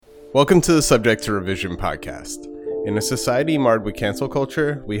Welcome to the Subject to Revision podcast. In a society marred with cancel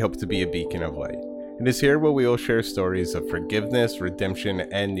culture, we hope to be a beacon of light. It is here where we will share stories of forgiveness, redemption,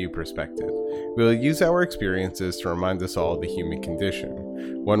 and new perspective. We will use our experiences to remind us all of the human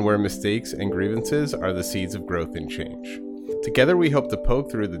condition, one where mistakes and grievances are the seeds of growth and change. Together we hope to poke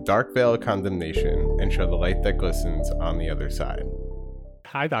through the dark veil of condemnation and show the light that glistens on the other side.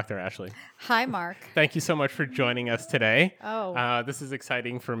 Hi, Dr. Ashley. Hi, Mark. Thank you so much for joining us today. Oh. This is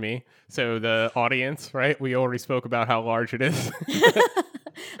exciting for me. So the audience, right? We already spoke about how large it is.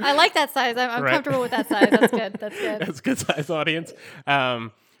 I like that size. I'm Right. comfortable with that size. That's good. That's good. That's a good size audience.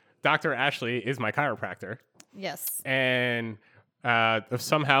 Dr. Ashley is my chiropractor. Yes. And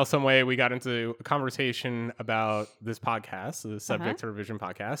somehow, some way, we got into a conversation about this podcast, the Subject to Revision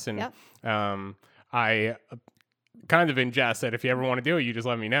podcast. And Yep. I kind of in jest said, if you ever want to do it, you just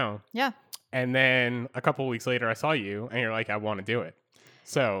let me know. Yeah. And then a couple of weeks later, I saw you and you're like, I want to do it.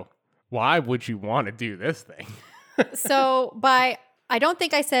 So why would you want to do this thing? I don't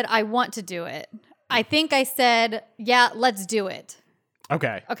think I said I want to do it. I think I said, yeah, let's do it.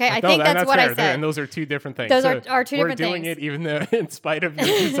 Okay. Okay, I think that's what I fair. said. And those are two different things. Those So are two different We're doing things. it even though in spite of your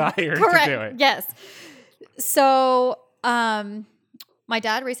desire to Correct. do it. Yes. So, my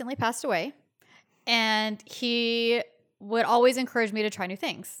dad recently passed away, and he would always encourage me to try new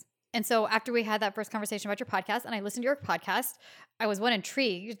things. And so after we had that first conversation about your podcast and I listened to your podcast, I was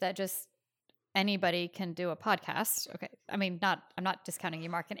intrigued that just anybody can do a podcast. Okay. I mean, I'm not discounting you,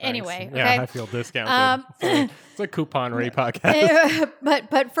 Mark, in any way. Yeah, Okay. I feel discounted. It's a coupon rate podcast.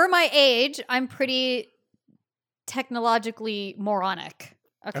 but for my age, I'm pretty technologically moronic.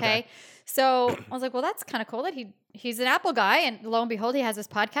 Okay. So I was like, well, that's kind of cool that he's an Apple guy, and lo and behold, he has this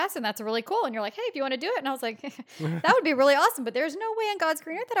podcast, and that's really cool. And you're like, hey, if you want to do it, and I was like, that would be really awesome. But there's no way on God's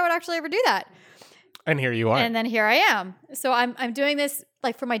green earth that I would actually ever do that. And here you are. And then here I am. So I'm doing this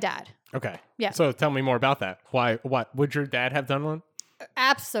like for my dad. Okay. Yeah. So tell me more about that. Why? What would your dad have done one?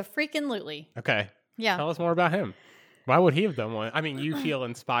 Abso-freaking-lutely. Okay. Yeah. Tell us more about him. Why would he have done one? I mean, you feel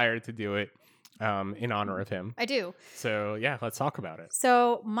inspired to do it in honor of him. I do. So yeah, let's talk about it.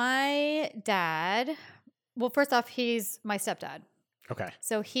 So my dad, well, first off, he's my stepdad. Okay.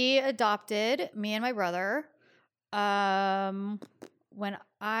 So he adopted me and my brother when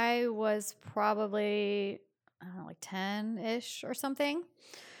I was probably, I don't know, like 10-ish or something.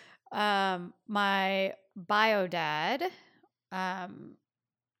 My bio dad.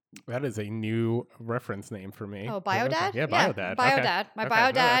 That is a new reference name for me. Oh, bio dad? Yeah, bio dad. Bio Okay. dad. My Okay. bio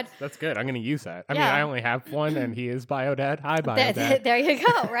No, dad. that's good. I'm going to use that. I mean, Yeah. I only have one, and he is bio dad. Hi, bio dad. There you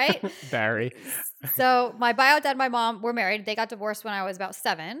go, right? Barry. So my bio dad and my mom were married. They got divorced when I was about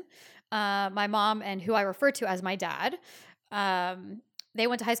 7. My mom, and who I refer to as my dad, they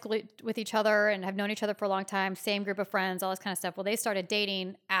went to high school with each other and have known each other for a long time, same group of friends, all this kind of stuff. Well, they started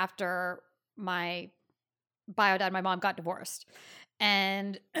dating after my bio dad and my mom got divorced.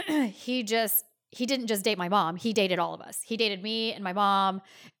 And he didn't just date my mom, he dated all of us. He dated me and my mom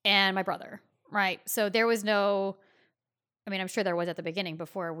and my brother, right? So there was no, I mean, I'm sure there was at the beginning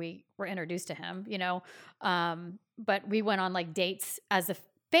before we were introduced to him, but we went on like dates as a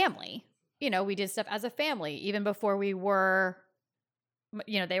family. We did stuff as a family. Even before we were,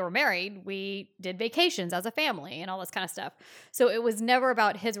 they were married, we did vacations as a family and all this kind of stuff. So it was never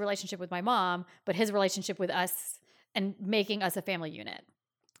about his relationship with my mom, but his relationship with us and making us a family unit.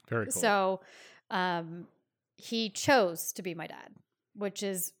 Very cool. So he chose to be my dad, which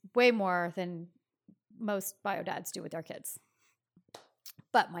is way more than most bio dads do with their kids.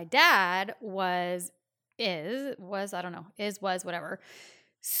 But my dad was whatever,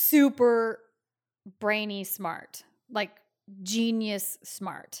 super brainy smart, like genius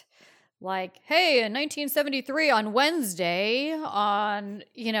smart. Like, hey, in 1973 on Wednesday, on,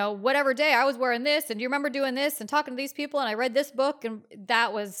 whatever day, I was wearing this, and do you remember doing this and talking to these people, and I read this book, and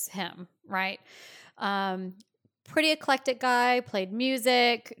that was him, right? Pretty eclectic guy, played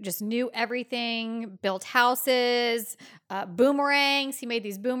music, just knew everything, built houses, boomerangs. He made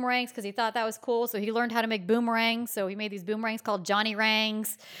these boomerangs because he thought that was cool, so he learned how to make boomerangs, so he made these boomerangs called Johnny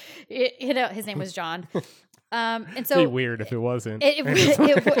Rangs. His name was John. And so it'd be weird if it wasn't. It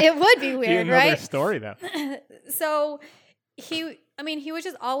would be weird, another right? Story though. So he was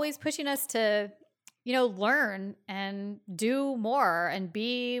just always pushing us to, learn and do more and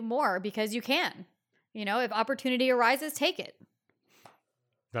be more because you can. If opportunity arises, take it.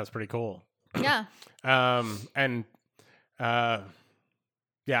 That's pretty cool. Yeah.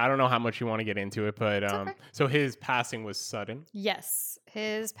 Yeah, I don't know how much you want to get into it, but okay. So his passing was sudden. Yes,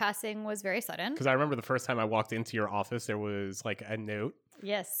 his passing was very sudden. Because I remember the first time I walked into your office, there was like a note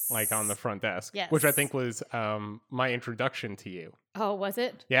Yes. like on the front desk, Yes. which I think was my introduction to you. Oh, was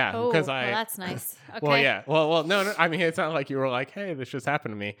it? Yeah, Oh, because well, that's nice. Okay. Well, yeah. Well, no. I mean, it's not like you were like, "Hey, this just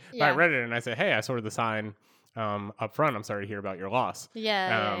happened to me." But I Yeah. read it and I said, "Hey, I saw the sign up front. I'm sorry to hear about your loss."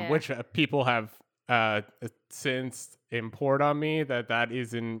 Yeah. Which people have since import on me that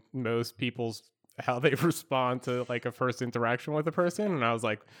isn't most people's how they respond to like a first interaction with a person. And I was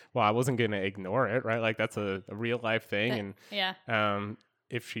like, well, I wasn't gonna ignore it, right? Like that's a real life thing. And Yeah.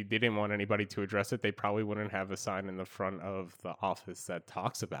 if she didn't want anybody to address it, they probably wouldn't have a sign in the front of the office that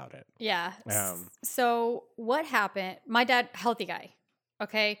talks about it. Yeah. Um, So what happened? My dad, healthy guy.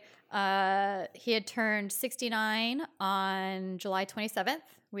 Okay. He had turned 69 on July 27th.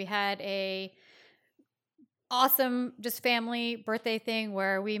 We had a awesome just family birthday thing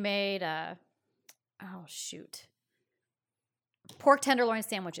where we made pork tenderloin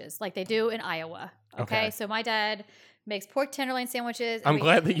sandwiches like they do in Iowa. Okay. So my dad makes pork tenderloin sandwiches. I'm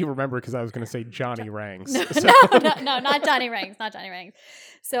glad that you remember because I was going to say Johnny Rangs. No, not Johnny Rangs, not Johnny Rangs.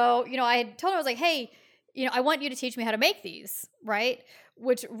 So, I had told him, I was like, hey, I want you to teach me how to make these, right?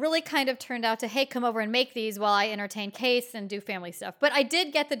 Which really kind of turned out to, hey, come over and make these while I entertain Case and do family stuff. But I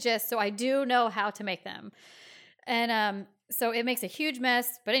did get the gist, so I do know how to make them. And so it makes a huge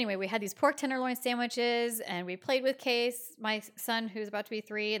mess. But anyway, we had these pork tenderloin sandwiches and we played with Case, my son, who's about to be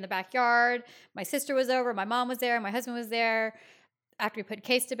 3, in the backyard. My sister was over. My mom was there. My husband was there. After we put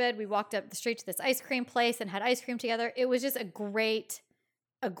Case to bed, we walked up the street to this ice cream place and had ice cream together. It was just a great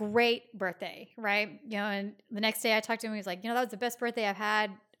birthday, right? And the next day I talked to him. He was like, that was the best birthday I've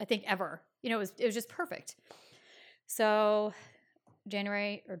had, I think, ever. It was just perfect. So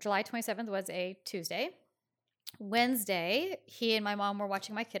July 27th was a Tuesday. Wednesday, he and my mom were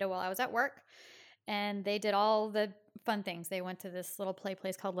watching my kiddo while I was at work, and they did all the fun things. They went to this little play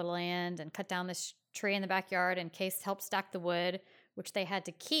place called Little Land and cut down this tree in the backyard, and Case helped stack the wood, which they had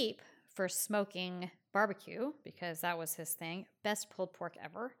to keep for smoking barbecue because that was his thing. Best pulled pork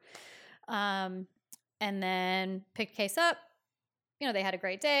ever. And then picked Case up. They had a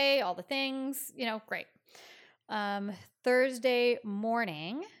great day, all the things, great. Thursday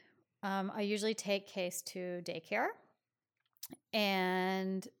morning, I usually take Case to daycare,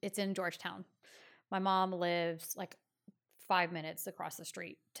 and it's in Georgetown. My mom lives like 5 minutes across the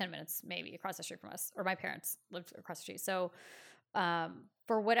street, 10 minutes maybe across the street from us, or my parents lived across the street. So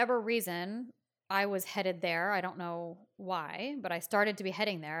for whatever reason, I was headed there. I don't know why, but I started to be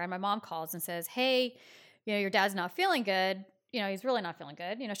heading there, and my mom calls and says, hey, your dad's not feeling good. He's really not feeling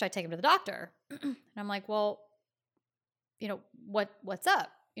good. Should I take him to the doctor? And I'm like, well, what's up?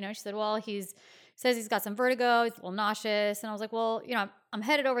 She said, well, says he's got some vertigo. He's a little nauseous. And I was like, well, I'm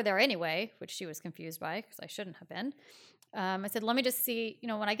headed over there anyway, which she was confused by because I shouldn't have been. I said, let me just see,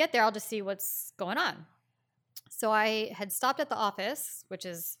 when I get there, I'll just see what's going on. So I had stopped at the office, which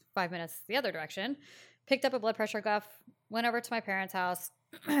is 5 minutes the other direction, picked up a blood pressure cuff, went over to my parents' house.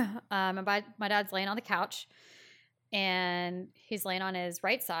 And my dad's laying on the couch, and he's laying on his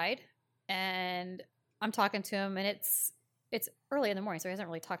right side. And I'm talking to him, and it's early in the morning, so he hasn't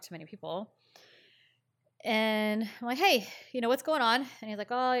really talked to many people. And I'm like, hey, what's going on? And he's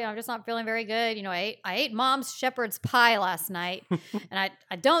like, oh, I'm just not feeling very good. I ate mom's shepherd's pie last night, and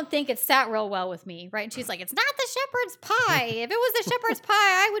I don't think it sat real well with me, right? And she's like, it's not the shepherd's pie. If it was the shepherd's pie,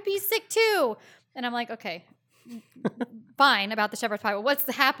 I would be sick too. And I'm like, okay, fine about the shepherd's pie, but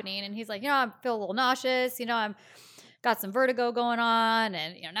what's happening? And he's like, I feel a little nauseous. I'm got some vertigo going on,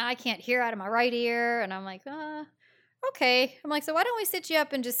 and now I can't hear out of my right ear. And I'm like, okay. I'm like, so why don't we sit you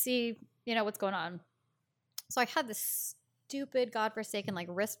up and just see, what's going on? So I had this stupid, godforsaken,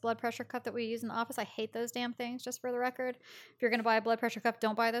 wrist blood pressure cuff that we use in the office. I hate those damn things, just for the record. If you're going to buy a blood pressure cuff,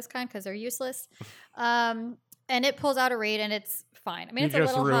 don't buy those kind because they're useless. And it pulls out a read, and it's fine. I mean, it's a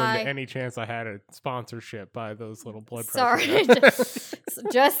little high. You just ruined any chance I had a sponsorship by those little blood pressure cuffs. Sorry.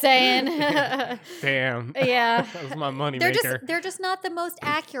 just saying. Damn. Yeah. That was my money maker. They're just not the most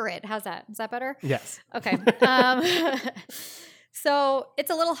accurate. How's that? Is that better? Yes. Okay. So it's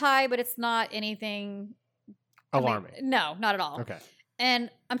a little high, but it's not anything alarming. No, not at all. Okay. And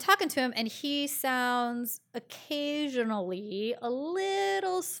I'm talking to him, and he sounds occasionally a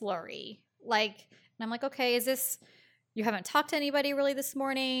little slurry. And I'm like, okay, is this, you haven't talked to anybody really this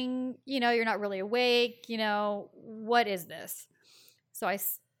morning? You're not really awake. What is this? So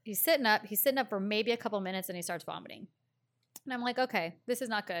he's sitting up for maybe a couple minutes, and he starts vomiting. And I'm like, okay, this is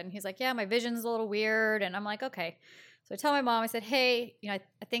not good. And he's like, yeah, my vision's a little weird. And I'm like, okay. So I tell my mom, I said, hey, I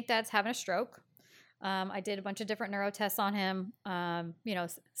think Dad's having a stroke. I did a bunch of different neuro tests on him.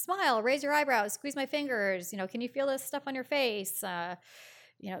 Smile, raise your eyebrows, squeeze my fingers. Can you feel this stuff on your face?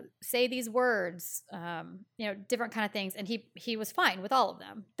 Say these words, different kind of things. And he was fine with all of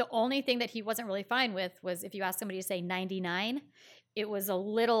them. The only thing that he wasn't really fine with was if you ask somebody to say 99, it was a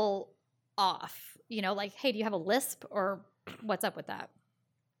little off, like, hey, do you have a lisp or what's up with that?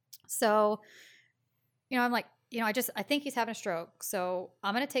 So, I'm like, I think he's having a stroke. So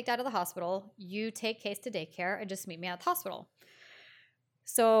I'm going to take Dad to the hospital. You take Case to daycare and just meet me at the hospital.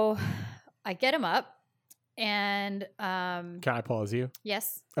 So I get him up and, Can I pause you?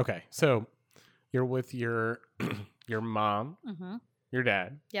 yes. Okay. So you're with your mom, Mm-hmm. your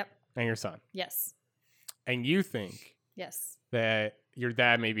dad, Yep. and your son. Yes. And you think Yes. that your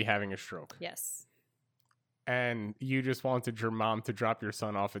dad may be having a stroke. Yes. And you just wanted your mom to drop your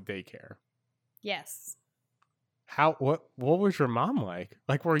son off at daycare. Yes. What was your mom like?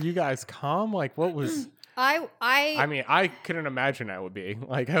 Like, were you guys calm? Like, what was... I mean, I couldn't imagine that would be.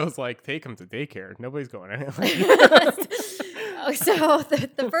 Like, I was like, take him to daycare. Nobody's going anywhere. So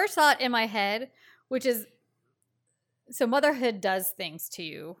the first thought in my head, which is, so motherhood does things to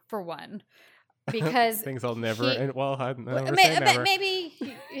you, for one, because things I'll never... never maybe,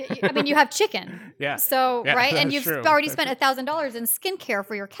 I mean, you have chicken. Yeah. So, Yeah, right? And that's you've true. already spent $1,000 in skincare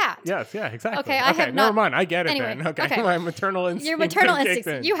for your cat. Yes, yeah, exactly. Okay, I have never not- mind. I get it Anyway, then. Okay, okay. my maternal instincts. Your maternal have kicked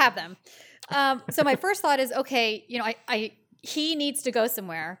instincts, in. you have them. So my first thought is, okay, he needs to go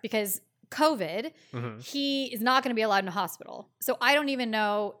somewhere because COVID, Mhm. he is not going to be allowed in a hospital. So I don't even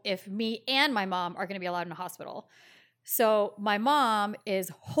know if me and my mom are going to be allowed in a hospital. So my mom is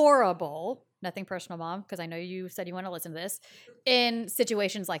horrible. Nothing personal, Mom, because I know you said you want to listen to this, in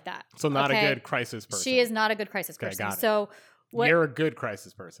situations like that. So not okay? a good crisis person. She is not a good crisis Okay, person. got it. So what? You're a good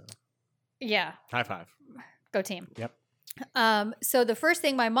crisis person. Yeah, High five. go team. Yep. So the first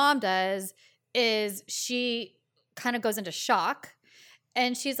thing my mom does is she kind of goes into shock,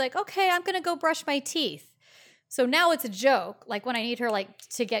 and she's like, okay, I'm going to go brush my teeth. So now it's a joke. Like, when I need her, like,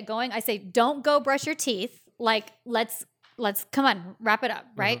 to get going, I say, don't go brush your teeth. Like, let's come on, wrap it up.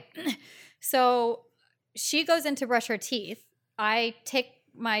 Right. So she goes in to brush her teeth. I take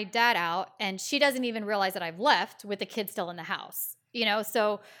my dad out, and she doesn't even realize that I've left with the kid still in the house.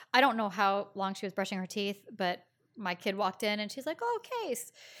 So I don't know how long she was brushing her teeth, but my kid walked in and she's like, oh,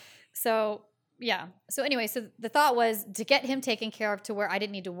 Case. So yeah. So anyway, so the thought was to get him taken care of to where I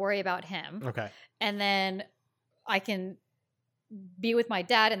didn't need to worry about him. Okay. And then I can be with my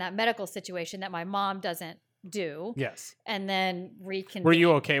dad in that medical situation that my mom doesn't do. Yes. And then reconvene. Were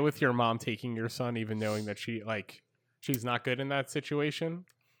you okay with your mom taking your son, even knowing that she's not good in that situation?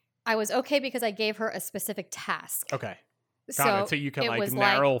 I was okay because I gave her a specific task. Okay. Got it. So you can it was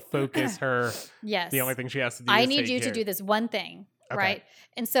narrow focus her. Yes. The only thing she has to do I is need take you to care. do this one thing, Okay. right?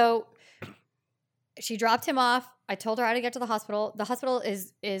 And so she dropped him off. I told her how to get to the hospital. The hospital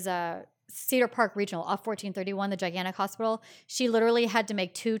is Cedar Park Regional, off 1431, the gigantic hospital. She literally had to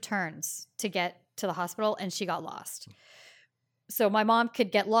make 2 turns to get to the hospital, and she got lost. So my mom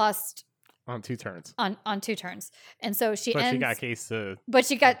could get lost On 2 turns. on 2 turns. And so she But ends... she got Case to... But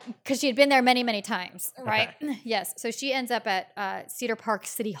she got, because she had been there many, many times, right? Yes. So she ends up at Cedar Park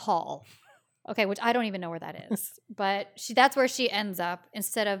City Hall, okay, which I don't even know where that is. But that's where she ends up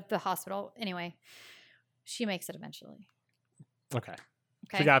instead of the hospital. Anyway, she makes it eventually. Okay.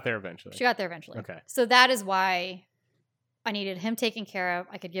 Okay. She got there eventually. She got there eventually. Okay. So that is why I needed him taken care of.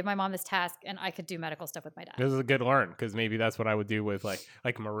 I could give my mom this task, and I could do medical stuff with my dad. This is a good learn, because maybe that's what I would do with like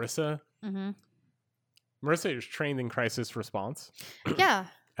Marissa. Mm-hmm. Marissa is trained in crisis response. Yeah.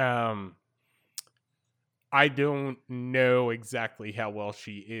 I don't know exactly how well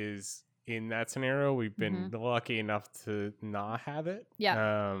she is in that scenario. We've been lucky enough to not have it.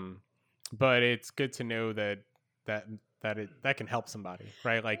 Yeah. But it's good to know that can help somebody,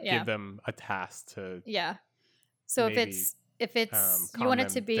 right? Like Yeah. give them a task to. Yeah. So maybe, if it's you calm want it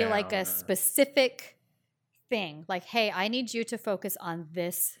to them be like down a or- specific thing, like, hey, I need you to focus on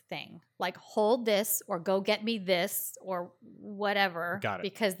this thing, like hold this or go get me this or whatever. Got it.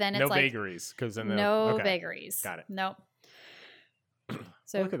 Because then it's no like vagaries, because then no okay. vagaries. Got it. Nope.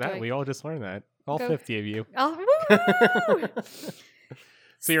 So Look at that. We all just learned that. All go- 50 of you. Oh, woo!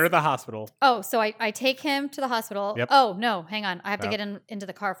 So you're at the hospital. Oh, so I take him to the hospital. Yep. Oh, no, hang on. I have to Oh. get into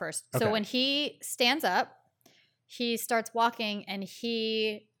the car first. Okay. So when he stands up, he starts walking, and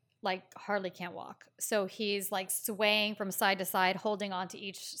he like hardly can't walk. So he's like swaying from side to side, holding on to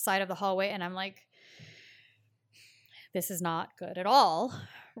each side of the hallway. And I'm like, this is not good at all,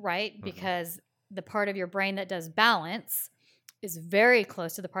 right? Because the part of your brain that does balance is very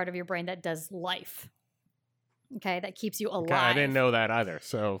close to the part of your brain that does life. Okay, that keeps you alive. Okay, I didn't know that either.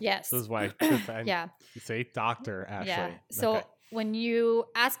 So Yes. this is why Yeah. you say Dr. Ashley. Yeah. So Okay. when you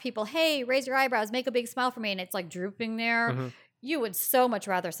ask people, hey, raise your eyebrows, make a big smile for me, and it's like drooping there, Mhm. you would so much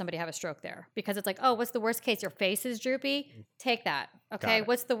rather somebody have a stroke there, because it's like, oh, what's the worst case? Your face is droopy? Take that. Okay. it.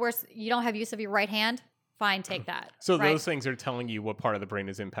 What's the worst? You don't have use of your right hand? fine, take that. So right? those things are telling you what part of the brain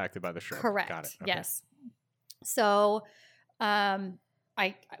is impacted by the stroke. Correct. Got it. Okay. Yes. So,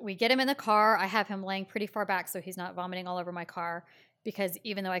 we get him in the car. I have him laying pretty far back so he's not vomiting all over my car, because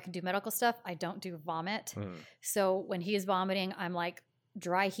even though I can do medical stuff, I don't do vomit. So when he's vomiting, I'm like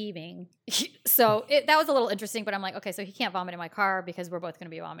dry heaving. So that was a little interesting, but I'm like, okay, so he can't vomit in my car because we're both going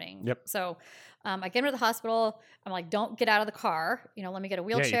to be vomiting. Yep. So I get him to the hospital. I'm like, don't get out of the car. Let me get a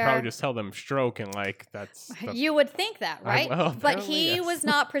wheelchair. Yeah, you probably just tell them stroke and like that's you would think that, right? Well, but he yes. was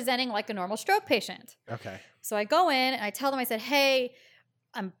not presenting like a normal stroke patient. Okay. So I go in and I tell them, I said, hey,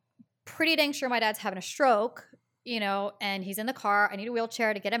 I'm pretty dang sure my dad's having a stroke, and he's in the car. I need a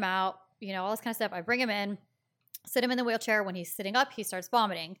wheelchair to get him out, all this kind of stuff. I bring him in, sit him in the wheelchair. When he's sitting up, he starts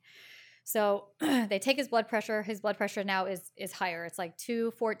vomiting. So they take his blood pressure. His blood pressure now is higher. It's like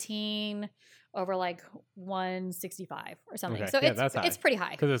 214 over like 165 or something. Okay. So Yeah, it's pretty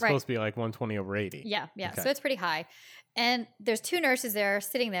high. Because it's supposed to be like 120 over 80. Yeah. Okay. So it's pretty high. And there's two nurses there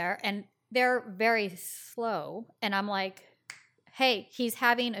sitting there, and they're very slow. And I'm like, hey, he's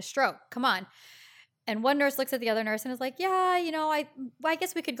having a stroke. Come on. And one nurse looks at the other nurse and is like, yeah, I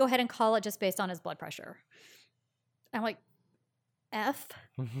guess we could go ahead and call it just based on his blood pressure. I'm like, F?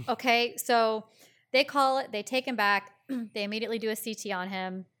 Okay. So they call it, they take him back. They immediately do a CT on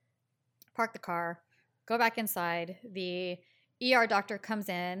him, park the car, go back inside. The ER doctor comes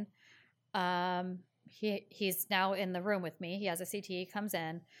in. He's now in the room with me. He has a CT, he comes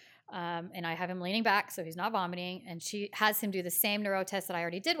in. And I have him leaning back so he's not vomiting. And she has him do the same neuro test that I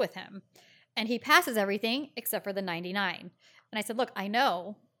already did with him. And he passes everything except for the 99. And I said, look, I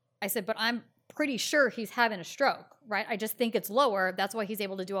know. I said, but I'm pretty sure he's having a stroke, right? I just think it's lower. That's why he's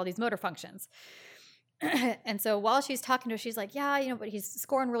able to do all these motor functions. And so while she's talking to her, she's like, yeah, but he's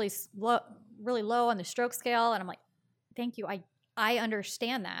scoring really low on the stroke scale. And I'm like, thank you. I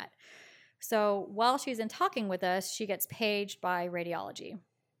understand that. So while she's in talking with us, she gets paged by radiology.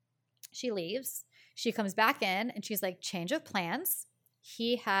 She leaves. She comes back in and she's like, change of plans.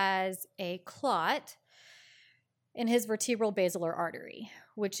 He has a clot in his vertebral basilar artery,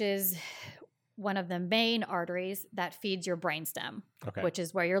 which is one of the main arteries that feeds your brainstem, which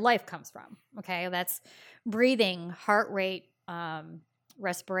is where your life comes from. Okay. That's breathing, heart rate,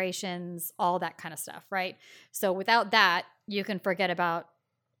 respirations, all that kind of stuff. Right. So without that, you can forget about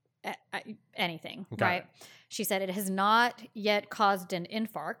anything. Right. She said it has not yet caused an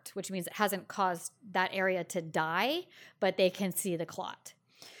infarct, which means it hasn't caused that area to die, but they can see the clot.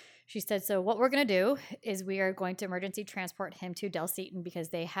 She said, so what we're going to do is we are going to emergency transport him to Del Seton because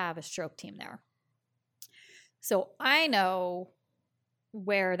they have a stroke team there. So I know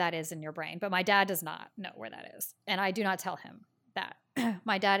where that is in your brain, but my dad does not know where that is. And I do not tell him that.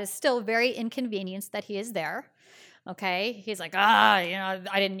 My dad is still very inconvenienced that he is there. Okay. He's like, I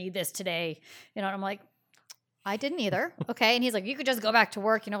didn't need this today. And I'm like, I didn't either. Okay. And he's like, you could just go back to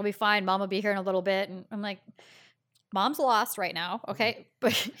work, it'll be fine. Mom will be here in a little bit. And I'm like, Mom's lost right now. Okay.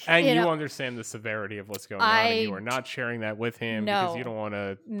 But and you understand the severity of what's going on. And you are not sharing that with him because you don't want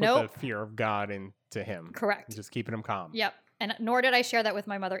to put the fear of God into him. Correct. Just keeping him calm. Yep. And nor did I share that with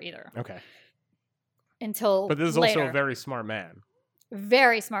my mother either. Okay. But this is also a very smart man.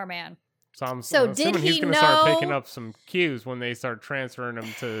 Very smart man. So I'm assuming he's going to start picking up some cues when they start transferring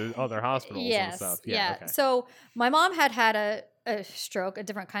him to other hospitals and stuff. Yeah. Okay. So my mom had a stroke, a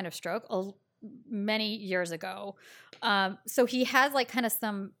different kind of stroke, many years ago. So he has like kind of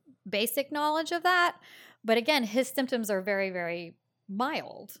some basic knowledge of that. But again, his symptoms are very, very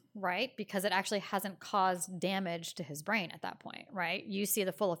mild, right? Because it actually hasn't caused damage to his brain at that point, right? You see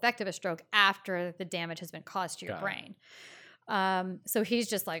the full effect of a stroke after the damage has been caused to your brain. So he's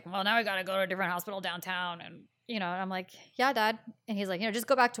just like, well, now I got to go to a different hospital downtown. And, and I'm like, yeah, Dad. And he's like, just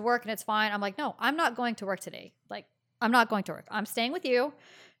go back to work and it's fine. I'm like, no, I'm not going to work today. Like, I'm not going to work. I'm staying with you.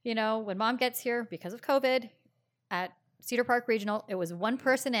 When Mom gets here because of COVID at Cedar Park Regional, it was one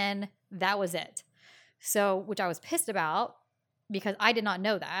person in, that was it. So, which I was pissed about because I did not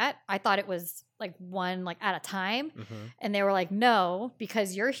know that. I thought it was like one at a time. Mm-hmm. And they were like, no,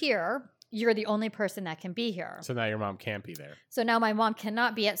 because you're here. You're the only person that can be here. So now your mom can't be there. So now my mom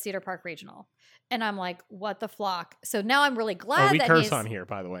cannot be at Cedar Park Regional. And I'm like, what the flock? So now I'm really glad we that curse on here,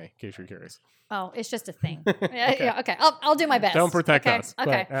 by the way, in case you're curious. Oh, it's just a thing. Okay. I'll do my best. Don't protect us.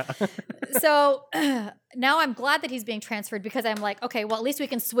 Okay. So now I'm glad that he's being transferred because I'm like, okay, well, at least we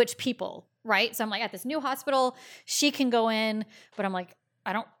can switch people, right? So I'm like, at this new hospital, she can go in, but I'm like,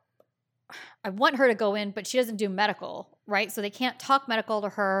 I want her to go in, but she doesn't do medical, right? So they can't talk medical to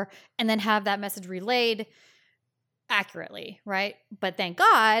her and then have that message relayed accurately, right? But thank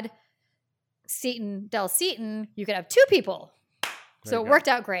God, Del Seton, you could have two people. So it worked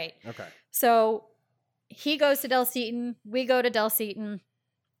out great. Okay. So he goes to Del Seton. We go to Del Seton.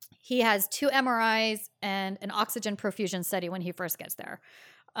 He has 2 MRIs and an oxygen perfusion study when he first gets there.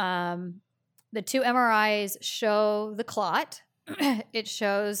 The 2 MRIs show the clot. It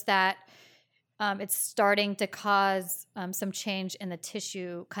shows that it's starting to cause some change in the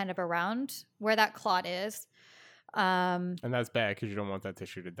tissue kind of around where that clot is. And that's bad because you don't want that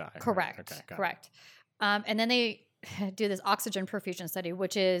tissue to die. Correct. Right? Okay, correct. And then they do this oxygen perfusion study,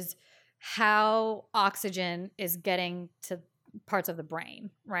 which is how oxygen is getting to parts of the brain,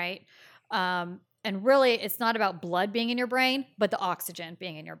 right? And really, it's not about blood being in your brain, but the oxygen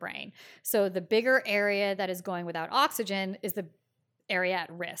being in your brain. So the bigger area that is going without oxygen is the area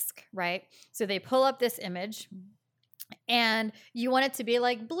at risk, right? So they pull up this image, and you want it to be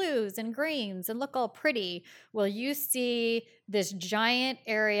like blues and greens and look all pretty. Well, you see this giant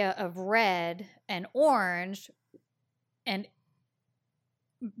area of red and orange and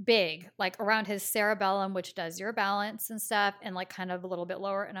big, like around his cerebellum, which does your balance and stuff, and like kind of a little bit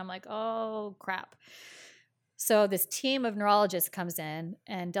lower. And I'm like, oh crap. So this team of neurologists comes in,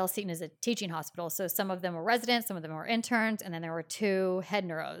 and Del Seton is a teaching hospital. So some of them were residents, some of them were interns, and then there were 2 head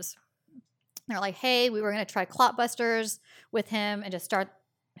neuros. They're like, hey, we were going to try clot busters with him and just start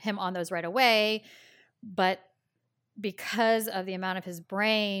him on those right away. But because of the amount of his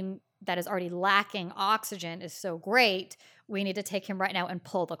brain that is already lacking oxygen is so great, we need to take him right now and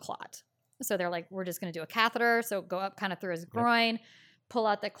pull the clot. So they're like, we're just going to do a catheter. So go up kind of through his groin, pull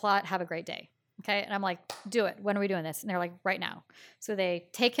out the clot, have a great day. Okay. And I'm like, do it. When are we doing this? And they're like, right now. So they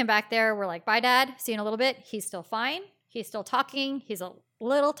take him back there. We're like, bye, Dad. See you in a little bit. He's still fine. He's still talking. He's a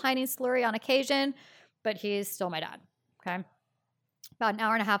little tiny slurry on occasion, but he's still my dad. Okay. About an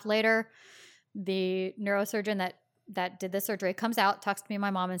hour and a half later, the neurosurgeon that did the surgery comes out, talks to me and my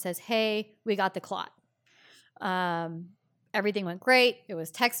mom, and says, hey, we got the clot. Everything went great. It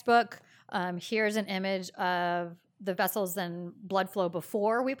was textbook. Here's an image of the vessels and blood flow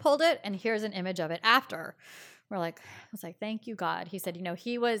before we pulled it, and here's an image of it after. I was like, thank you, God. He said,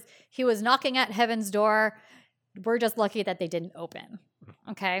 he was knocking at heaven's door. We're just lucky that they didn't open.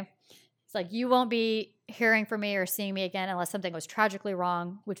 Okay. It's like, you won't be hearing from me or seeing me again unless something was tragically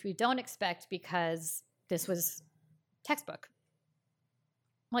wrong, which we don't expect because this was textbook.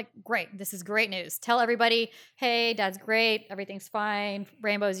 I'm like, great. This is great news. Tell everybody, hey, Dad's great. Everything's fine.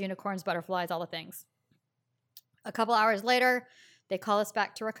 Rainbows, unicorns, butterflies, all the things. A couple hours later, they call us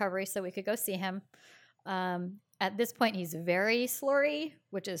back to recovery so we could go see him. At this point, he's very slurry,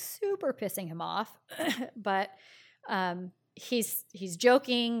 which is super pissing him off. But he's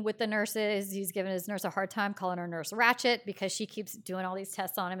joking with the nurses. He's giving his nurse a hard time, calling her Nurse Ratchet, because she keeps doing all these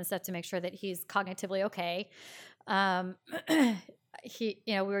tests on him and stuff to make sure that he's cognitively okay. We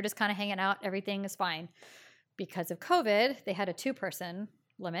were just kind of hanging out. Everything is fine. Because of COVID, they had a 2-person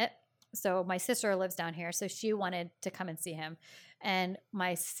limit. So my sister lives down here, so she wanted to come and see him. And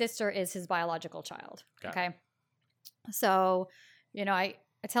my sister is his biological child. Okay. So, I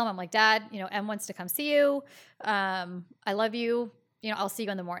tell him, I'm like, Dad, Em wants to come see you. I love you. I'll see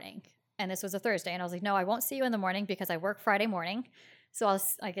you in the morning. And this was a Thursday. And I was like, no, I won't see you in the morning because I work Friday morning. So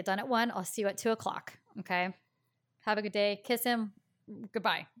I get done at 1. I'll see you at 2:00. Okay. Have a good day. Kiss him.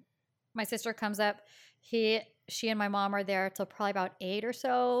 Goodbye. My sister comes up. She and my mom are there till probably about 8 or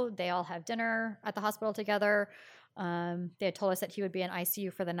so. They all have dinner at the hospital together. They had told us that he would be in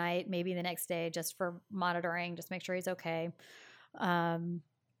ICU for the night, maybe the next day, just for monitoring, just make sure he's okay.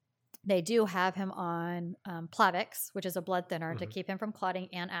 They do have him on Plavix, which is a blood thinner to keep him from clotting,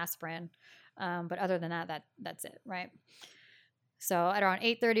 and aspirin. But other than that's it, right? So at around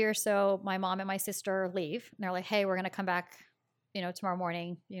 8:30 or so, my mom and my sister leave. And they're like, hey, we're going to come back, tomorrow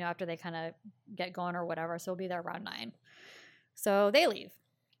morning, after they kind of get going or whatever. So we'll be there around 9. So they leave.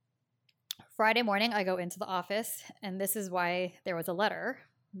 Friday morning, I go into the office, and this is why there was a letter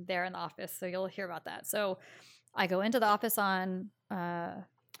there in the office. So you'll hear about that. So I go into the office on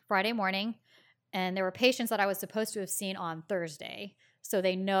Friday morning, and there were patients that I was supposed to have seen on Thursday. So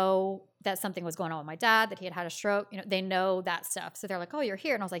they know that something was going on with my dad, that he had had a stroke. They know that stuff. So they're like, oh, you're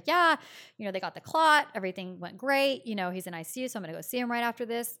here. And I was like, yeah, they got the clot. Everything went great. He's in ICU, so I'm going to go see him right after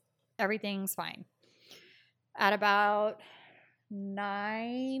this. Everything's fine. At about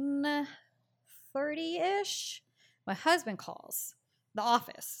 9:30-ish, my husband calls the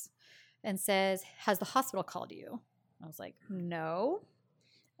office and says, has the hospital called you? I was like, no.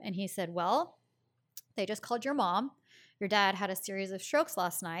 And he said, well, they just called your mom. Your dad had a series of strokes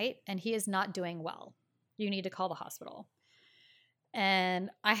last night, and he is not doing well. You need to call the hospital. And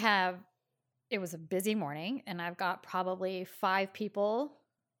it was a busy morning, and I've got probably 5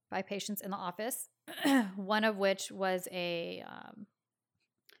 patients in the office, one of which was a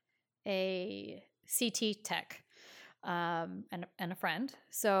CT tech, and a friend.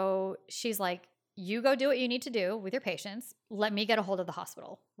 So she's like, you go do what you need to do with your patients. Let me get a hold of the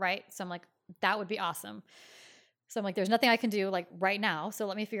hospital, right? So I'm like, that would be awesome. So I'm like, there's nothing I can do like right now. So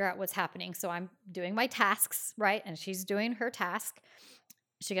let me figure out what's happening. So I'm doing my tasks, right? And she's doing her task.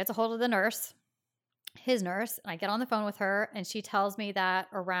 She gets a hold of the nurse, his nurse, and I get on the phone with her, and she tells me that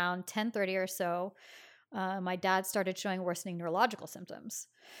around 10:30 or so, my dad started showing worsening neurological symptoms.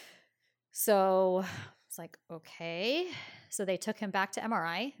 So it's like, okay. So they took him back to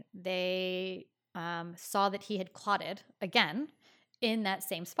MRI. They saw that he had clotted again in that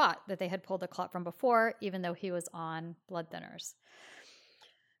same spot that they had pulled the clot from before, even though he was on blood thinners.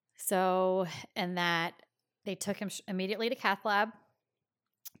 So, and that they took him immediately to cath lab.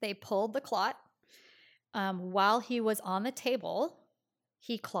 They pulled the clot. While he was on the table,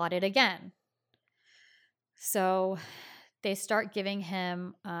 he clotted again. So they start giving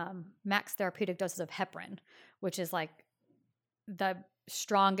him max therapeutic doses of heparin, which is like the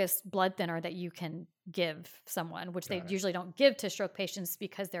strongest blood thinner that you can give someone, which they usually don't give to stroke patients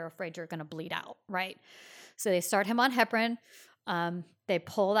because they're afraid you're going to bleed out, right? So they start him on heparin. They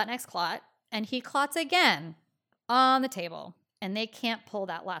pull that next clot, and he clots again on the table, and they can't pull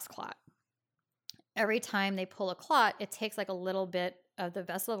that last clot. Every time they pull a clot, it takes like a little bit of the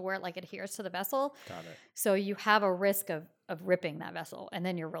vessel where it like adheres to the vessel. Got it. So you have a risk of ripping that vessel, and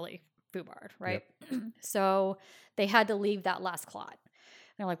then you're really foobarred, right? Yep. So they had to leave that last clot.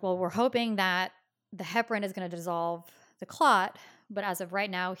 They're like, well, we're hoping that the heparin is going to dissolve the clot, but as of right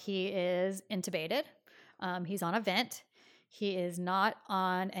now, he is intubated. He's on a vent. He is not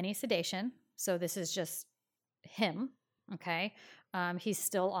on any sedation. So this is just him, okay? He's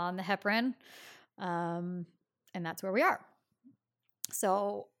still on the heparin, and that's where we are.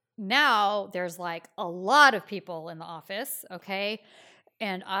 So now there's like a lot of people in the office, okay?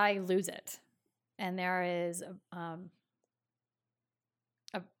 And I lose it. And there is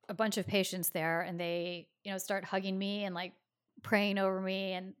a bunch of patients there, and they, start hugging me and like praying over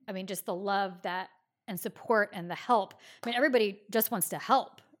me. And I mean, just the love that and support and the help. I mean, everybody just wants to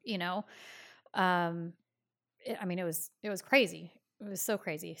help, it was crazy. It was so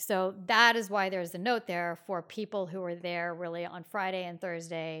crazy. So that is why there's a note there for people who were there really on Friday and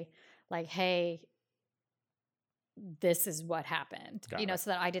Thursday, like, hey, this is what happened, so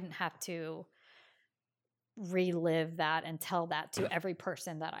that I didn't have to relive that and tell that to every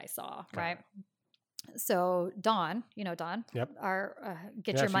person that I saw. Right. So Dawn, Dawn, yep. Our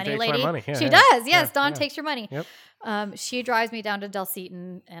get your money lady. My money. Yeah, she does. Yes. Dawn takes your money. Yep. She drives me down to Del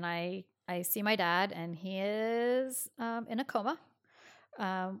Seaton, and I see my dad, and he is in a coma,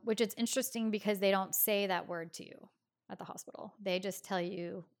 which is interesting because they don't say that word to you at the hospital. They just tell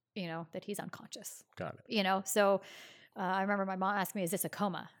you, that he's unconscious. Got it. So I remember my mom asked me, is this a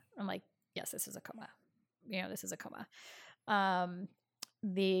coma? I'm like, yes, this is a coma. This is a coma.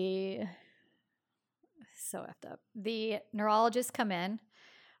 So effed up. The neurologists come in,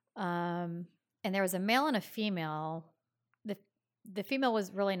 and there was a male and a female. The female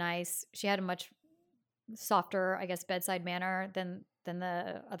was really nice. She had a much softer, I guess, bedside manner than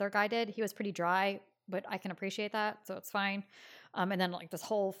the other guy did. He was pretty dry, but I can appreciate that, so it's fine. And then like this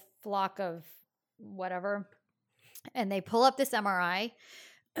whole flock of whatever, and they pull up this MRI,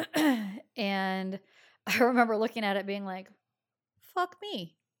 and I remember looking at it being like, fuck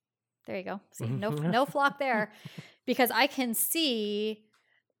me. There you go. See, no flock there, because I can see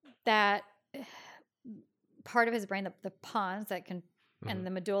that part of his brain, the pons that can, and the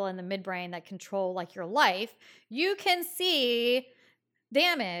medulla and the midbrain that control like your life, you can see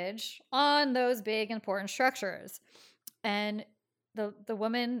damage on those big important structures. And the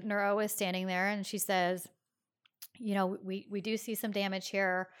woman neuro is standing there, and she says, we do see some damage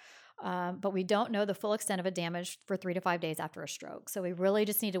here, but we don't know the full extent of a damage for 3 to 5 days after a stroke. So we really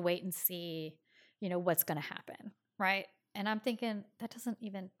just need to wait and see, what's going to happen, right? And I'm thinking, that doesn't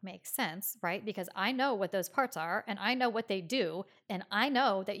even make sense, right? Because I know what those parts are, and I know what they do, and I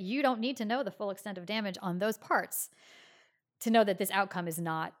know that you don't need to know the full extent of damage on those parts to know that this outcome is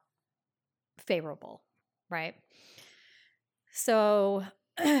not favorable, right? So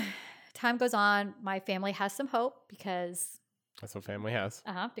time goes on. My family has some hope because... That's what family has.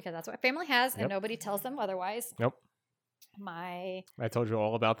 Because that's what family has, and nobody tells them otherwise. Nope. I told you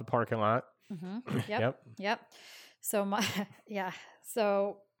all about the parking lot. Yep. So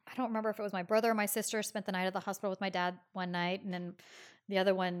So I don't remember if it was my brother or my sister spent the night at the hospital with my dad one night, and then the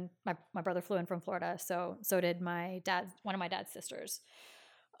other one, my brother flew in from Florida, so did one of my dad's sisters.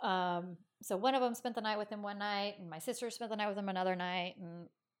 So one of them spent the night with him one night, and my sister spent the night with him another night, and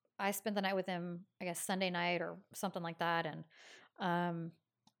I spent the night with him, I guess, Sunday night or something like that. And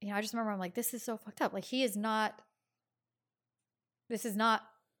I just remember I'm like, this is so fucked up. Like this is not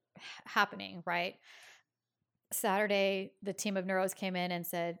happening, right? Saturday, the team of neuros came in and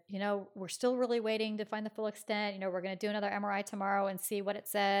said, we're still really waiting to find the full extent. We're going to do another MRI tomorrow and see what it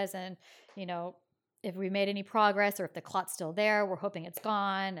says. And, if we made any progress or if the clot's still there, we're hoping it's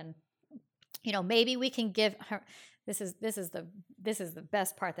gone. And, maybe we can give her, this is the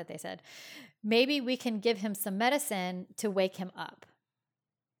best part that they said, maybe we can give him some medicine to wake him up.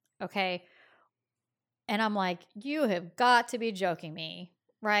 Okay. And I'm like, you have got to be joking me,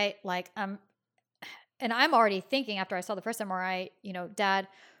 right? Like, I'm already thinking after I saw the first MRI, Dad,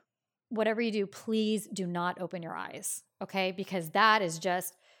 whatever you do, please do not open your eyes. Okay. Because that is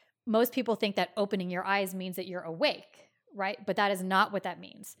just, most people think that opening your eyes means that you're awake, right? But that is not what that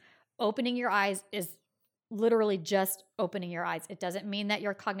means. Opening your eyes is literally just opening your eyes. It doesn't mean that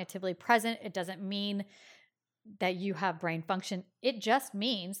you're cognitively present. It doesn't mean that you have brain function. It just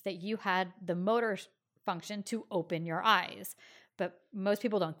means that you had the motor function to open your eyes. But most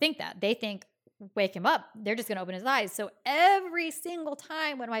people don't think that. They think, wake him up, they're just going to open his eyes. So every single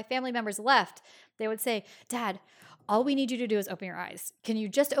time when my family members left, they would say, Dad, all we need you to do is open your eyes. Can you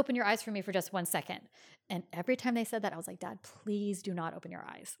just open your eyes for me for just 1 second? And every time they said that, I was like, Dad, please do not open your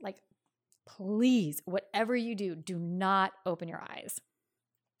eyes. Like, please, whatever you do, do not open your eyes.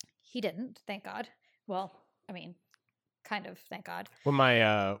 He didn't, thank God. Well, I mean, kind of, thank God. When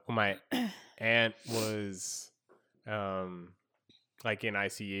my aunt was like in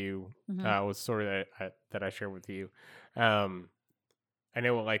ICU, was the story that I shared with you. I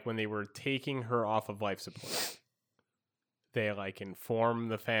know, like, when they were taking her off of life support, they like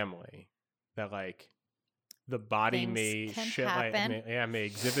informed the family that like the body may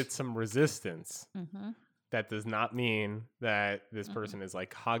exhibit some resistance. That does not mean that this person is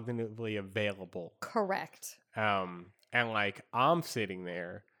like cognitively available. Correct. And like I'm sitting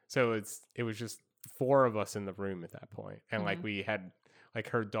there, so it was just 4 of us in the room at that point, and like we had like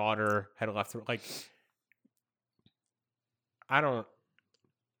her daughter had left. Like I don't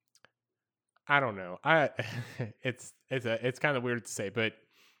know. It's kind of weird to say, but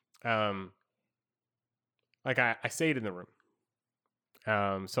like I stayed in the room.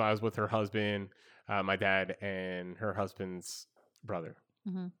 So I was with her husband, my dad, and her husband's brother.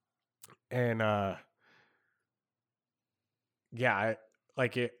 And yeah,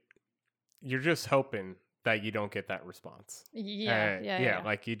 you're just hoping that you don't get that response. Yeah.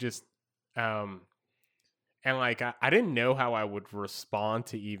 Like you just and like I didn't know how I would respond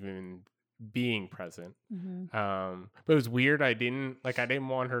to even being present. But it was weird. I didn't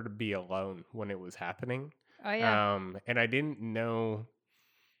want her to be alone when it was happening. Oh yeah. And I didn't know.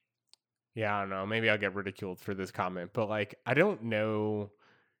 Yeah, I don't know. Maybe I'll get ridiculed for this comment, but like I don't know,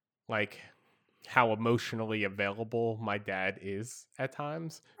 like how emotionally available my dad is at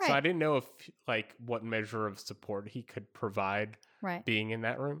times. Right. So I didn't know if like what measure of support he could provide. Right. Being in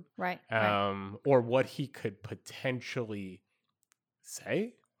that room. Right. Or what he could potentially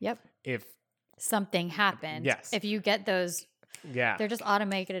say. Yep. If something happened. Yes. If you get those, yeah, they're just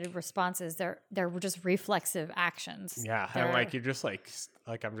automated responses. They're just reflexive actions. Yeah. And like you're just like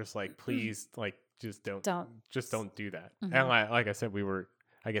I'm just like, please, like just don't do that. And like I said, we were,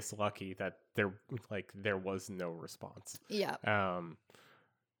 I guess, lucky that there was no response. Yeah.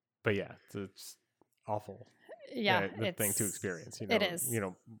 But yeah, it's awful. Yeah, the thing to experience. It is.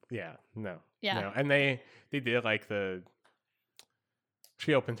 Yeah. No. Yeah. No. And they did like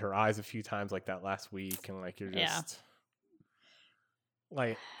she opened her eyes a few times like that last week, and like you're just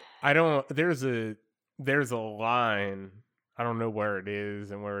like there's a line, I don't know where it is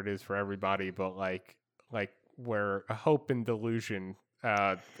and where it is for everybody, but like where a hope and delusion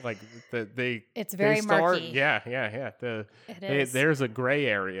it's very murky. Yeah. There's a gray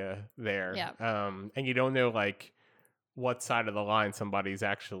area there. Yeah. And you don't know like what side of the line somebody's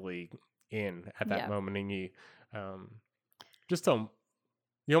actually in at that moment, and you just don't.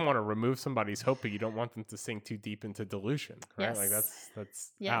 You don't want to remove somebody's hope, but you don't want them to sink too deep into delusion, right? Yes. Like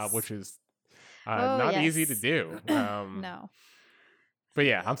that's yes. Which is not easy to do. No. But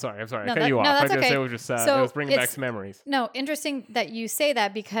yeah, I'm sorry. No, I cut you off. No, that's okay. It was just it was bringing back some memories. No, interesting that you say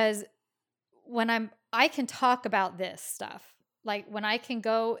that, because when I can talk about this stuff, like when I can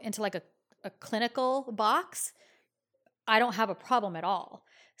go into like a clinical box, I don't have a problem at all.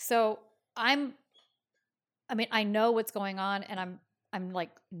 So I know what's going on, and I'm like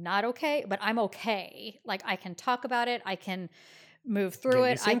not okay, but I'm okay. Like I can talk about it. I can move through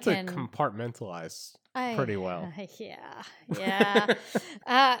it. You seem to compartmentalize pretty well. Yeah.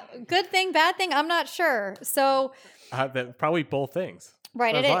 Good thing, bad thing, I'm not sure. So probably both things.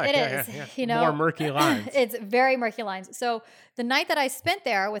 Right. That's why. It Yeah, is. yeah, yeah. You know, More murky lines. It's very murky lines. So the night that I spent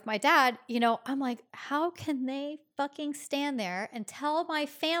there with my dad, you know, I'm like, how can they fucking stand there and tell my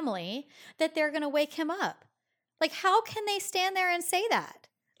family that they're going to wake him up? Like, how can they stand there and say that?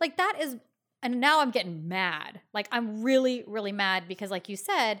 Like, that is, and now I'm getting mad. Like, I'm really, really mad because, like you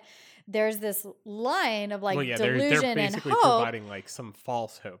said, there's this line of like Well, yeah, delusion they're and basically hope. providing like some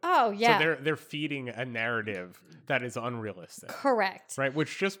false hope. Oh, yeah. So they're feeding a narrative that is unrealistic. Correct. Right,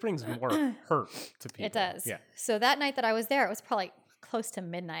 which just brings more hurt to people. It does. Yeah. So that night that I was there, it was probably close to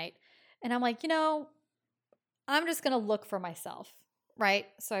midnight. And I'm like, you know, I'm just going to look for myself. Right.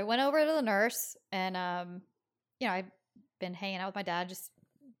 So I went over to the nurse and, you know, I've been hanging out with my dad, just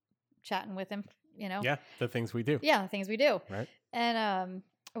chatting with him, you know? Yeah. The things we do. Yeah. The things we do. Right. And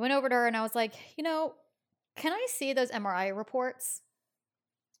I went over to her and I was like, you know, can I see those MRI reports?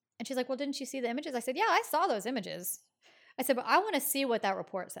 And she's like, well, didn't you see the images? I said, yeah, I saw those images. I said, but I want to see what that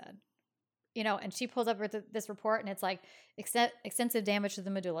report said. You know, and she pulls up this report and it's like extensive damage to the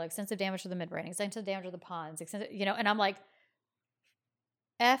medulla, extensive damage to the midbrain, extensive damage to the pons, you know, and I'm like,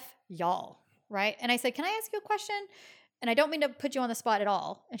 F y'all, right? And I said, can I ask you a question? And I don't mean to put you on the spot at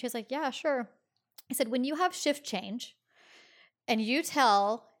all. And she's like, yeah, sure. I said, when you have shift change and you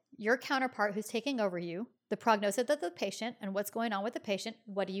tell your counterpart who's taking over you the prognosis of the patient and what's going on with the patient,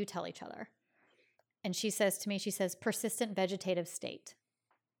 what do you tell each other? And she says to me, she says, persistent vegetative state.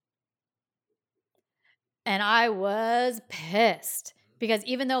 And I was pissed because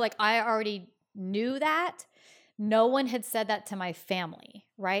even though like I already knew that, no one had said that to my family,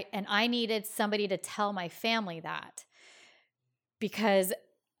 right? And I needed somebody to tell my family that because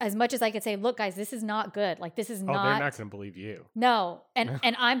as much as I could say, look, guys, this is not good. Like this is not. Oh, they're not going to believe you. No, and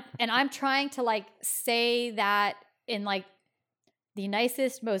I'm trying to like say that in like the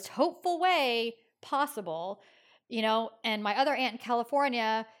nicest, most hopeful way possible, you know. And my other aunt in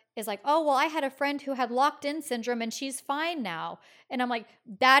California is like, oh, well, I had a friend who had locked-in syndrome and she's fine now. And I'm like,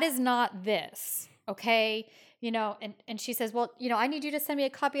 that is not this, okay? You know, and she says, well, you know, I need you to send me a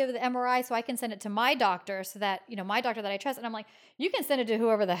copy of the MRI so I can send it to my doctor so that, you know, my doctor that I trust. And I'm like, you can send it to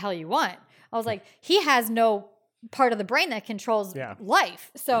whoever the hell you want. I was like, he has no part of the brain that controls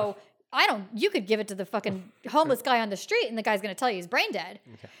life. So you could give it to the fucking homeless guy on the street and the guy's going to tell you he's brain dead,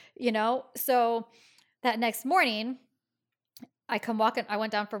 you know? So that next morning, I come walking, I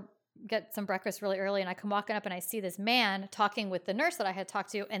went down get some breakfast really early and I come walking up and I see this man talking with the nurse that I had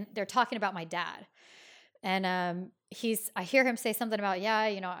talked to and they're talking about my dad. And I hear him say something about, yeah,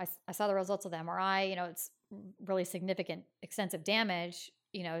 you know, I saw the results of the MRI, you know, it's really significant, extensive damage,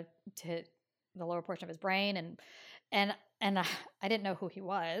 you know, to the lower portion of his brain. And I didn't know who he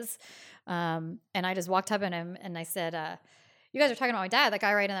was. And I just walked up on him and I said, you guys are talking about my dad, that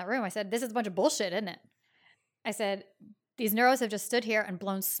guy right in that room. I said, this is a bunch of bullshit, isn't it? I said, these neuros have just stood here and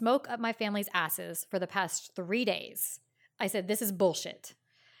blown smoke up my family's asses for the past 3 days. I said, this is bullshit.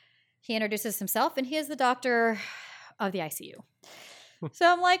 He introduces himself and he is the doctor of the ICU. So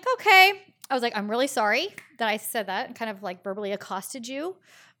I'm like, okay. I was like, I'm really sorry that I said that and kind of like verbally accosted you.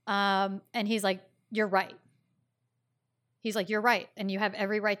 And he's like, you're right. He's like, you're right. And you have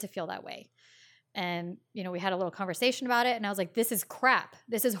every right to feel that way. And, you know, we had a little conversation about it. And I was like, this is crap.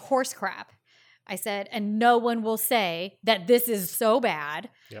 This is horse crap. I said, and no one will say that this is so bad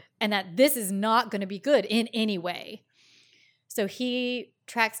and that this is not going to be good in any way. So he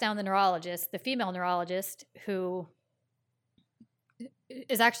tracks down the neurologist, the female neurologist, who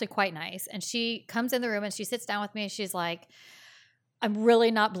is actually quite nice. And she comes in the room and she sits down with me and she's like, I'm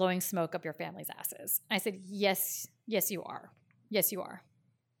really not blowing smoke up your family's asses. I said, yes, you are. Yes, you are.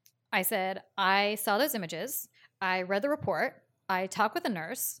 I said, I saw those images. I read the report. I talked with the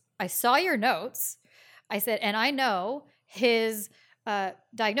nurse. I saw your notes. I said, and I know his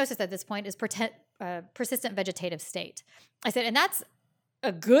diagnosis at this point is persistent vegetative state. I said, and that's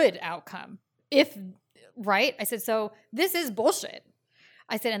a good outcome. Right? I said, so this is bullshit.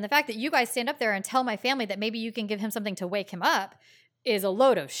 I said, and the fact that you guys stand up there and tell my family that maybe you can give him something to wake him up is a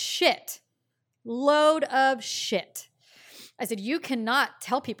load of shit. Load of shit. I said, you cannot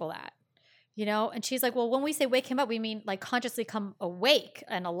tell people that. You know, and she's like, well, when we say wake him up, we mean like consciously come awake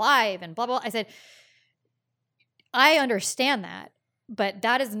and alive and blah, blah, blah. I said, I understand that, but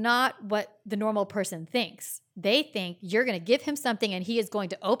that is not what the normal person thinks. They think you're going to give him something and he is going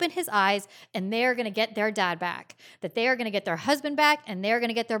to open his eyes and they're going to get their dad back, that they are going to get their husband back and they're going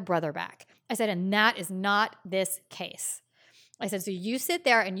to get their brother back. I said, and that is not this case. I said, so you sit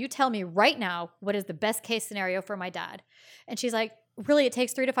there and you tell me right now what is the best case scenario for my dad. And she's like, really, it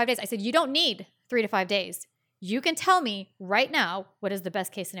takes 3 to 5 days. I said, you don't need 3 to 5 days. You can tell me right now what is the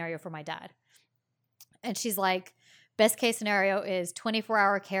best case scenario for my dad. And she's like, Best case scenario is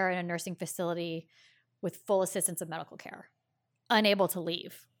 24-hour care in a nursing facility with full assistance of medical care, unable to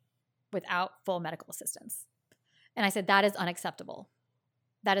leave without full medical assistance. And I said, that is unacceptable.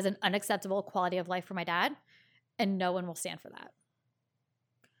 That is an unacceptable quality of life for my dad, and no one will stand for that.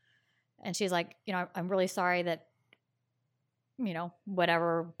 And she's like, I'm really sorry that,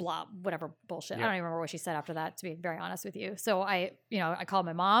 whatever bullshit. Yeah. I don't even remember what she said after that, to be very honest with you. So I called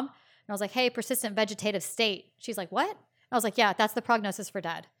my mom and I was like, hey, persistent vegetative state. She's like, what? I was like, yeah, that's the prognosis for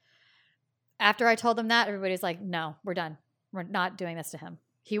Dad. After I told them that, everybody's like, no, we're done. We're not doing this to him.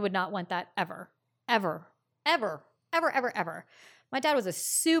 He would not want that ever, ever, ever, ever, ever, ever. My dad was a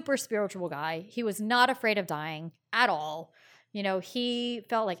super spiritual guy. He was not afraid of dying at all. He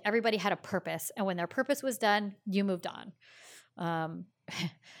felt like everybody had a purpose. And when their purpose was done, you moved on. And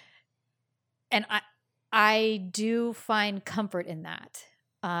I do find comfort in that.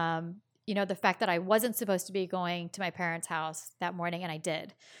 The fact that I wasn't supposed to be going to my parents' house that morning, and I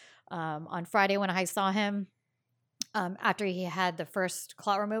did. On Friday when I saw him, after he had the first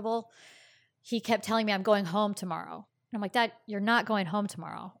clot removal, he kept telling me, I'm going home tomorrow. And I'm like, Dad, you're not going home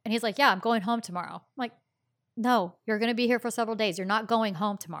tomorrow. And he's like, yeah, I'm going home tomorrow. I'm like, no, you're going to be here for several days. You're not going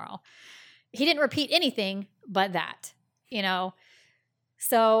home tomorrow. He didn't repeat anything but that,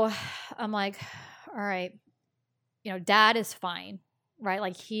 So I'm like, all right, Dad is fine, right?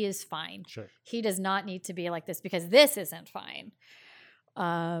 Like, he is fine. Sure. He does not need to be like this because this isn't fine.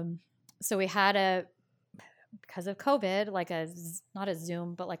 So we had because of COVID, not a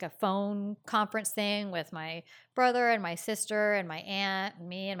Zoom, but like a phone conference thing with my brother and my sister and my aunt and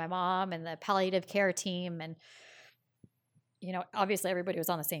me and my mom and the palliative care team. And, obviously everybody was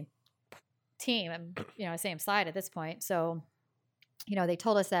on the same team and, same side at this point. So, they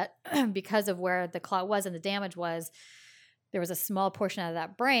told us that because of where the clot was and the damage was, there was a small portion of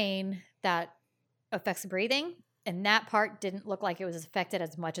that brain that affects breathing. And that part didn't look like it was affected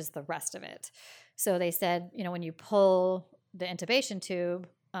as much as the rest of it. So they said, when you pull the intubation tube,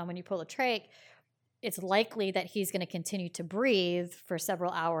 when you pull the trach, it's likely that he's going to continue to breathe for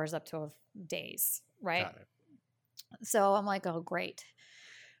several hours up to days, right? Got it. So I'm like, oh, great.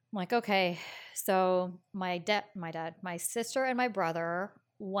 I'm like, okay. So my sister and my brother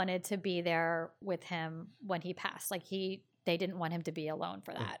wanted to be there with him when he passed. They didn't want him to be alone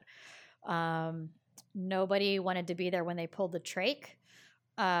for that. Nobody wanted to be there when they pulled the trach.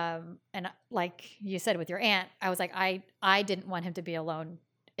 And like you said with your aunt, I was like, I didn't want him to be alone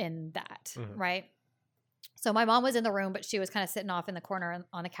in that. Mm-hmm. Right. So my mom was in the room, but she was kind of sitting off in the corner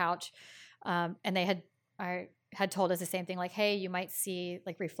on the couch. And I had told us the same thing, like, hey, you might see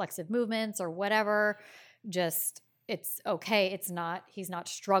like reflexive movements or whatever. Just, it's okay. He's not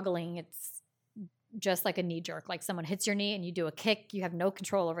struggling. It's just like a knee jerk. Like someone hits your knee and you do a kick. You have no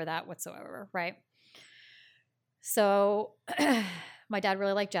control over that whatsoever. Right. So my dad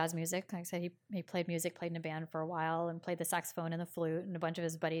really liked jazz music. Like I said, he played music, played in a band for a while and played the saxophone and the flute, and a bunch of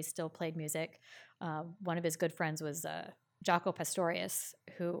his buddies still played music. One of his good friends was Jaco Pastorius,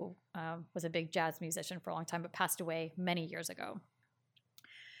 who was a big jazz musician for a long time, but passed away many years ago.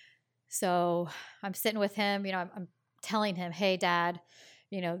 So I'm sitting with him, I'm telling him, hey, Dad,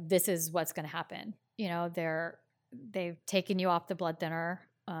 this is what's going to happen. They've taken you off the blood thinner.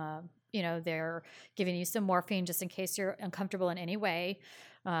 They're giving you some morphine just in case you're uncomfortable in any way.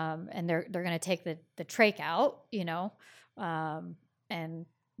 And they're going to take the trach out, and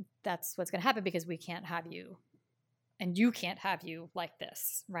that's what's going to happen because we can't have you. And you can't have you like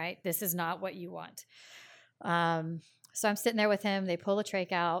this, right? This is not what you want. So I'm sitting there with him. They pull the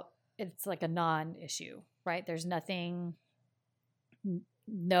trach out. It's like a non-issue, right? There's nothing,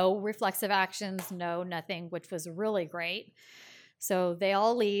 no reflexive actions, nothing, which was really great. So they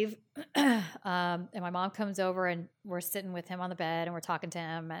all leave. And my mom comes over and we're sitting with him on the bed and we're talking to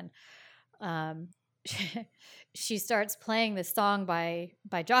him. And she starts playing this song by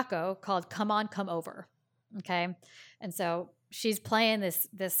Jaco called Come On, Come Over. Okay. And so she's playing this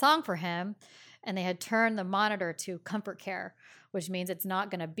song for him, and they had turned the monitor to comfort care, which means it's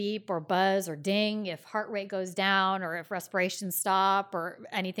not going to beep or buzz or ding if heart rate goes down or if respirations stop or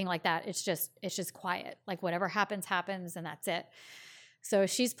anything like that. It's just quiet. Like whatever happens, and that's it. So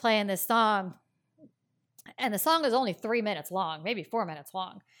she's playing this song, and the song is only 3 minutes long, maybe 4 minutes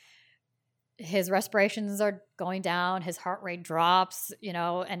long. His respirations are going down, his heart rate drops,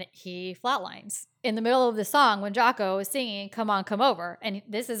 and he flatlines in the middle of the song when Jaco is singing Come On, Come Over. And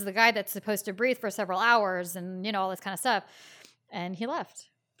this is the guy that's supposed to breathe for several hours and, all this kind of stuff. And he left,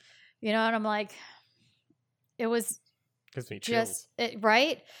 and I'm like, it was gives me chills.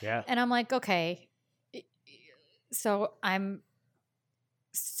 Right? Yeah. And I'm like, okay. So I'm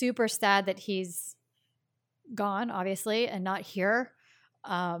super sad that he's gone, obviously, and not here,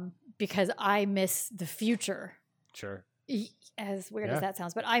 because I miss the future. Sure. As weird Yeah. as that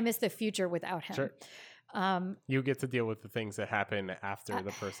sounds, but I miss the future without him. Sure. You get to deal with the things that happen after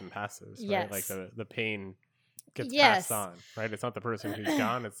the person passes, right? Yes. Like the pain gets Yes. passed on, right? It's not the person who's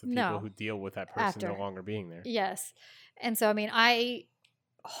gone, it's the people No. who deal with that person After. no longer being there. Yes. And so, I mean, I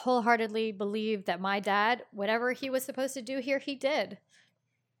wholeheartedly believe that my dad, whatever he was supposed to do here, he did.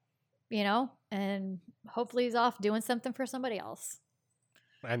 You know, and hopefully he's off doing something for somebody else.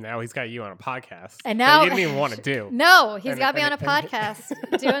 And now he's got you on a podcast. And now that you didn't even want to do. No, he's And- got me and- on a podcast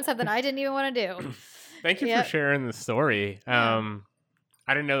doing something I didn't even want to do. Thank you Yep. for sharing the story. Yeah.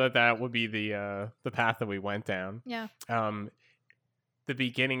 I didn't know that would be the path that we went down. Yeah. The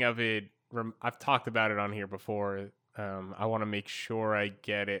beginning of it, I've talked about it on here before. I want to make sure I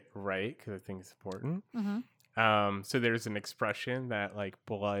get it right because I think it's important. Mm-hmm. So there's an expression that like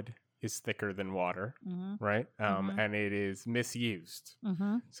blood is thicker than water, Mm-hmm. right? Mhm. And it is misused.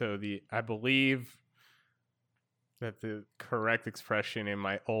 Mm-hmm. So I believe that the correct expression in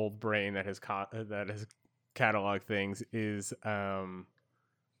my old brain that has cataloged things is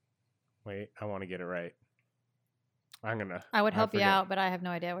wait, I want to get it right. I would help you forget. out, but I have no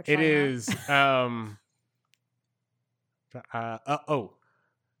idea what you're It talking is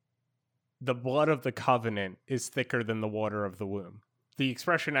the blood of the covenant is thicker than the water of the womb. The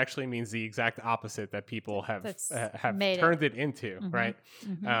expression actually means the exact opposite that people have That's made turned it into, Mhm. right?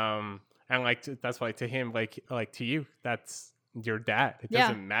 Mhm. And like that's why to him, like to you, that's your dad. It Yeah.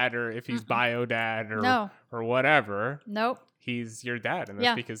 doesn't matter if he's Mm-mm. bio dad or No. or whatever. Nope. He's your dad, and that's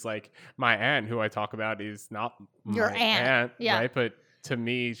Yeah. because like my aunt, who I talk about, is not Your my aunt. Yeah. right? But to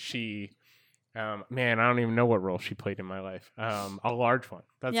me, she, man, I don't even know what role she played in my life. A large one.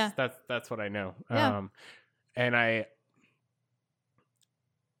 That's what I know. Yeah. And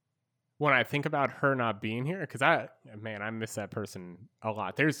when I think about her not being here, because I miss that person a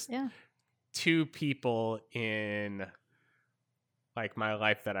lot. There's Yeah. two people in like my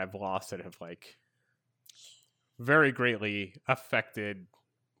life that I've lost that have like very greatly affected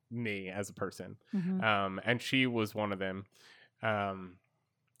me as a person. Mm-hmm. And she was one of them. Yeah,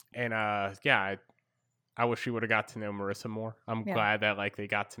 I wish she would have got to know Marissa more. I'm Yeah. glad that like they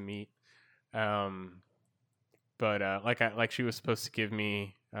got to meet. But like she was supposed to give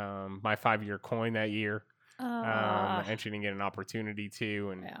me my 5-year coin that year. And she didn't get an opportunity to,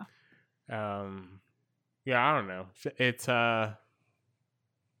 and yeah. I don't know. It's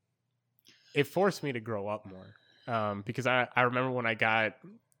it forced me to grow up more. Because I remember when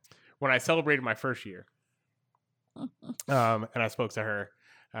I celebrated my first year, and I spoke to her.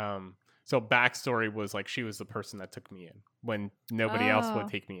 So backstory was like she was the person that took me in when nobody else would Oh.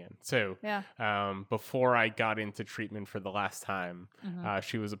 take me in. So Yeah. before I got into treatment for the last time, Mhm.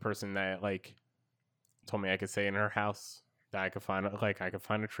 she was a person that like told me I could stay in her house, that I could find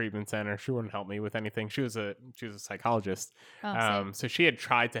a treatment center. She wouldn't help me with anything. She was a psychologist. Oh, same. So she had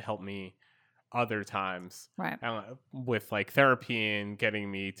tried to help me other times Right. with like therapy and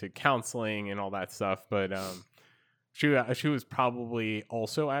getting me to counseling and all that stuff. But she was probably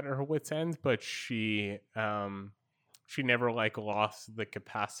also at her wit's end, but she never like lost the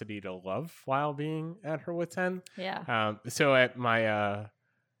capacity to love while being at her wit's end. Yeah. So at my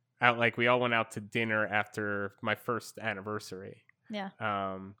we all went out to dinner after my first anniversary. Yeah.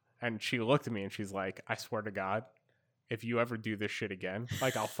 And she looked at me and she's like, I swear to God, if you ever do this shit again,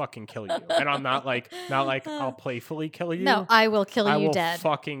 like I'll fucking kill you. And I'm not like I'll playfully kill you. No, I will kill I you will dead.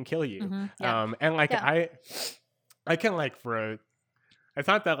 fucking kill you. Mhm. Yeah. And like Yeah. I can like it's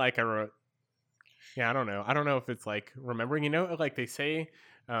not that like I don't know. I don't know if it's like remembering, like they say,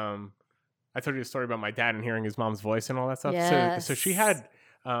 I told you a story about my dad and hearing his mom's voice and all that stuff. So she had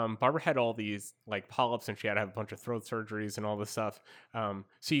Barbara had all these like polyps and she had to have a bunch of throat surgeries and all this stuff.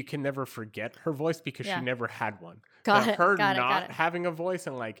 So you can never forget her voice because Yeah. she never had one. Got But it. her Got not it. having a voice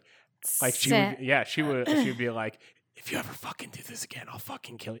and like she would be like, if you ever fucking do this again, I'll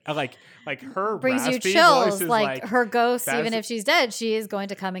fucking kill you. Like her Brings you raspy chills. voice is Like her ghost, even that's- if she's dead, she is going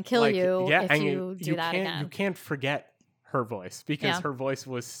to come and kill like, you yeah, if and you do that can't, again. You can't forget her voice because Yeah. her voice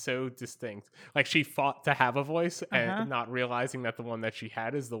was so distinct. Like she fought to have a voice Uh-huh. and not realizing that the one that she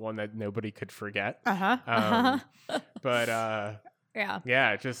had is the one that nobody could forget. Uh-huh. But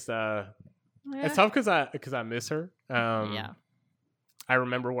Yeah. just Yeah. it's tough because I miss her. Yeah. I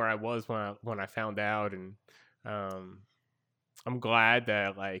remember where I was when I found out, and I'm glad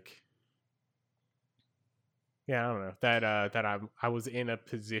that like, yeah, I don't know that I was in a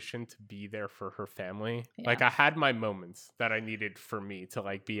position to be there for her family. Yeah. Like I had my moments that I needed for me to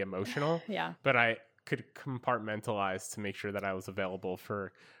like be emotional, Yeah. but I could compartmentalize to make sure that I was available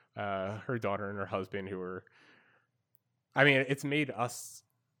for her daughter and her husband, who were, I mean, it's made us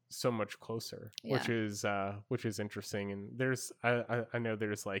so much closer, which is interesting. And there's, I know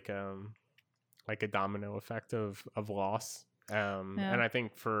there's like a domino effect of loss. And I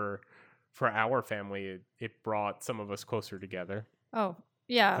think for our family, it brought some of us closer together. Oh,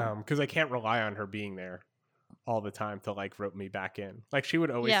 yeah. Because I can't rely on her being there all the time to like rope me back in. Like she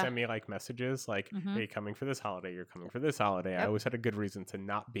would always send me like messages like, Mhm. "Hey, coming for this holiday, you're coming for this holiday." I Yep. always had a good reason to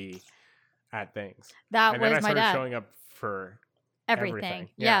not be at things. That And then I was my started dad. showing up for Everything. everything.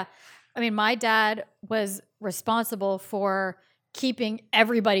 Yeah. Yeah. I mean, my dad was responsible for keeping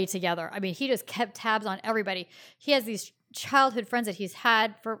everybody together. I mean, he just kept tabs on everybody. He has these childhood friends that he's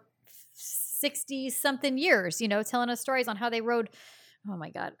had for 60 something years, you know, telling us stories on how they rode. Oh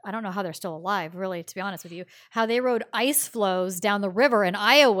my God. I don't know how they're still alive, really, to be honest with you. How they rode ice floes down the river in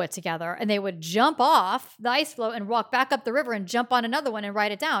Iowa together, and they would jump off the ice floe and walk back up the river and jump on another one and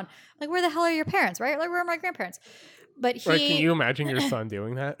ride it down. Like, where the hell are your parents, right? Like, where are my grandparents? But he, Right, can you imagine your son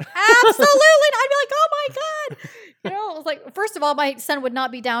doing that? absolutely. I'd be like, oh my God. You know, it was like, first of all, my son would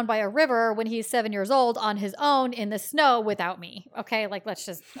not be down by a river when he's 7 years old on his own in the snow without me. Okay. Like, let's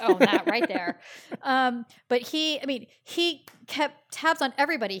just own that right there. But he kept tabs on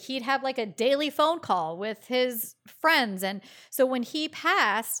everybody. He'd have like a daily phone call with his friends. And so when he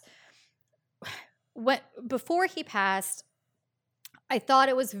passed, before he passed, I thought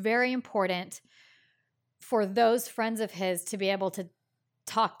it was very important for those friends of his to be able to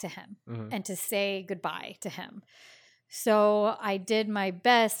talk to him Mhm. and to say goodbye to him. So I did my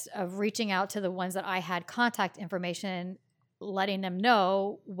best of reaching out to the ones that I had contact information, letting them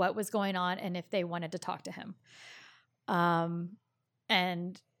know what was going on and if they wanted to talk to him.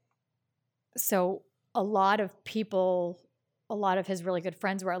 And so a lot of his really good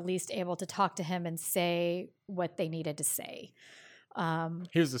friends were at least able to talk to him and say what they needed to say.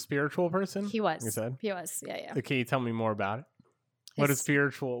 He was a spiritual person? He was. You said? He was. Yeah. Can you tell me more about it? What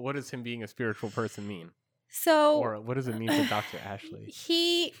does him being a spiritual person mean? So, Or what does it mean to Dr. Ashley?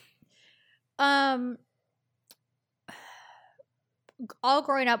 he, all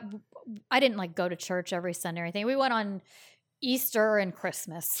growing up, I didn't like go to church every Sunday or anything. We went on Easter and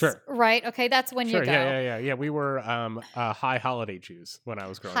Christmas. Sure. Right? Okay, that's when Sure, you go. yeah. We were high holiday Jews when I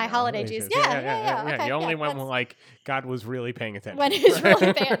was growing up. High holiday Jews. Yeah. Okay, You only yeah, went when that's- like God was really paying attention. When he's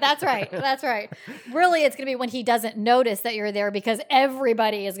really paying, that's right. Really, it's going to be when he doesn't notice that you're there because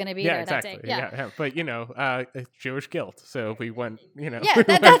everybody is going to be there exactly. that day. Yeah. But you know, it's Jewish guilt. So we went, you know. Yeah, we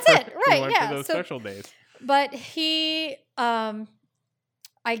that's went it. for- Right, We went yeah. for those So- special days. But he,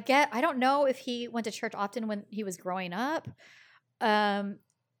 I don't know if he went to church often when he was growing up. But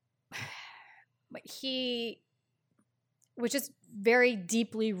he was just very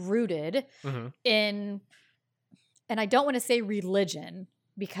deeply rooted hmm in, and I don't want to say religion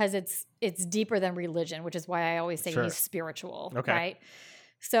because it's deeper than religion, which is why I always say Sure. he's spiritual, Okay. right?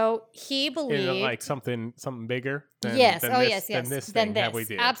 So he believed, like something bigger. Than, yes, than oh this, yes, Than yes, this than thing this, that we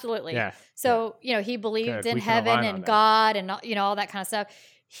do. absolutely. Yeah. So, you know, he believed Good, in we can heaven align on and that. God and, you know, all that kind of stuff.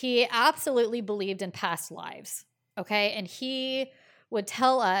 He absolutely believed in past lives. Okay. And he would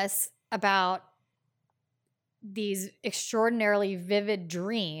tell us about these extraordinarily vivid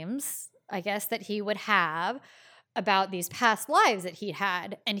dreams, I guess, that he would have about these past lives that he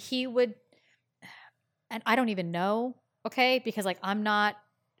had. And he would, and I don't even know, okay, because like I'm not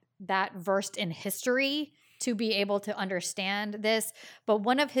that versed in history to be able to understand this. But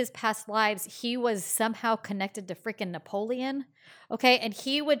one of his past lives, he was somehow connected to freaking Napoleon. Okay. And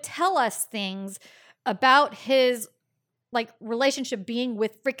he would tell us things about his like relationship being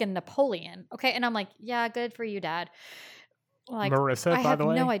with freaking Napoleon. Okay. And I'm like, yeah, good for you, Dad. Like, Marissa, I by have the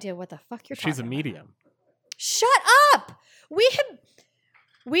way, no idea what the fuck you're talking she's a about. medium. Shut up.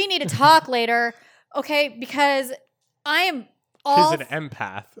 We need to talk later. Okay. Because I am all She's an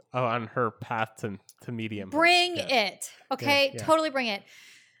empath on her path to medium. bring Yeah. it. Okay. Yeah. Totally bring it.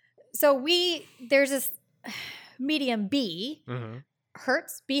 So there's this medium B, Mhm.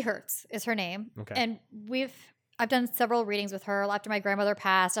 B Hertz is her name. Okay. And I've done several readings with her after my grandmother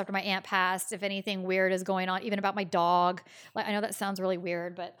passed, after my aunt passed, if anything weird is going on, even about my dog. Like, I know that sounds really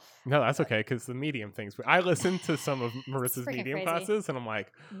weird, but No, that's okay because the medium things. I listened to some of Marissa's freaking medium crazy. classes, and I'm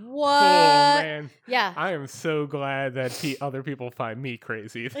like, what? oh man, Yeah. I am so glad that other people find me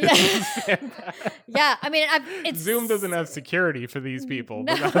crazy. This Yeah. is fantastic. Yeah. I mean, it's Zoom doesn't have security for these people,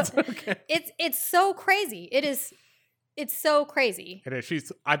 No. but that's okay. It's so crazy. It's so crazy. It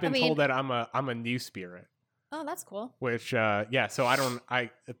is. I've been mean- told that I'm a new spirit, Oh, that's cool. which yeah. So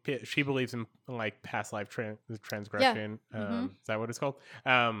she believes in like past life transgression. Mhm. Is that what it's called?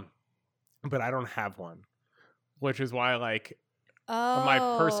 but I don't have one, which is why like my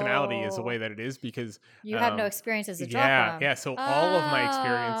personality is the way Oh. that it is because You have no um, experiences to draw yeah, from. yeah. So all of my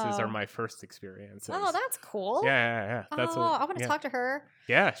experiences are Oh. my first experiences. Oh, that's cool. yeah. That's Oh, I want to yeah. talk to her.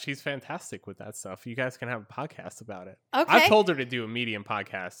 Yeah, she's fantastic with that stuff. You guys can have a podcast about it. Okay. I've told her to do a Medium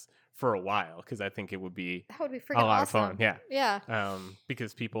podcast for a while because I think it would be That would be a freaking lot awesome. of fun. Yeah. Yeah.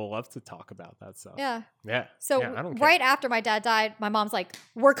 Because people love to talk about that stuff. Yeah. Yeah. So yeah, I don't care. right after my dad died, my mom's like,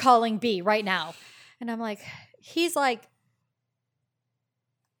 "We're calling B right now," and I'm like, "He's like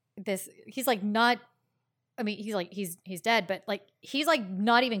this. He's like not. I mean, he's like he's dead, but like he's like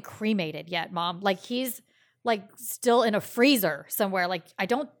not even cremated yet, Mom. Like he's like still in a freezer somewhere. Like I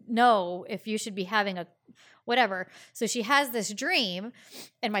don't know if you should be having a whatever." So she has this dream,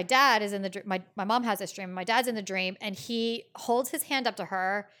 and my dad is in the dream. My mom has this dream. And my dad's in the dream, and he holds his hand up to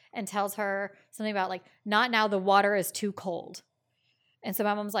her and tells her something about like, "Not now. The water is too cold." And so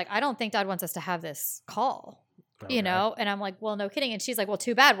my mom's like, "I don't think Dad wants us to have this call." Okay. You know, and I'm like, "Well, no kidding." And she's like, "Well,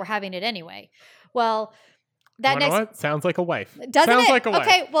 too bad. We're having it anyway." Well, that You know what? Sounds like a wife. doesn't Sounds it? like a wife.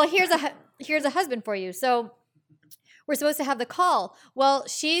 Okay, well, here's a husband for you. So we're supposed to have the call. Well,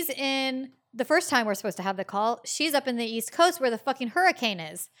 she's in the first time we're supposed to have the call. She's up in the East Coast where the fucking hurricane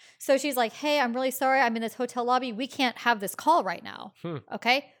is. So she's like, "Hey, I'm really sorry. I'm in this hotel lobby. We can't have this call right now."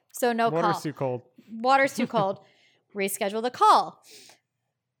 Okay, so no Water's call. too cold. Water's too cold. Reschedule the call.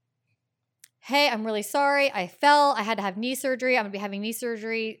 "Hey, I'm really sorry. I fell. I had to have knee surgery. I'm going to be having knee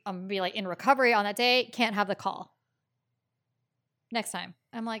surgery. I'm going to be like in recovery on that day. Can't have the call. Next time."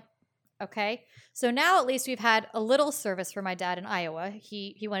 I'm like, okay. So now at least we've had a little service for my dad in Iowa.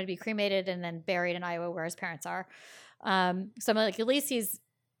 He wanted to be cremated and then buried in Iowa where his parents are. So I'm like, at least he's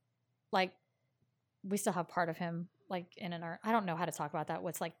like, we still have part of him like in an urn. I don't know how to talk about that.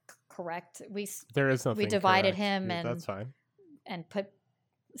 What's like correct. There is nothing. divided correct. him Yeah, and that's fine. and put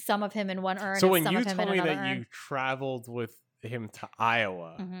some of him in one urn So and when some you of him in told me another that urn. you traveled with him to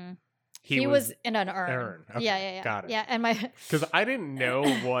Iowa, Mhm. he was in an urn. Okay, Yeah. got it. Yeah, and my Because I didn't know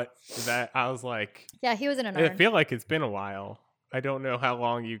what that. I was like, yeah, he was in an I urn. feel like it's been a while. I don't know how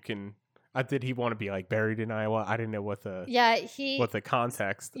long you can. Did he want to be like buried in Iowa? I didn't know what the Yeah,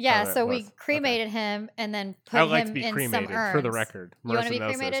 context. Yeah, of it so was. we cremated him and then I put would like to him be in cremated some urns. for the record. You want to Marissa be knows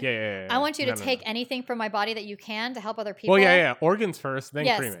this. cremated? Yeah. I want you to No. take anything from my body that you can to help other people. Well, yeah. Organs first, then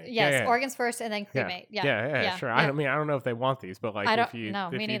yes, cremate. yes. Yeah. Organs first and then cremate. Yeah. Sure. Yeah. I mean, I don't know if they want these, but like, I if don't- you no,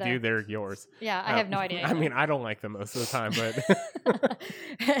 if me you neither. do, they're yours. Yeah, I have no idea. I mean, I don't like them most of the time, but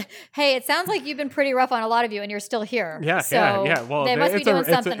Hey, it sounds like you've been pretty rough on a lot of you and you're still here. yeah. Well, they must be doing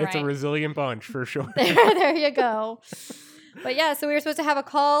something it's a right. resilient bunch for sure. There you go. But yeah, so we were supposed to have a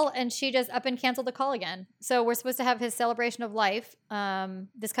call and she just up and canceled the call again. So we're supposed to have his celebration of life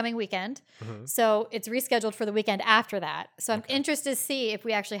this coming weekend. Mhm. So it's rescheduled for the weekend after that. So I'm interested to see if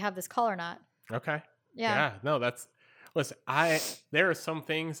we actually have this call or not. Okay. Yeah. No, that's listen, there are some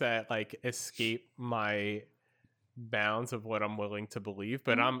things that like escape my bounds of what I'm willing to believe,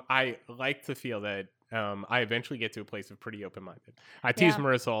 but Mhm. I like to feel that I eventually get to a place of pretty open-minded. I tease Yeah.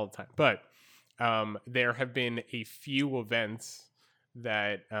 Marissa all the time, but there have been a few events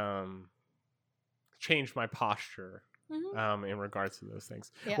that changed my posture Mhm. in regards to those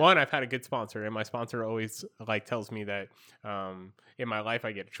things. Yeah. One, I've had a good sponsor, and my sponsor always like tells me that in my life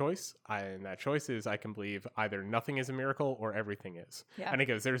I get a choice, and that choice is I can believe either nothing is a miracle or everything is. Yeah. And he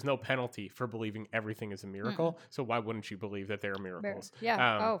goes, "There's no penalty for believing everything is a miracle, so why wouldn't you believe that there are miracles?"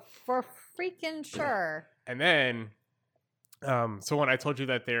 Yeah. For freaking sure. And then, so when I told you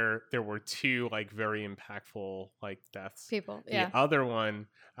that there were two like very impactful like deaths, People. the Yeah. other one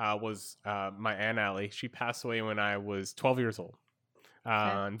was my Aunt Allie. She passed away when I was 12 years old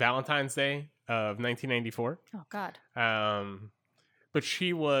on Valentine's Day of 1994. Oh God. But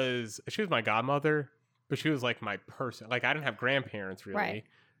she was my godmother, but she was like my person. Like I didn't have grandparents really. Right.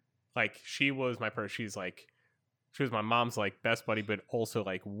 Like she was my person. She was my mom's like best buddy, but also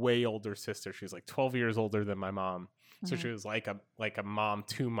like way older sister. She was like 12 years older than my mom. So Mhm. she was like a mom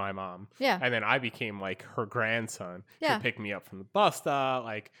to my mom. Yeah. And then I became like her grandson. She Yeah. would pick me up from the bus stop.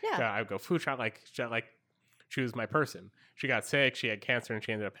 Like Yeah. I would go food shop. She was my person. She got sick. She had cancer and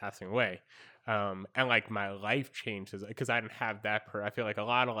she ended up passing away. And like my life changed because I didn't have that I feel like a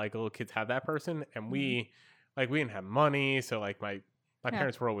lot of like little kids have that person, and we didn't have money. So like my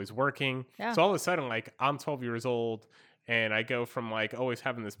parents were always working. Yeah. So all of a sudden, like I'm 12 years old. And I go from like always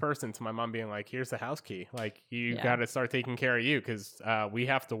having this person to my mom being like, "Here's the house key. Like you got to start taking care of you because we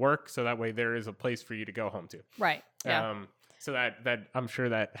have to work, so that way there is a place for you to go home to." Right. Yeah. So that I'm sure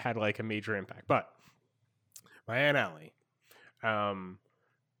that had like a major impact. But my Aunt Allie,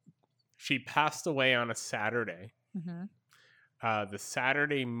 she passed away on a Saturday. Mhm. the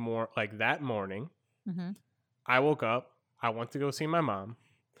Saturday like that morning, Mm-hmm. I woke up. I went to go see my mom,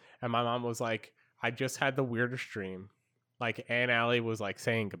 and my mom was like, "I just had the weirdest dream. Like Aunt Allie was like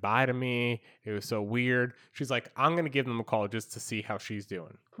saying goodbye to me. It was so weird." She's like, "I'm gonna give them a call just to see how she's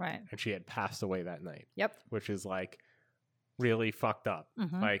doing." Right. And she had passed away that night. Yep. Which is like really fucked up.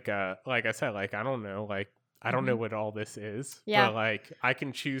 Mm-hmm. Like I said, like I don't know, like I don't know what all this is. Yeah. But like I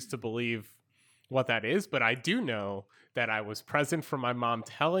can choose to believe what that is, but I do know that I was present for my mom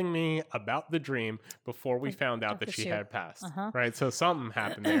telling me about the dream before we found out that she had passed. Right. So something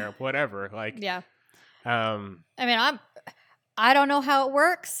happened there, whatever. Like, Yeah. I mean, I don't know how it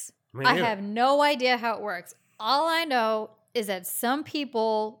works. Me I neither. have no idea how it works. All I know is that some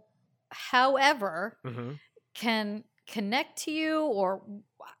people, however, Mhm. can connect to you or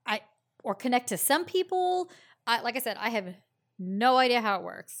connect to some people. Like I said, I have no idea how it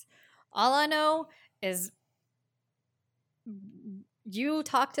works. All I know is you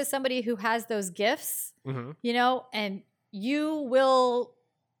talk to somebody who has those gifts, Mhm. you know, and you will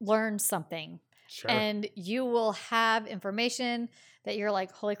learn something. Sure. And you will have information that you're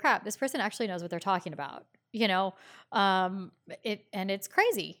like, holy crap, this person actually knows what they're talking about. You know, it's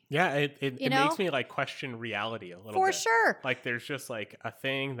crazy. Yeah, it You know? makes me like question reality a little For bit. sure. Like there's just like a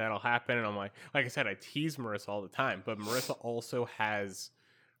thing that'll happen, and I'm like I said, I tease Marissa all the time, but Marissa also has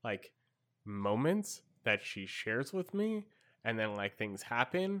like moments that she shares with me, and then like things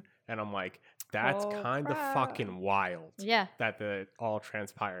happen, and I'm like, that's Oh, kind of crap. fucking wild. Yeah. That all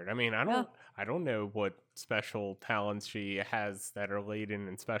transpired. I mean, I don't know what special talents she has that are laden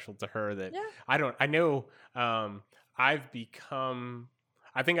and special to her that Yeah. I know I've become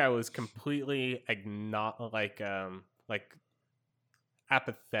I think I was completely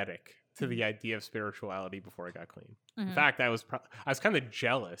apathetic to the idea of spirituality before I got clean. In Mhm. fact, I was kind of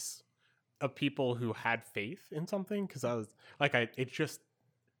jealous of people who had faith in something because I was like I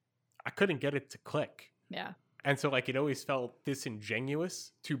couldn't get it to click. Yeah. And so like it always felt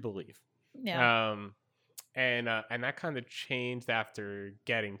disingenuous to believe. Yeah. And that kind of changed after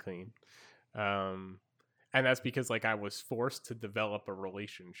getting clean. And that's because like I was forced to develop a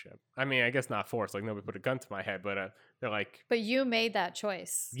relationship. I mean, I guess not forced, like nobody put a gun to my head, but they're like, But you made that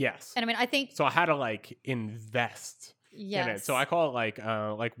choice. yes. And I mean, I think So I had to like invest yes. in it. So I call it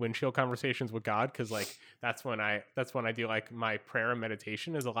like windshield conversations with God, because like that's when I do like my prayer and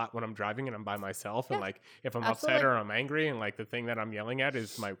meditation is a lot when I'm driving and I'm by myself. Yeah. And like if I'm Absolutely. upset or I'm angry and like the thing that I'm yelling at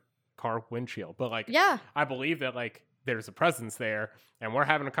is my car windshield. But like Yeah. I believe that like there's a presence there and we're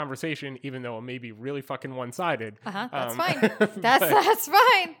having a conversation, even though it may be really fucking one-sided. That's fine. That's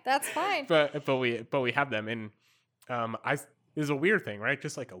fine. That's fine. But we have them. And there's a weird thing, right?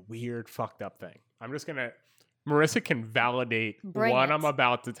 Just like a weird fucked up thing. I'm just gonna Marissa can validate Bring what it. I'm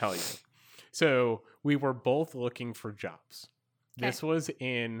about to tell you. So we were both looking for jobs. Okay. This was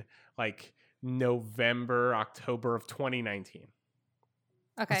in like November, October of 2019.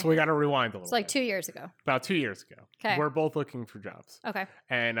 Okay. So we got to rewind a little It's like bit. 2 years ago. About 2 years ago. Okay. We're both looking for jobs. Okay.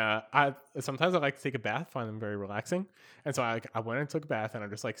 And I sometimes I like to take a bath, find them very relaxing. And so I went and took a bath, and I'm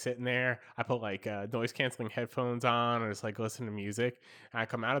just like sitting there. I put like noise canceling headphones on, and just like listen to music. And I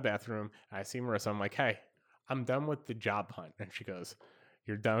come out of the bathroom, and I see Marissa. I'm like, hey, I'm done with the job hunt. And she goes,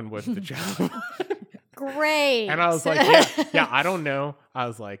 you're done with the job hunt? Great. And I was like, yeah, I don't know. I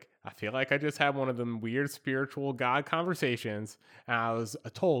was like, I feel like I just had one of them weird spiritual God conversations. And I was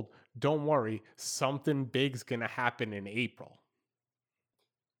told, don't worry, something big's going to happen in April.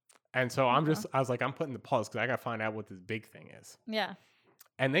 And so I was like, I'm putting the pause because I got to find out what this big thing is. Yeah.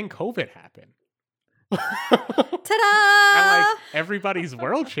 And then COVID happened. Ta-da! And like everybody's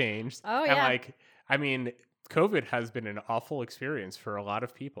world changed. Oh, And yeah. like, I mean, COVID has been an awful experience for a lot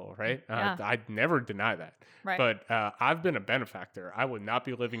of people, right? Yeah. I'd never deny that. Right. But I've been a benefactor. I would not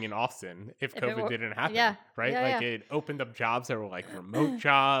be living in Austin if If it COVID were- didn't happen. yeah. Right? Yeah, Like yeah. it opened up jobs that were like remote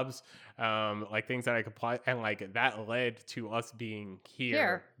jobs, like things that I could apply. And like that led to us being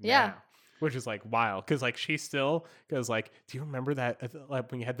here. Yeah. now, which is like wild. Cause like she still goes like, do you remember that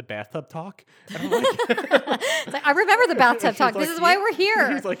like when you had the bathtub talk? And I'm like, It's like, I remember the bathtub She's talk. like, This is why we're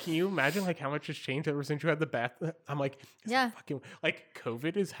here. He's like, can you imagine like how much has changed ever since you had the bath? I'm like, this Yeah. fucking like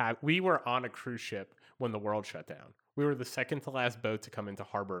COVID is we were on a cruise ship when the world shut down. We were the second to last boat to come into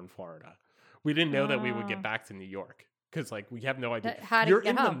harbor in Florida. We didn't know that we would Oh. get back to New York because like we have no idea. How to You're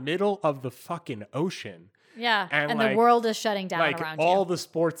get in the home. middle of the fucking ocean. Yeah. And, And like- the world is shutting down Like around all you. the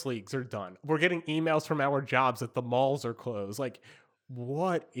sports leagues are done. We're getting emails from our jobs that the malls are closed. Like,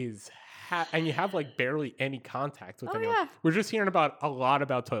 what is have like barely any contact with Oh, anyone. yeah. We're just hearing about a lot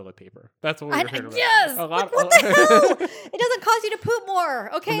about toilet paper. That's what we're hearing about. Yes. A lot, what the hell? It doesn't cause you to poop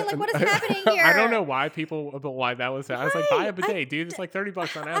more. Okay. Like, what is happening here? I don't know why why that was. I was like, buy a bidet, Right. dude. It's like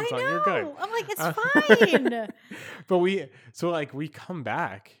 $30 on I Amazon. know. You're good. I'm like, it's fine. But we come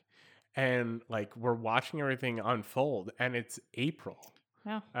back and like we're watching everything unfold, and it's April.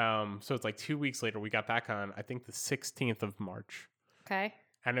 Yeah. So it's like 2 weeks later. We got back on, I think, the 16th of March. Okay.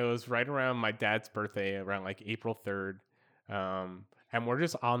 And it was right around my dad's birthday, around like April 3rd. And we're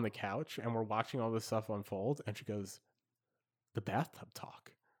just on the couch and we're watching all this stuff unfold. And she goes, the bathtub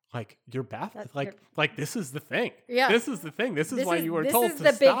talk. Like your like this is the thing. Yeah. This is the thing. This is why you were told to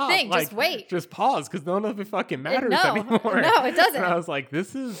This is the stop. big thing. Like, Just wait. Just pause, because none of it fucking matters no. anymore. No, it doesn't. And I was like,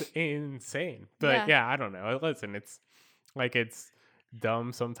 this is insane. But Yeah. yeah, I don't know. Listen, it's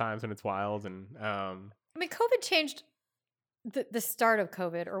dumb sometimes and it's wild. And I mean, COVID changed the start of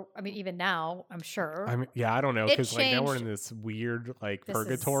COVID, or I mean, even now, I'm sure. I mean, yeah, I don't know, It because like now we're in changed- this weird like This is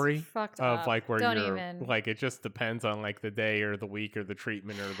purgatory fucked of up. like where Don't you're even. like it just depends on like the day or the week or the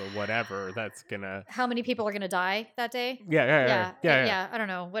treatment or the whatever that's gonna. How many people are going to die that day? Yeah. I don't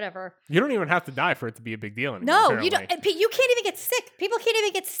know. Whatever. You don't even have to die for it to be a big deal anymore. No, apparently. you don't. And you can't even get sick. People can't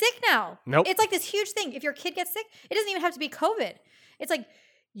even get sick now. Nope. It's like this huge thing. If your kid gets sick, it doesn't even have to be COVID. It's like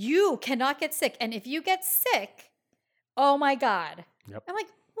you cannot get sick, and if you get sick, oh my god. Yep. I'm like,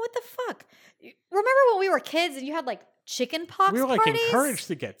 what the fuck? Remember when we were kids and you had like chicken pox We were like parties? encouraged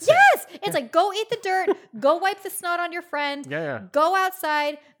to get sick. Yes, it's like go eat the dirt, go wipe the snot on your friend. Yeah. Go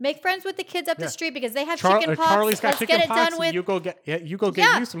outside, make friends with the kids up Yeah. the street because they have chicken pox. Charlie's got Let's chicken get it pox. done with. You go get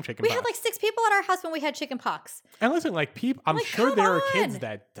you some chicken We pox. had like 6 people at our house when we had chicken pox. And listen, like people, I'm Like, sure come there are kids on.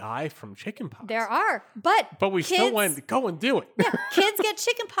 that die from chicken pox. There are, but we kids, still went go and do it. kids get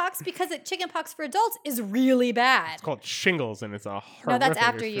chicken pox because chicken pox for adults is really bad. It's called shingles, and it's a No, that's horrific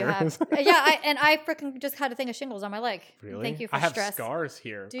after you have. experience. Yeah, I freaking just had a thing of shingles on my leg. Really? Thank you for I have stress. scars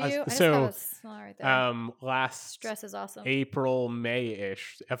here. Do you? I just got So, a small right there. last Stress is awesome. April,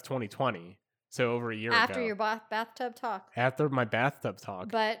 May-ish of 2020, so over a year After ago. your bathtub talk, After my bathtub talk,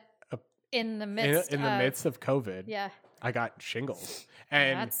 but in the midst in the midst of COVID, yeah, I got shingles. yeah,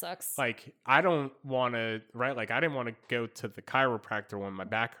 And that sucks. like, I don't want to, right? Like, I didn't want to go to the chiropractor when my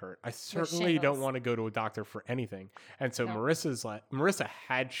back hurt. I certainly don't shingles. want to go to a doctor for anything. And so No. Marissa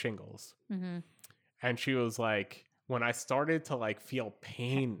had shingles. Mm-hmm. And she was like, when I started to like feel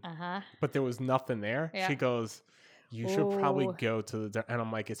pain, but there was nothing there, Yeah. she goes, you should probably Ooh. go to the doctor. And I'm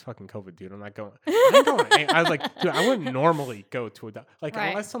like, it's fucking COVID, dude. I'm not going. I was like, dude, I wouldn't normally go to a doctor. Like, Right.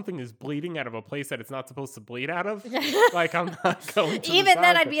 unless something is bleeding out of a place that it's not supposed to bleed out of, Yeah. like, I'm not going to Even the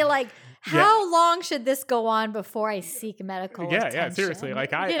then, doctor. I'd be like, how long should this go on before I seek medical attention? Yeah, seriously.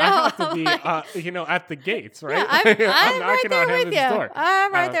 Like, I You know, have to be, like- at the gates, right? Yeah, I'm right knocking on there with heaven's you. door.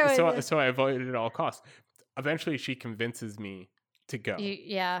 I'm right there with you. So I avoided it at all costs. Eventually, she convinces me to go.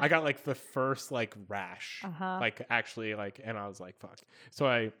 Yeah. I got like the first like rash, like actually like, and I was like, fuck. So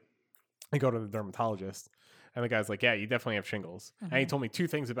I go to the dermatologist, and the guy's like, yeah, you definitely have shingles. And he told me 2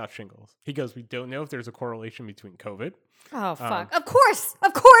 things about shingles. He goes, we don't know if there's a correlation between COVID. Oh fuck! Of course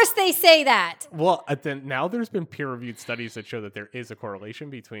they say that. Well, then now there's been peer-reviewed studies that show that there is a correlation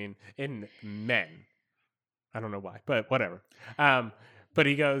between in men. I don't know why, but whatever. But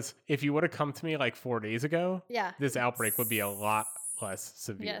he goes, if you would have come to me like 4 days ago, Yeah. this outbreak would be a lot less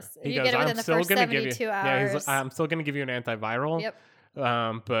severe. Yes. He You goes, get it within the first gonna give 72 you, yeah, he's hours. like, I'm still going to give you an antiviral. Yep.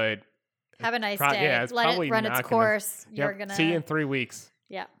 But Have a nice Pro- day. yeah, it's Let it probably run not its gonna- course. yep, You're gonna see you in 3 weeks,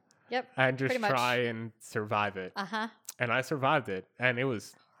 Yeah. Yep. and just pretty much. try and survive it. And I survived it, and it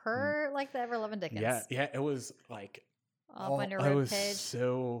was Her like the ever loving Dickens. yeah, it was like Up on your I rib was cage.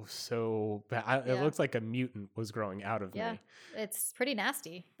 so bad. It Yeah. looks like a mutant was growing out of Yeah. me. It's pretty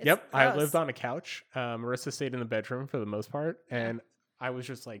nasty. It's Yep, I gross. lived on a couch. Marissa stayed in the bedroom for the most part, and I was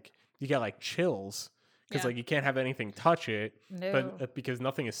just like, you get like chills because Yeah. like you can't have anything touch it, No. but because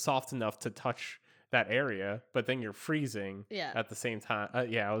nothing is soft enough to touch that area. But then you're freezing Yeah. at the same time.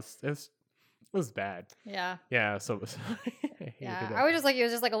 Yeah, it was bad. Yeah. Yeah, so it was. I hated Yeah. it. I was just like, it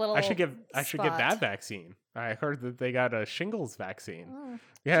was just like a little. I should get spot. that vaccine. I heard that they got a shingles vaccine. Mm.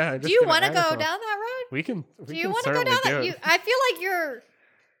 Yeah. Do you want to go down that road? We can. Do you want to go certainly down do that? it. I feel like you're.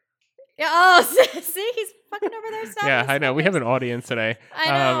 Yeah. Oh, see, he's fucking over there. Stopping Yeah, his I know. We have an fingers. audience today. I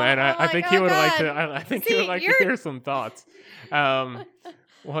know. And I'm I think like, he oh, would like to. God. I think he would See, like to you're- hear some thoughts.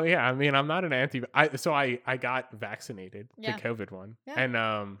 Well, yeah. I mean, I'm not an anti. So I got vaccinated, Yeah. the COVID one, Yeah. and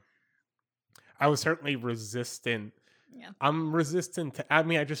I was certainly resistant. Yeah. I'm resistant to. I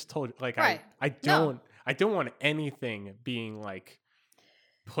mean, I just told you, like, Right. I No. don't want anything being like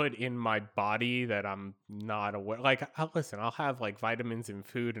put in my body that I'm not aware. Like, listen, I'll have like vitamins in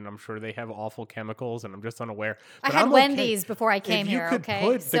food, and I'm sure they have awful chemicals, and I'm just unaware. I But had I'm Wendy's before I came if you here. could Okay,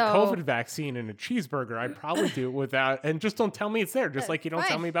 put so the COVID vaccine in a cheeseburger, I'd probably do it without, and just don't tell me it's there. Just like you don't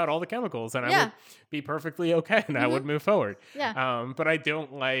tell fine. me about all the chemicals, and I Yeah. would be perfectly okay, and I would move forward. Yeah. But I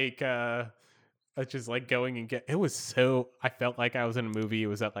don't like. Just like going and get. It was so. I felt like I was in a movie. It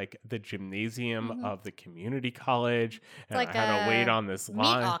was at like the gymnasium of the community college, and like I had to wait a on this meat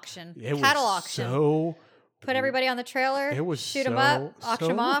line. auction, It cattle was auction. so. Put everybody on the trailer. It was shoot them up, auction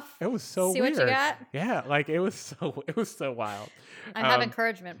them off. It was so see weird. what you got. Yeah, like it was so. It was so wild. I have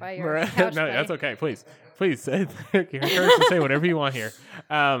encouragement by your Mar- couch, no, buddy. that's okay. Please, you're encouraged to say whatever you want here.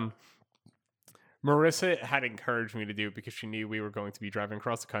 Marissa had encouraged me to do it because she knew we were going to be driving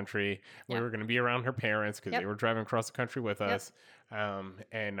across the country. We Yeah. were going to be around her parents because Yep. they were driving across the country with us.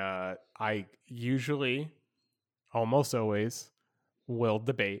 I usually, almost always, will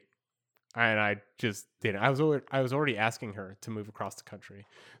debate. And I just didn't. I was already asking her to move across the country.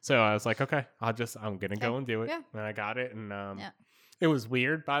 So I was like, okay, I'm going to go and do it. Yeah. And I got it. And Yeah. it was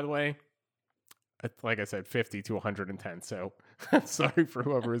weird, by the way. Like I said, 50 to 110. So sorry for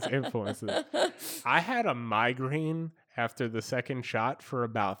whoever is influenced this. I had a migraine after the second shot for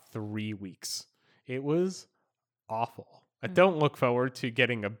about 3 weeks. It was awful. I don't look forward to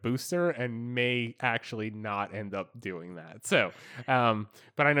getting a booster and may actually not end up doing that. So,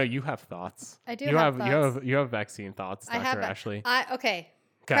 but I know you have thoughts. I do you have thoughts. You have vaccine thoughts, I Dr. have Ashley. Okay.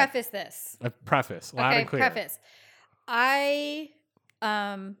 Okay. Preface this. Preface, loud and clear. Preface. I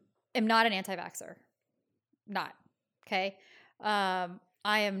am not an anti-vaxxer. Not. Okay. I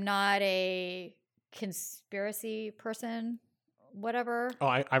am not a conspiracy person. Whatever. Oh,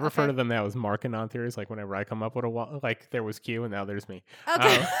 I refer to them now as Markanon theories. Like whenever I come up with like there was Q and now there's me.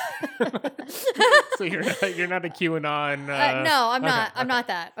 Okay. So you're not a QAnon. No, I'm not. Okay, I'm not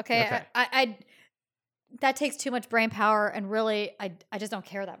that. Okay. Okay. I that takes too much brain power, and really, I just don't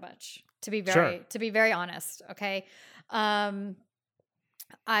care that much. To be very honest. Okay. I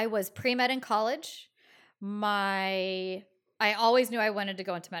was pre-med in college. I always knew I wanted to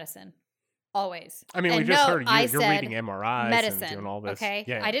go into medicine. Always. I mean, we just heard you're reading MRIs medicine, and doing all this. Okay.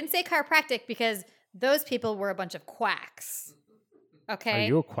 Yeah. I didn't say chiropractic because those people were a bunch of quacks. Okay. Are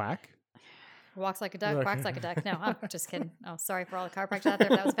you a quack? Walks like a duck, Okay. quacks like a duck. No, I'm just kidding. Oh, sorry for all the chiropractors out there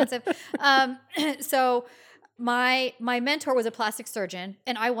if that was offensive. So my mentor was a plastic surgeon,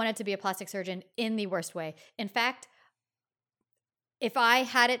 and I wanted to be a plastic surgeon in the worst way. In fact, if I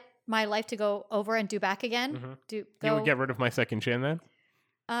had my life to go over and do back again, You would get rid of my second chin then?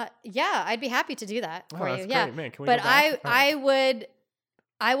 yeah, I'd be happy to do that for that's you. Yeah, great, man. Can we but go back?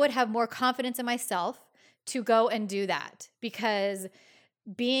 I would have more confidence in myself to go and do that, because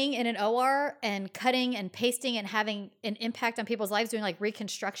being in an OR and cutting and pasting and having an impact on people's lives, doing like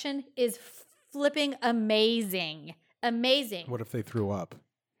reconstruction, is flipping amazing. Amazing. What if they threw up?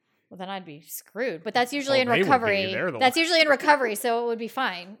 Well, then I'd be screwed. But that's usually Well, in they would be. recovery. They're the That's usually in recovery, so it would be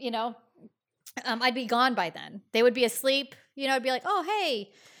fine. You know, I'd be gone by then. They would be asleep. You know, I'd be like, oh,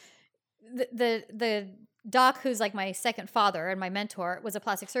 hey, the doc who's like my second father and my mentor was a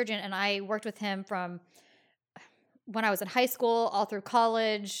plastic surgeon, and I worked with him from when I was in high school all through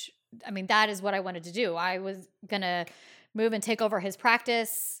college. I mean, that is what I wanted to do. I was gonna move and take over his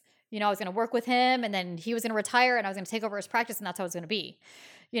practice. You know, I was gonna work with him, and then he was gonna retire, and I was gonna take over his practice, and that's how it was gonna be.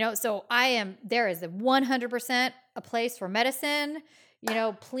 You know, so there is a 100% a place for medicine. You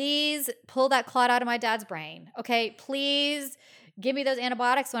know, please pull that clot out of my dad's brain. Okay, please give me those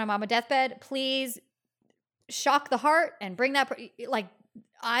antibiotics when I'm on my deathbed. Please shock the heart and bring that. Like,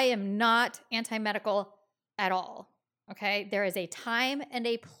 I am not anti-medical at all. Okay, there is a time and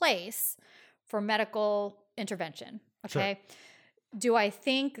a place for medical intervention. Okay. Sure. Do I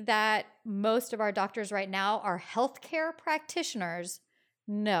think that most of our doctors right now are healthcare practitioners?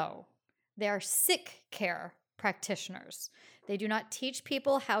 No, they are sick care practitioners. They do not teach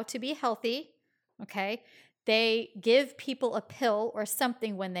people how to be healthy. Okay. They give people a pill or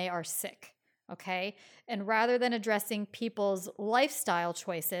something when they are sick. Okay. And rather than addressing people's lifestyle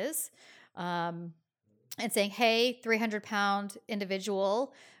choices, and saying, hey, 300-pound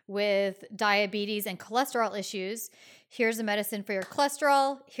individual with diabetes and cholesterol issues, here's a medicine for your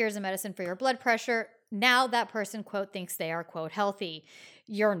cholesterol, here's a medicine for your blood pressure. Now that person, quote, thinks they are, quote, healthy.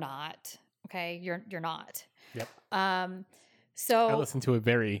 You're not. Okay. You're not. Yep. So I listened to a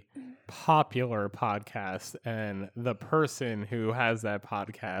very popular podcast, and the person who has that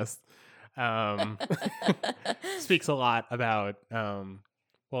podcast speaks a lot about,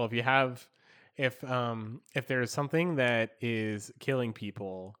 if there's something that is killing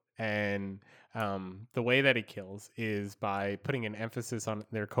people and the way that it kills is by putting an emphasis on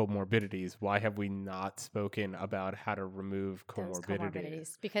their comorbidities. Why have we not spoken about how to remove Those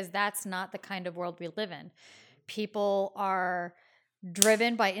comorbidities? because that's not the kind of world we live in. People are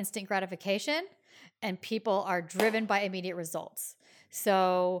driven by instant gratification and people are driven by immediate results.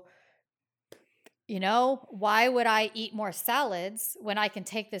 So, why would I eat more salads when I can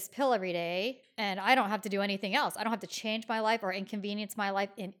take this pill every day and I don't have to do anything else? I don't have to change my life or inconvenience my life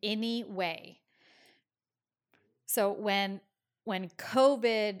in any way. So when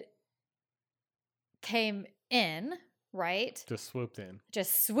COVID came in, right? Just swooped in.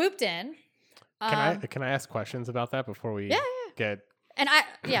 Just swooped in. Can I ask questions about that before we get? And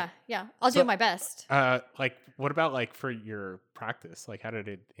I'll do my best. Like, what about like for your practice? Like, how did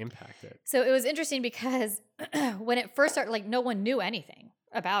it impact it? So it was interesting because when it first started, like no one knew anything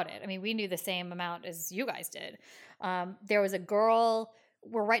about it. I mean, we knew the same amount as you guys did. There was a girl,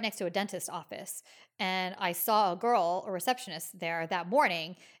 we're right next to a dentist office, and I saw a receptionist there that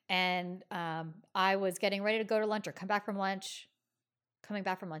morning, and I was getting ready to go to lunch or coming back from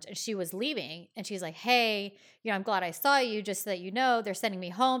lunch, and she was leaving, and she's like, hey, I'm glad I saw you, just so that you know, they're sending me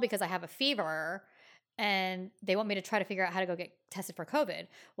home because I have a fever, and they want me to try to figure out how to go get tested for COVID.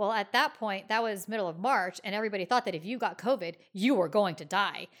 Well, at that point, that was middle of March, and everybody thought that if you got COVID, you were going to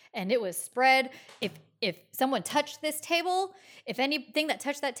die. And it was spread. If someone touched this table, if anything that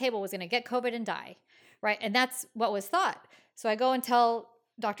touched that table was going to get COVID and die, right? And that's what was thought. So I go and tell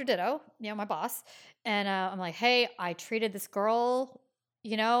Dr. Ditto, my boss, and I'm like, hey, I treated this girl,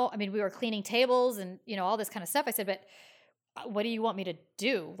 we were cleaning tables and, all this kind of stuff. I said, but what do you want me to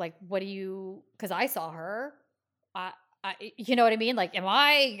do? Like, because I saw her, you know what I mean? Like,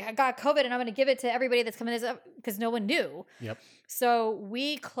 I got COVID and I'm going to give it to everybody that's coming this up because no one knew. Yep. So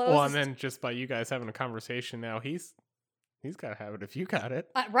we closed. Well, and then just by you guys having a conversation now, he's got to have it if you got it.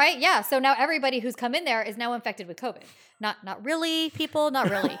 Right? Yeah. So now everybody who's come in there is now infected with COVID. Not really, people. Not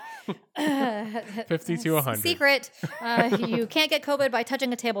really. 50 to 100. Secret. You can't get COVID by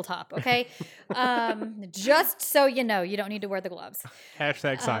touching a tabletop. Okay. Just so you know, you don't need to wear the gloves.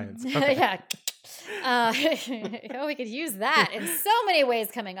 #science. Okay. Yeah. We could use that in so many ways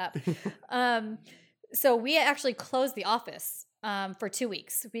coming up. So we actually closed the office for 2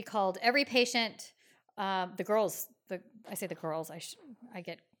 weeks. We called every patient, the girls. I say the girls. I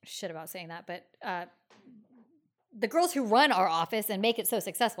get shit about saying that, but the girls who run our office and make it so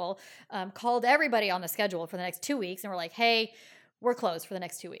successful called everybody on the schedule for the next 2 weeks, and we're like, "Hey, we're closed for the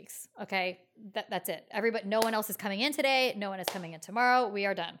next 2 weeks. Okay, that's it. Everybody, no one else is coming in today. No one is coming in tomorrow. We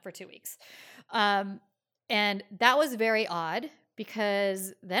are done for 2 weeks." And that was very odd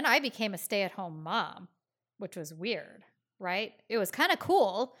because then I became a stay-at-home mom, which was weird, right? It was kind of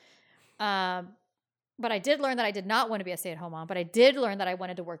cool. But I did learn that I did not want to be a stay-at-home mom, but I did learn that I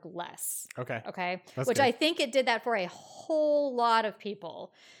wanted to work less. Okay. That's Which good. I think it did that for a whole lot of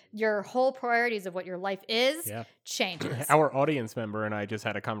people. Your whole priorities of what your life is changes. Our audience member and I just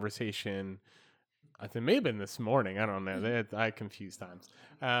had a conversation. I think it may have been this morning. I don't know. I confuse times.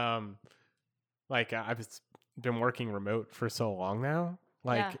 Like I've been working remote for so long now.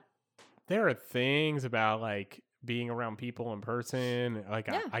 Like there are things about like being around people in person. Like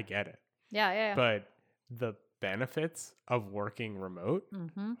I get it. Yeah. But the benefits of working remote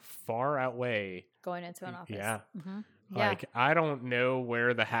far outweigh going into an office. Yeah. Mm-hmm. Like I don't know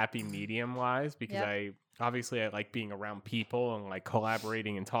where the happy medium lies because I like being around people and like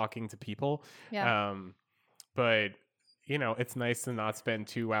collaborating and talking to people. Yeah. But it's nice to not spend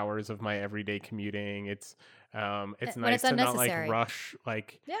 2 hours of my everyday commuting. It's nice to not like rush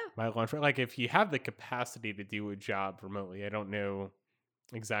like my lunch. Like if you have the capacity to do a job remotely, I don't know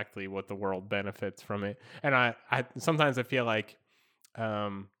exactly what the world benefits from it. And I sometimes I feel like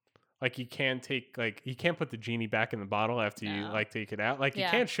you can't put the genie back in the bottle after you like take it out. Like you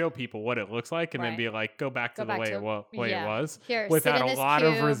can't show people what it looks like and then be like, go back to the way it was without a lot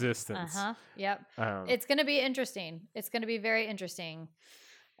of resistance. Yep. It's going to be interesting. It's going to be very interesting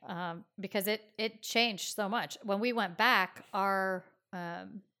because it changed so much. When we went back, our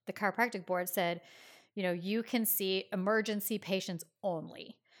the chiropractic board said, you can see emergency patients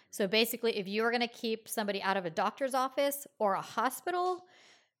only. So basically, if you are going to keep somebody out of a doctor's office or a hospital,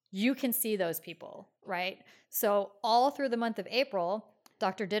 you can see those people, right? So all through the month of April,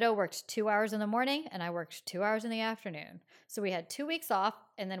 Dr. Ditto worked 2 hours in the morning and I worked 2 hours in the afternoon. So we had 2 weeks off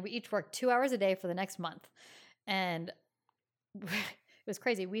and then we each worked 2 hours a day for the next month. And it was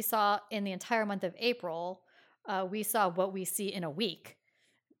crazy. We saw in the entire month of April, we saw what we see in a week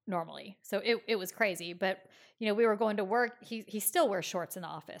normally. So it was crazy. But, you know, we were going to work. He still wears shorts in the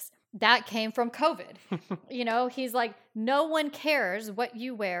office. That came from COVID. You know, he's like, no one cares what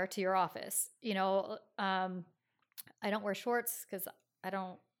you wear to your office. You know, I don't wear shorts because I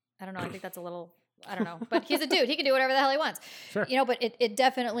don't know. I think that's a little, I don't know. But he's a dude. He can do whatever the hell he wants. Sure. You know, but it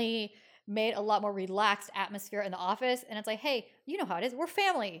definitely made a lot more relaxed atmosphere in the office. And it's like, hey, you know how it is. We're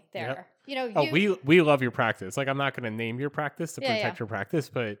family there. Yep. You know, Oh, we love your practice. Like, I'm not going to name your practice to Yeah, protect your practice,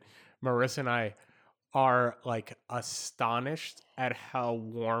 but Marissa and I are like astonished at how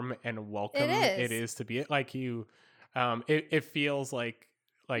warm and welcome it is to be. Like you, it feels like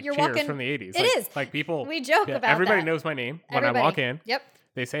You're Cheers walking- from the 80s. It like, is. Like people, We joke about everybody that. knows my name when Everybody. I walk in. Yep.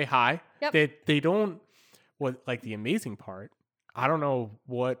 They say hi. Yep. They don't. What like the amazing part? I don't know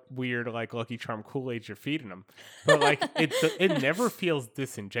what weird like Lucky Charm Kool-Aid you're feeding them, but like it never feels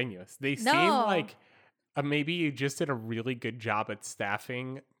disingenuous. They seem No. like maybe you just did a really good job at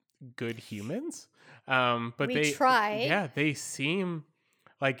staffing good humans. But We tried. Yeah, they seem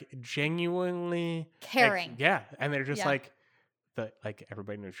like genuinely Caring. yeah, and they're just Yeah. like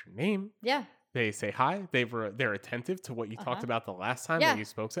everybody knows your name. Yeah. They say hi. They're attentive to what you talked about the last time Yeah. that you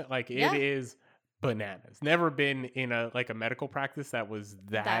spoke to. Like Yeah. it is bananas. Never been in a medical practice that was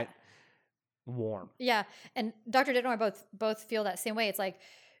that warm. Yeah. And Dr. Ditto and I both feel that same way. It's like,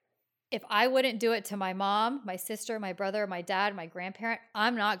 if I wouldn't do it to my mom, my sister, my brother, my dad, my grandparent,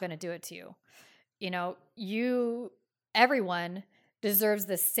 I'm not going to do it to you. You know, everyone deserves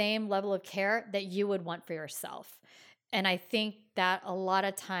the same level of care that you would want for yourself. And I think that a lot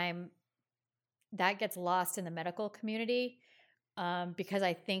of time that gets lost in the medical community, because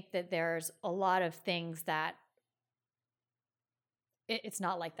I think that there's a lot of things that it's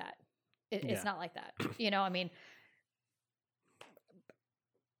not like that. It's not like that. You know, I mean,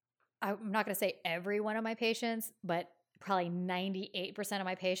 I'm not going to say every one of my patients, but probably 98% of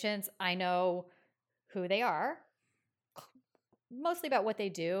my patients, I know who they are, mostly about what they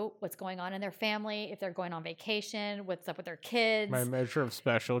do, what's going on in their family, if they're going on vacation, what's up with their kids. My measure of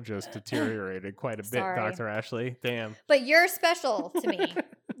special just deteriorated quite a bit, Sorry. Dr. Ashley. Damn. But you're special to me.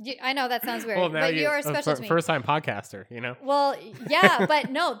 I know that sounds weird, Well, now but you're special to me. First time podcaster, you know? Well, yeah,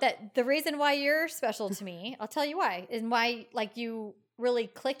 but no, that the reason why you're special to me, I'll tell you why, and why like you really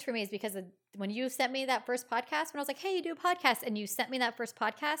clicked for me is because when you sent me that first podcast, when I was like, hey, you do a podcast, and you sent me that first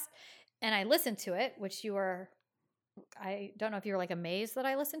podcast, and I listened to it, which you were, I don't know if you were like amazed that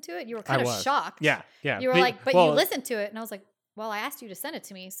I listened to it. You were kind of shocked. Yeah. You were like, but you listened to it, and I was like, well, I asked you to send it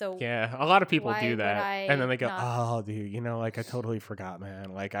to me, so yeah, a lot of people why do would that, I and then they go, not? "Oh, dude, you know, like I totally forgot,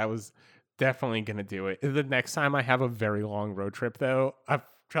 man. Like I was definitely gonna do it. The next time I have a very long road trip, though,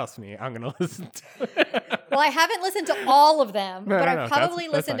 trust me, I'm gonna listen to it." Well, I haven't listened to all of them, No, but no, I've no, probably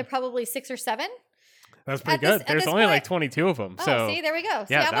that's listened to fine. probably 6 or 7. That's pretty At this- good. at There's this only like point- 22 of them. Oh, So see, there we go.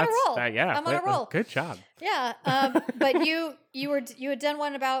 See, yeah, I'm on a roll. yeah, I'm on a roll. Good job. Yeah, but you had done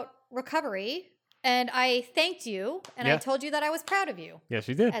one about recovery, and I thanked you, and I Yeah. told you that I was proud of you. Yes,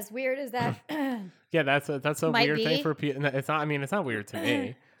 you did. As weird as that, Yeah, that's a Might weird thing be. for people. It's not. I mean, it's not weird to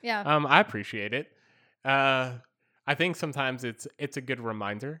me. yeah, I appreciate it. I think sometimes it's a good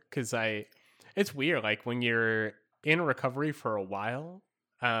reminder because it's weird. Like when you're in recovery for a while,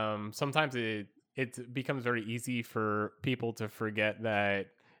 sometimes it becomes very easy for people to forget that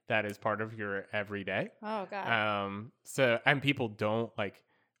is part of your everyday. oh god, So and people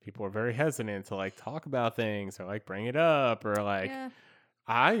are very hesitant to like talk about things or like bring it up or like yeah,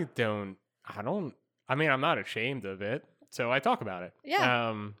 I mean, I'm not ashamed of it, so I talk about it.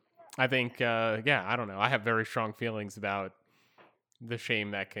 Yeah. I think, I don't know. I have very strong feelings about the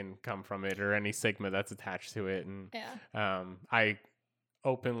shame that can come from it or any stigma that's attached to it. And yeah, I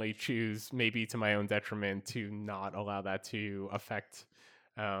openly choose, maybe to my own detriment, to not allow that to affect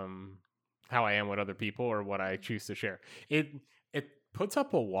how I am with other people or what I choose to share. It puts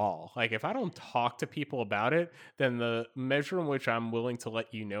up a wall. Like if I don't talk to people about it, then the measure in which I'm willing to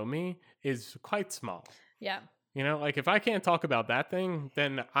let you know me is quite small. yeah, You know, like if I can't talk about that thing,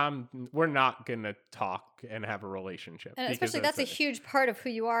 then we're not gonna talk and have a relationship. and because especially that's a huge part of who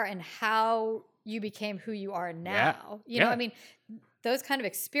you are and how you became who you are now. You know, Yeah. I mean, those kind of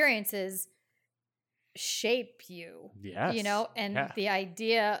experiences shape you. yes, You know, and yeah. the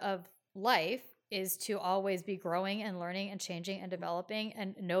idea of life is to always be growing and learning and changing and developing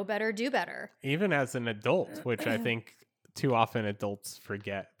and know better, do better. Even as an adult, which I think too often adults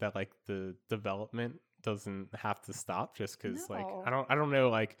forget that like the development doesn't have to stop just because like No. I don't know,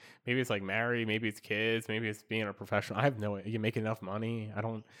 like maybe it's like married, maybe it's kids, maybe it's being a professional. I have no idea. You make enough money. I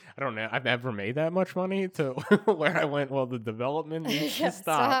don't know. I've never made that much money to where I went, well, the development needs to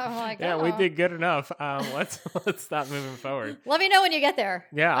stop. I'm like, Yeah, we oh. did good enough. Let's stop moving forward. Let me know when you get there.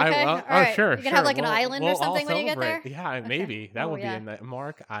 Yeah, Okay? I will. All Oh, right. sure. You can have like an We'll- island or we'll all something when you get there. celebrate. Yeah, maybe that Oh, would yeah. be in the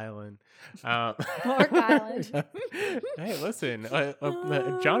Mark Island. Mark Island. Hey, listen,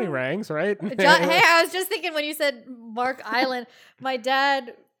 Johnny Rangs, right? Hey, I was just thinking when you said Mark Island, my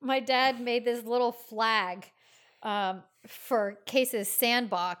dad made this little flag for Case's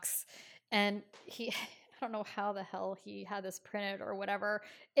sandbox, and I don't know how the hell he had this printed or whatever.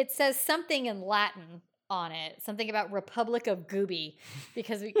 It says something in Latin on it, something about Republic of Gooby,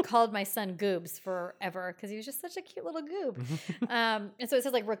 because we called my son Goobs forever because he was just such a cute little goob. And so it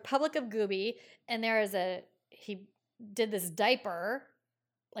says like Republic of Gooby, and he did this diaper,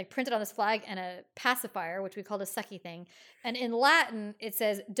 like printed on this flag, and a pacifier, which we called a sucky thing. And in Latin, it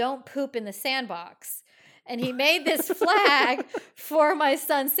says, "Don't poop in the sandbox." And he made this flag for my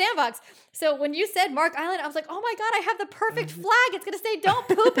son's sandbox. So when you said Mark Island, I was like, oh my God, I have the perfect flag. It's going to say, "Don't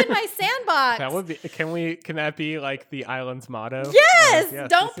poop in my sandbox." That would be. Can that be like the island's motto? Yes. Like,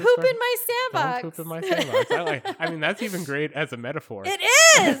 Don't this is poop in my sandbox. Don't poop in my sandbox. I mean, that's even great as a metaphor. It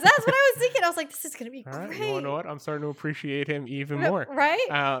is. That's what I was thinking. I was like, this is going to be All right, great. you know what? I'm starting to appreciate him even more. Right?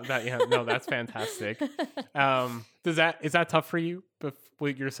 That's fantastic. Is that tough for you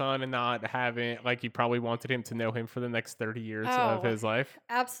with your son and not having, like, you probably wanted him to know him for the next 30 years of his life?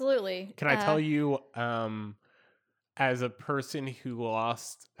 Absolutely. Can I tell you, as a person who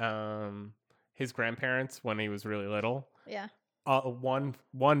lost his grandparents when he was really little, Yeah. one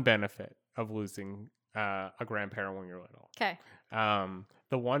benefit of losing a grandparent when you're little. Okay.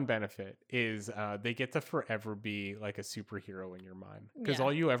 The one benefit is they get to forever be like a superhero in your mind, because Yeah.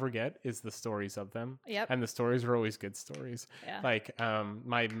 all you ever get is the stories of them. Yep. And the stories are always good stories. Yeah. Like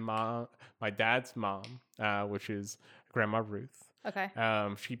my dad's mom, which is Grandma Ruth. Okay.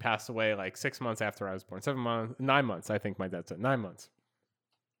 She passed away like 6 months after I was born. 9 months. I think my dad said 9 months.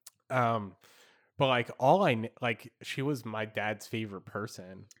 But like she was my dad's favorite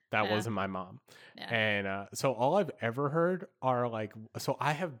person. That Yeah. wasn't my mom. Yeah. And so all I've ever heard are like, so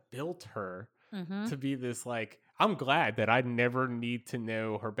I have built her Mm-hmm. to be this, like, I'm glad that I never need to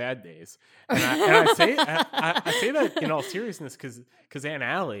know her bad days. And I say that in all seriousness because Aunt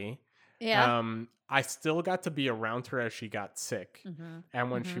Allie, Yeah. I still got to be around her as she got sick. Mm-hmm.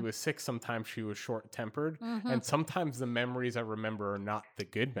 And when she was sick, sometimes she was short-tempered. Mhm. And sometimes the memories I remember are not the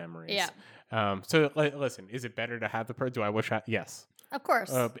good memories. Yeah. So listen, is it better to have the person? Do I wish yes. Of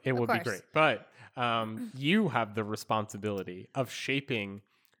course. It would be course. great. But you have the responsibility of shaping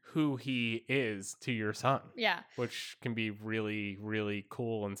who he is to your son. Yeah. Which can be really, really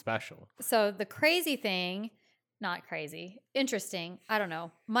cool and special. So the crazy thing, not crazy, interesting, I don't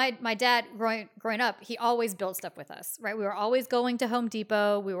know. My dad growing up, he always built stuff with us, right? We were always going to Home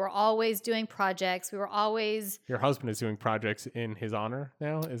Depot. We were always doing projects. We were always Your husband is doing projects in his honor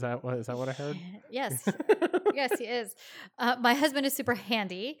now? Is that what I heard? Yes. Yes, he is. My husband is super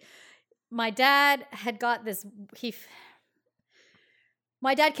handy. My dad had got this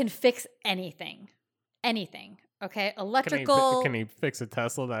my dad can fix anything. Okay, electrical. Can he fix a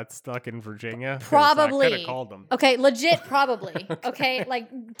Tesla that's stuck in Virginia? 'Cause Probably. I could have called him. Okay, legit, probably. Okay, like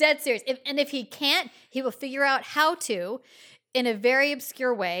dead serious. If he can't, he will figure out how to in a very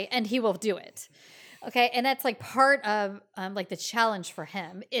obscure way, and he will do it. Okay, and that's like part of like the challenge for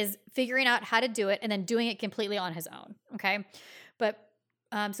him is figuring out how to do it and then doing it completely on his own. Okay, but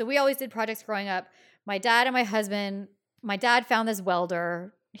so we always did projects growing up. My dad and my husband. My dad found this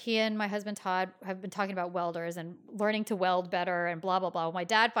welder. He and my husband Todd have been talking about welders and learning to weld better and blah, blah, blah. My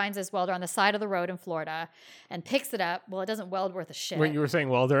dad finds this welder on the side of the road in Florida and picks it up. Well, it doesn't weld worth a shit. When you were saying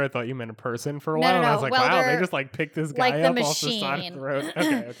welder, I thought you meant a person for a No, while. no, And I no, was like, wow, they welder, just like picked this guy like the up off the side of machine. the road.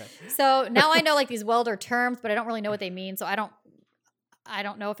 Okay. So now I know like these welder terms, but I don't really know what they mean. So I don't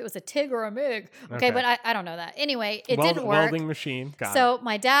know if it was a TIG or a MIG. Okay. But I don't know that. Anyway, it didn't work. Welding machine. Got So it.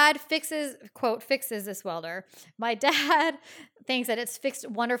 my dad fixes this welder. My dad thinks that it's fixed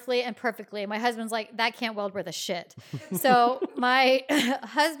wonderfully and perfectly. My husband's like, that can't weld worth a shit. So my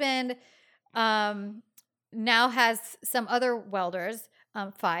husband now has some other welders,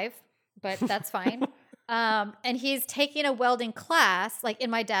 5, but that's fine. And he's taking a welding class, like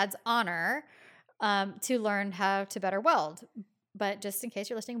in my dad's honor, to learn how to better weld. But just in case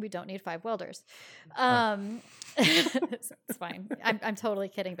you're listening, we don't need 5 welders. It's fine. I'm totally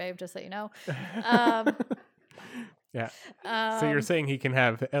kidding, babe, just so you know. Yeah. So you're saying he can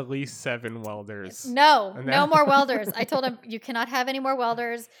have at least 7 welders? No And then- more welders. I told him you cannot have any more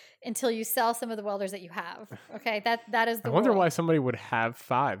welders until you sell some of the welders that you have. Okay, that is the I wonder rule. why somebody would have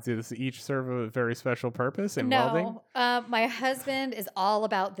 5. Do this each serve a very special purpose in welding? No, my husband is all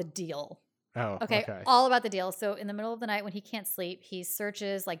about the deal. Oh, Okay, okay. all about the deal. So in the middle of the night when he can't sleep, he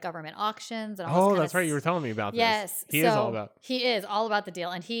searches like government auctions and all this Oh, kind that's of right. You were telling me about Yes, this. He is all about. He is all about the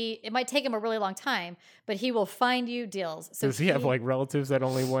deal, and it might take him a really long time, but he will find you deals. So Does he have like relatives that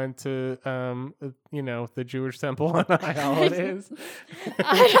only went to, the Jewish temple on high holidays?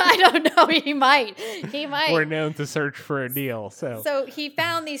 I don't know. He might. We're known to search for a deal. So he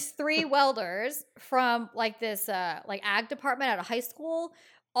found these 3 welders from like this like ag department at a high school.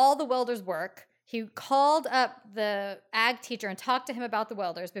 All the welders work. He called up the ag teacher and talked to him about the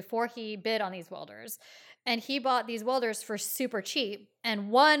welders before he bid on these welders. And he bought these welders for super cheap. And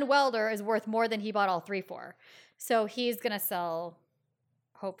 1 welder is worth more than he bought all 3 for. So he's going to sell,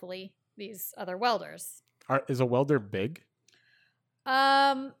 hopefully, these other welders. Is a welder big?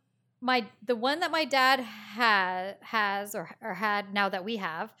 The one that my dad has had now that we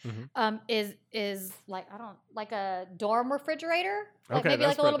have is like a dorm refrigerator, like maybe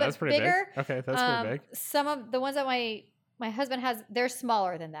like a little bit bigger. Big. Okay, that's pretty big. Some of the ones that my husband has, they're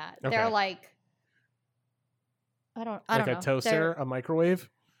smaller than that. Okay. They're like I don't know. A toaster, a microwave.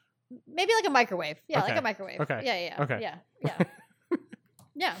 Maybe like a microwave. Yeah, Okay. like a microwave. Okay. Yeah. Okay. Yeah.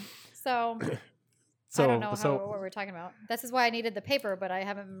 Yeah. So I don't know what we're talking about. This is why I needed the paper, but I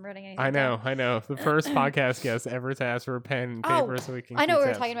haven't been running anything. I know. The first podcast guest ever to ask for a pen and paper so we can. I know keep what we're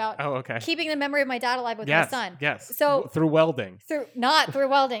tabs. talking about. Oh, okay. Keeping the memory of my dad alive with my son. Yes. So through welding. Not through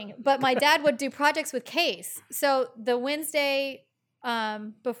welding, but my dad would do projects with Case. So the Wednesday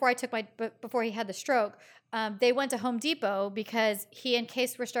before he had the stroke, they went to Home Depot because he and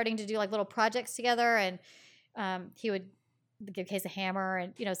Case were starting to do like little projects together, and he would give Case a hammer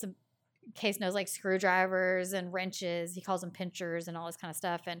and some. Case knows like screwdrivers and wrenches. He calls them pinchers and all this kind of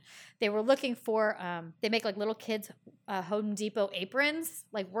stuff. And they were looking for, they make like little kids Home Depot aprons,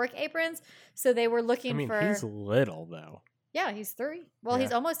 like work aprons. So they were looking for. He's little though. Yeah, he's 3. Well, Yeah.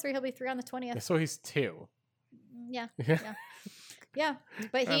 he's almost 3. He'll be 3 on the 20th. So he's 2. Yeah. Yeah.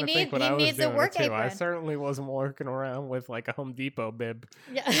 But he needs a doing work too. apron. I certainly wasn't walking around with like a Home Depot bib.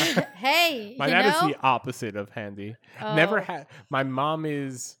 Yeah. Hey, My dad is the opposite of handy. Never had. My mom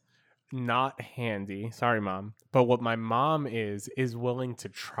is not handy. Sorry, Mom. But what my mom is willing to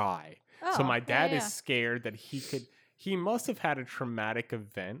try. So my dad is scared that he must have had a traumatic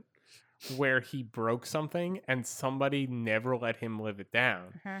event where he broke something and somebody never let him live it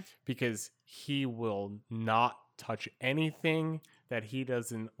down because he will not touch anything that he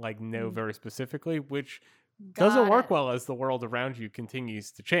doesn't like know very specifically, which doesn't work well as the world around you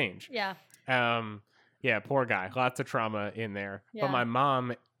continues to change. Yeah. Yeah, poor guy. Lots of trauma in there. Yeah. But my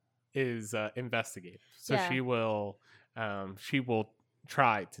mom is investigative, so she will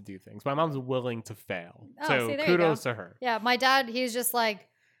try to do things. My mom's willing to fail, so kudos to her. Yeah, my dad, he's just like,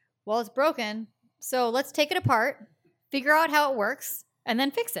 well, it's broken, so let's take it apart, figure out how it works, and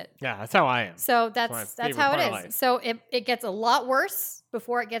then fix it. Yeah, that's how I am. So that's how it is. So it gets a lot worse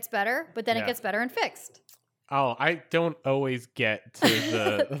before it gets better, but then it gets better and fixed. Oh, I don't always get to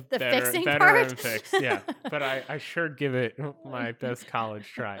the fixing better part? and fixed. Yeah, but I sure give it my best college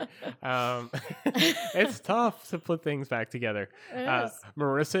try. It's tough to put things back together. It is.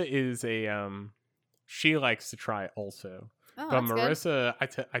 Marissa is she likes to try also. Oh, But that's good.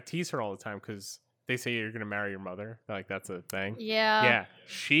 Marissa, I tease her all the time because they say you're gonna marry your mother. Like that's a thing. Yeah.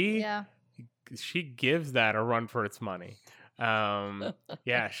 Yeah. She gives that a run for its money.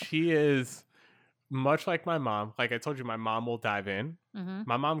 Yeah, she is. Much like my mom, like I told you, my mom will dive in. Mm-hmm.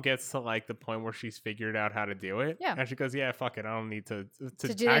 My mom gets to like the point where she's figured out how to do it. Yeah. And she goes, yeah, fuck it. I don't need to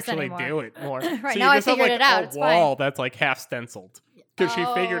do actually this do it more. Right, so now I just have, figured like, it out. a It's wall that's like half stenciled because she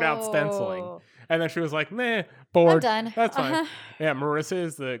figured out stenciling. Oh. And then she was like, meh, bored. I'm done. That's fine. Yeah, Marissa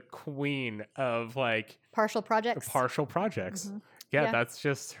is the queen of like Partial projects. partial projects. Mhm. Yeah, Yeah. that's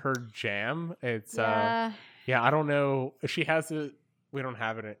just her jam. It's Yeah. yeah, I don't know. She has it. We don't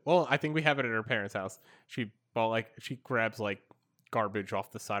have it. Well, I think we have it at her parents' house. She grabs like garbage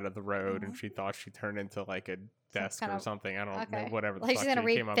off the side of the road, and she thought she turned into like a desk kind or of- something. I don't know, Okay. whatever. The Like fuck she's gonna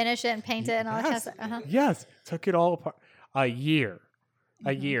she came up. refinish it and paint it and all that kind of Yes. stuff. Uh-huh. Yes, took it all apart. A year,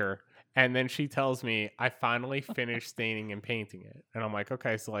 Mhm. and then she tells me I finally finished staining and painting it, and I'm like,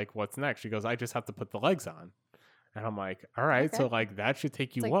 okay, so like, what's next? She goes, I just have to put the legs on, and I'm like, all right, so Okay. like that should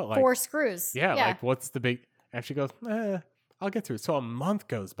take you It's what, like 4 screws. yeah, like what's the big? And she goes, I'll get through it. So a month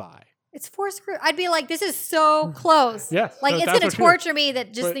goes by. It's 4 screws. I'd be like, this is so close. Yes, Like so it's that's gonna what she- torture me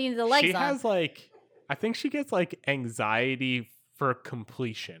that just But needs the legs she on. has like, I think she gets like anxiety for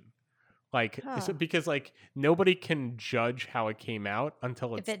completion. Like Huh. because like nobody can judge how it came out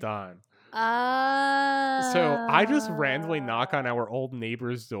until If it's it- done. So I just randomly knock on our old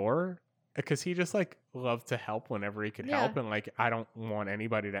neighbor's door because he just like loved to help whenever he could Yeah. help, and like I don't want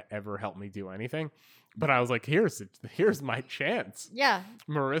anybody to ever help me do anything. But I was like, here's my chance. Yeah.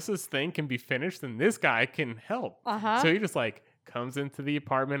 Marissa's thing can be finished, and this guy can help. Uh-huh. So he just like comes into the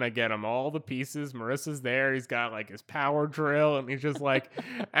apartment. I get him all the pieces. Marissa's there. He's got like his power drill, and he's just like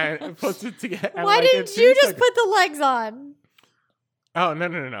and puts it together. Why didn't you just put the legs on? Oh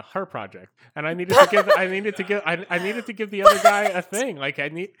no! Her project, and I needed to give the other guy a thing. Like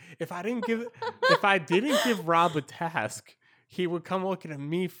if I didn't give Rob a task, he would come looking at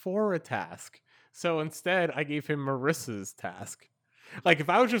me for a task. So instead, I gave him Marissa's task. Like if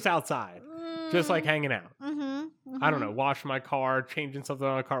I was just outside, just like hanging out, I don't know, wash my car, changing something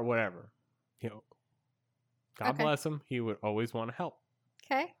on my car, whatever. God Okay. bless him. He would always want to help.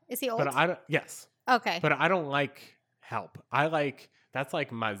 Okay. Is he old? But I don't. Yes. Okay. But I don't like help. That's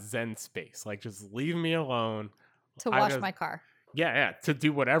like my zen space. Like just leave me alone. to I wash just- my car. Yeah, to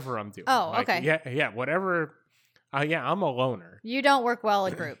do whatever I'm doing. Oh, Like, okay. Yeah, whatever. I'm a loner. You don't work well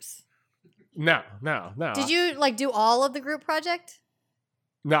in groups. No. Did you like do all of the group project?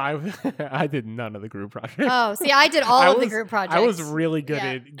 No, I did none of the group project. Oh, see, I did all I of the was- group projects. I was really good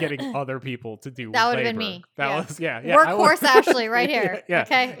Yeah. at getting other people to do That would've been labor. me. That Yeah. was yeah. Workhorse Ashley right here. Yeah.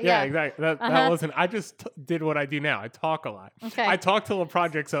 Okay. Yeah, exactly. That Uh-huh. wasn't. I just did what I do now. I talk a lot. Okay. I talk till the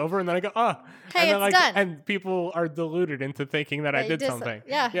project's over, and then I go, Hey, and then it's done. And people are deluded into thinking that I That you did did something.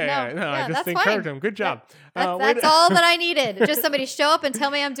 yeah, no, I just that's encourage fine. them. Good job. That's all that I needed. Just somebody show up and tell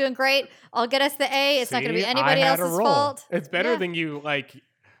me I'm doing great. I'll get us the A. It's not going to be See, anybody I had a else's role. fault. It's better Yeah. than you like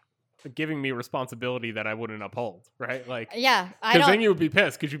giving me responsibility that I wouldn't uphold, right? Like, Yeah, I because don't. then you would be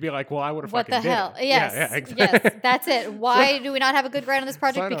pissed because you'd be like, "Well, I would have What fucking the hell? did it." Yes. Yeah, exactly. Yes, that's it. Why do we not have a good grade on this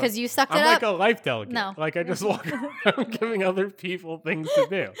project? I know. Because you sucked it I'm up. like a life delegate. No. Like I just walk around giving other people things to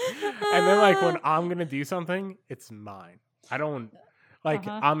do. And then like when I'm gonna do something, it's mine. I don't like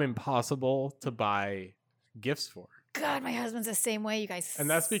Uh-huh. I'm impossible to buy gifts for. God, my husband's the same way. You guys, And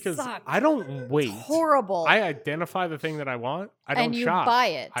that's because suck. I don't wait. It's horrible. I identify the thing that I want. I don't and you shop. buy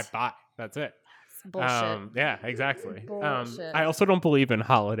it. I buy. That's it. It's bullshit. Yeah, exactly. Bullshit. I also don't believe in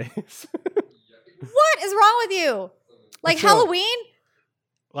holidays. What is wrong with you? Like So- Halloween?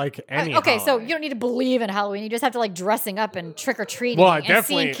 Like any Okay, so holiday. you don't need to believe in Halloween. You just have to like dressing up and trick or treating Well, I and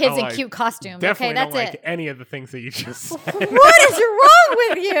definitely seeing kids in like- cute costumes. Definitely Okay, that's don't like it. any of the things that you just said. What is wrong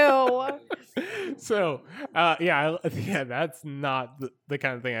with you? So, that's not the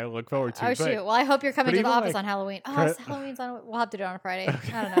kind of thing I look forward to. Oh but shoot! Well, I hope you're coming but to the even, office like, on Halloween. Oh, pre- Halloween's on. We'll have to do it on a Friday.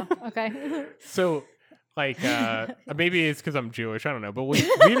 I don't know. Okay. So, like, maybe it's because I'm Jewish. I don't know. But we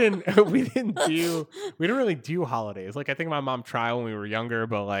didn't really do holidays. Like, I think my mom tried when we were younger,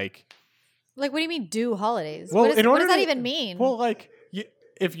 but like, Like, what do you mean do holidays? Well, what in does order that to- even mean? well, like,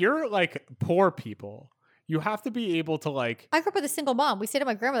 if you're like poor people, you have to be able to like, I grew up with a single mom. We stayed at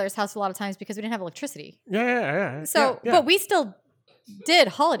my grandmother's house a lot of times because we didn't have electricity. yeah. So, yeah. but we still did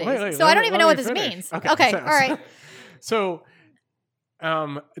holidays. Wait, so let I don't me- even let know me what this finish. means. Okay, Okay. so- All right. So,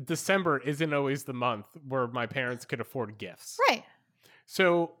 December isn't always the month where my parents could afford gifts. Right.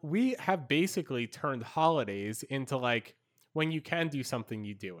 So we have basically turned holidays into like when you can do something,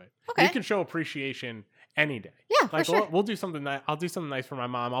 you do it. Okay. You can show appreciation any day. Yeah, Like for sure. we'll do something that I'll do something nice for my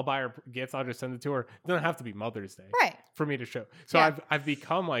mom. I'll buy her gifts. I'll just send it to her. It doesn't have to be Mother's Day Right. for me to show. So Yeah. I've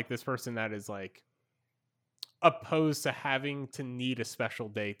become like this person that is like opposed to having to need a special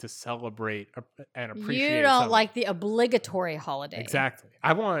day to celebrate and appreciate. You don't someone. like the obligatory holiday. Exactly.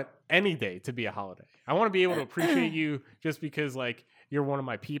 I want any day to be a holiday. I want to be able to appreciate you just because like you're one of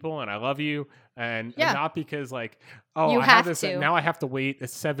my people and I love you and Yeah. not because like, oh, You I have this to. now I have to wait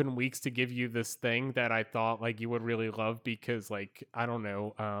 7 weeks to give you this thing that I thought like you would really love because like I don't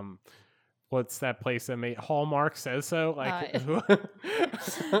know what's that place that made Hallmark says so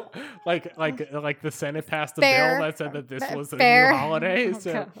like like the Senate passed a Fair. bill that said that this was a Fair. new holiday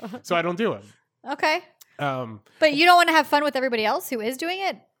so I don't do it. Okay. Um But you don't want to have fun with everybody else who is doing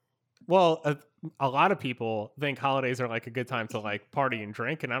it? Well, a lot of people think holidays are like a good time to like party and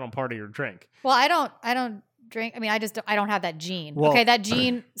drink, and I don't party or drink. Well, I don't drink. I mean, I don't have that gene. Well- okay, that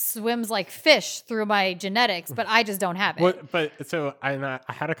gene swims like fish through my genetics, but I just don't have it. But so I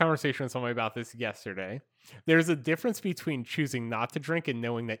had a conversation with somebody about this yesterday. There's a difference between choosing not to drink and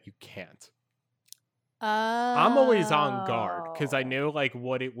knowing that you can't. I'm always on guard because I know like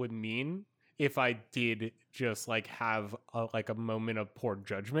what it would mean if I did just like have a moment of poor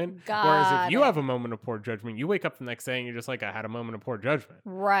judgment. Whereas Got if you it. have a moment of poor judgment, you wake up the next day and you're just like, I had a moment of poor judgment.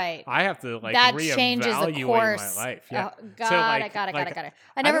 Right. I have to like That changes the reevaluate course. my life. Yeah. Oh, got it.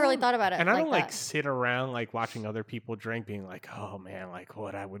 I never really don't- thought about it And I like don't that. like sit around like watching other people drink, being like, oh man, like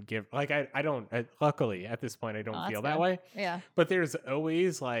what I would give. Like I don't. Luckily, at this point, I don't Oh, that's feel that good. way. Yeah. But there's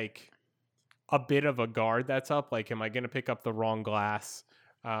always like a bit of a guard that's up. Like, am I going to pick up the wrong glass?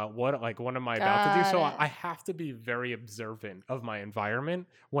 What am I about to do? So Got it. I have to be very observant of my environment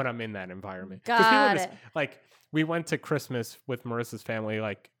when I'm in that environment. Got it. Like we went to Christmas with Marissa's family.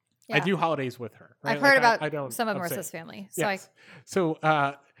 Like I Yeah. do holidays with her. Right? I've heard Like, about I don't some of upset- Marissa's family. So Yes. So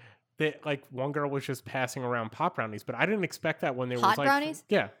like one girl was just passing around pop brownies, but I didn't expect that when there Hot was like brownies?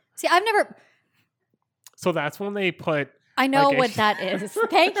 Yeah. see, I've never. So that's when they put I know like, what that is.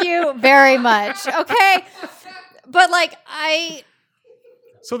 Thank you very much. Okay, but like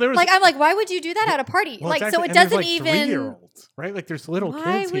so there was I'm like, why would you do that at a party? well, like, so exactly, it and there's, doesn't like, even. 3-year-olds, right? Like there's little Why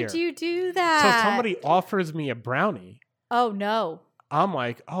kids would here. you do that? So somebody offers me a brownie. Oh no. I'm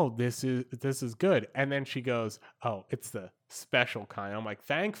like, oh, this is good. And then she goes, oh, it's the special kind. I'm like,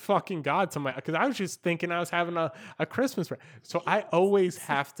 thank fucking God. Somebody, because I was just thinking I was having a Christmas. So I always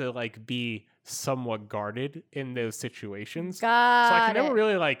have to like be somewhat guarded in those situations. So I Got can never it.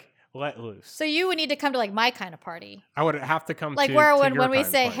 really like let loose. So you would need to come to like my kind of party. I would have to come Like to where to when your we kind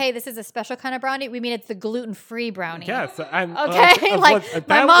of say, party. hey, this is a special kind of brownie, we mean it's the gluten-free brownie. Yes, and Okay, like, my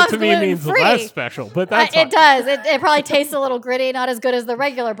that mom's to me means gluten-free. less special, but that's It does. It probably tastes a little gritty, not as good as the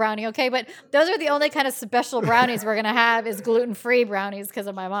regular brownie, okay? But those are the only kind of special brownies we're going to have is gluten-free brownies because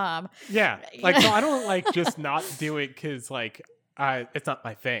of my mom. yeah. Like so, I don't like just not do it because like it's not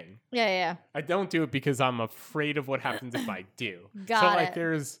my thing. Yeah. I don't do it because I'm afraid of what happens if I do. Got so like it.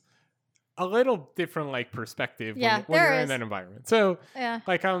 there's a little different like perspective Yeah, when you're there in is. that environment. So Yeah.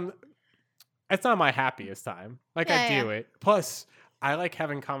 like it's not my happiest time. Like I Yeah, do it. Plus I like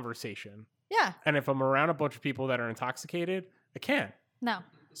having conversation. Yeah. And if I'm around a bunch of people that are intoxicated, I can't. No.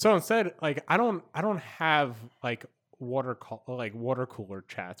 So instead, like I don't have like water cooler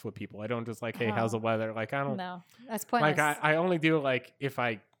chats with people. I don't just like, hey, how's the weather? Like I don't No. That's pointless. like I only do it like if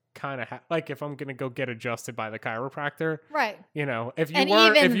I kind of like if I'm gonna go get adjusted by the chiropractor. Right. You know, if you And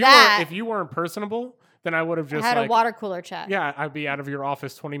weren't even that- if you weren't personable, then I would have just had like a water cooler chat. yeah, I'd be out of your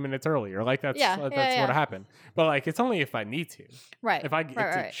office 20 minutes earlier. Like that's Yeah, that's yeah. what happened. But like it's only if I need to. Right. If I get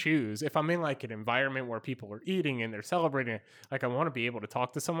right, to right. choose, if I'm in like an environment where people are eating and they're celebrating, like I want to be able to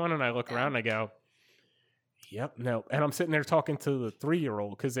talk to someone, and I look around and I go, "Yep, no," and I'm sitting there talking to the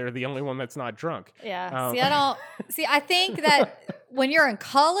 3-year-old because they're the only one that's not drunk. Yeah. I think that when you're in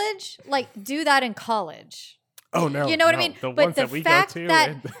college, like do that in college. Oh no, You know what I no. mean? The But ones the that we fact go to, that-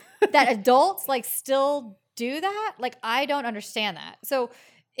 and- that adults like still do that, like I don't understand that. So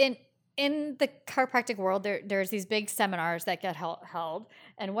in the chiropractic world, there's these big seminars that get held,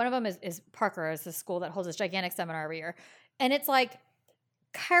 and one of them is Parker, is the school that holds this gigantic seminar every year, and it's like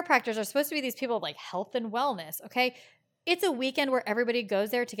chiropractors are supposed to be these people of like health and wellness. Okay, it's a weekend where everybody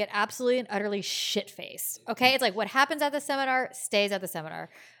goes there to get absolutely and utterly shit faced. Okay, it's like what happens at the seminar stays at the seminar.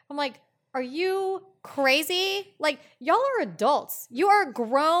 I'm like, are you crazy? Like, y'all are adults. You are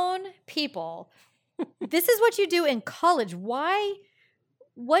grown people. This is what you do in college. Why?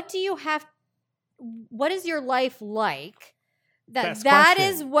 What do you have? What is your life like? Best That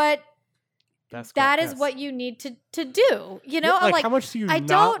question. is what That's that good, is yes. what you need to do. You know, Yeah, I'm like, how much do you I not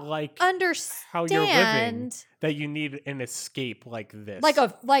don't like understand how you're living that you need an escape like this?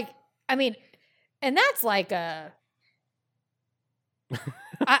 I mean, and that's like a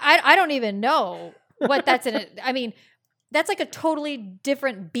I don't even know what that's in it. I mean, that's like a totally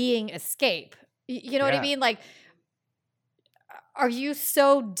different being escape. You know what I Yeah. mean? Like, are you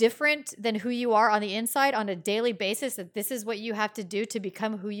so different than who you are on the inside on a daily basis that this is what you have to do to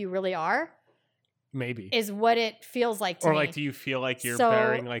become who you really are? maybe. Is what it feels like to Or me. like, do you feel like you're So-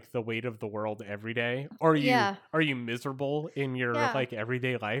 bearing like the weight of the world every day? Or are you miserable in your Yeah. like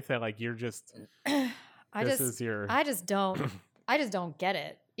everyday life that like you're just I just don't get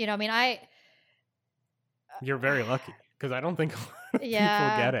it. You know, I mean, you're very lucky because I don't think a lot of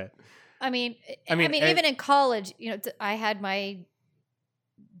Yeah. people get it. I mean, mean, even in college, you know, I had my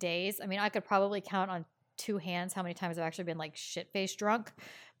days. I mean, I could probably count on 2 hands how many times I've actually been like shit-faced drunk,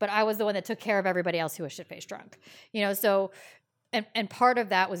 but I was the one that took care of everybody else who was shit-faced drunk. You know, so and part of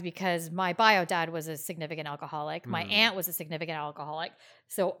that was because my bio dad was a significant alcoholic. My aunt was a significant alcoholic.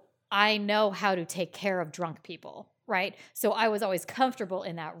 So I know how to take care of drunk people, right? So I was always comfortable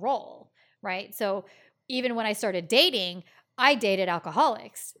in that role, right? So even when I started dating, I dated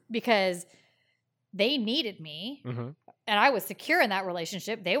alcoholics because they needed me, Mm-hmm. and I was secure in that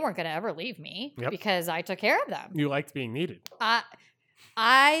relationship. They weren't going to ever leave me Yep. because I took care of them. You liked being needed.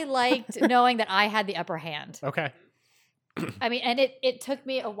 I liked knowing that I had the upper hand. Okay. I mean, and it took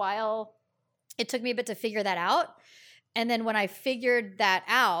me a while. It took me a bit to figure that out. And then when I figured that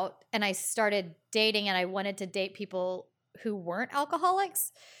out and I started dating and I wanted to date people who weren't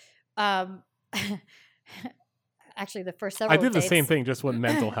alcoholics, actually the first several I did the dates, same thing, just with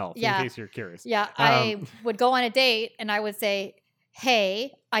mental health, Yeah. in case you're curious. Yeah, I would go on a date and I would say,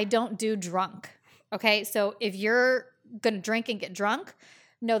 hey, I don't do drunk. Okay, so if you're going to drink and get drunk,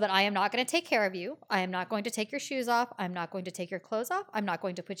 know that I am not going to take care of you. I am not going to take your shoes off. I'm not going to take your clothes off. I'm not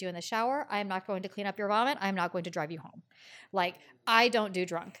going to put you in the shower. I am not going to clean up your vomit. I'm not going to drive you home. Like, I don't do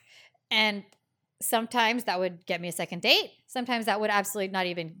drunk. And sometimes that would get me a second date. Sometimes that would absolutely not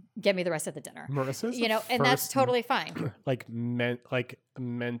even get me the rest of the dinner. Marissa's You know, and that's totally fine. like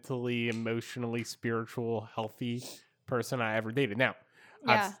mentally, emotionally, spiritual, healthy person I ever dated. Now,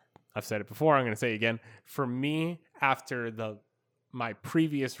 Yeah. I've said it before. I'm going to say it again. For me, after my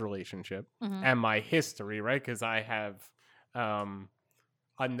previous relationship Mhm. and my history, right? Because I have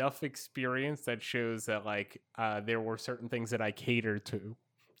enough experience that shows that like there were certain things that I catered to.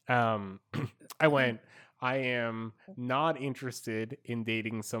 I am not interested in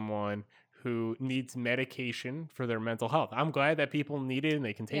dating someone who needs medication for their mental health. I'm glad that people need it and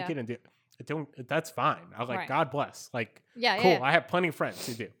they can take Yeah. it and do. That's fine. I was like, Right. God bless. Like, Yeah, cool. yeah. I have plenty of friends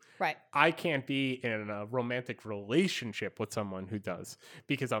who do. Right. I can't be in a romantic relationship with someone who does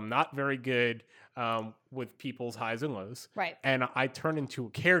because I'm not very good with people's highs and lows. Right. And I turn into a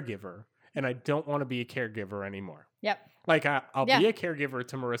caregiver, and I don't want to be a caregiver anymore. Yep. Like I'll Yeah. be a caregiver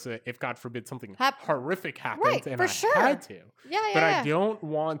to Marissa if God forbid something horrific happens, Right, and for I sure. had to. Yeah, But yeah. I don't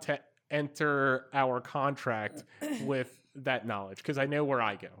want to enter our contract with that knowledge because I know where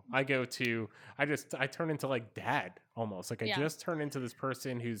I go. I turn into like dad almost. Like I Yeah. just turn into this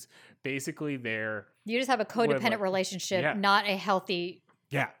person who's basically there. You just have a codependent like- relationship, Yeah. not a healthy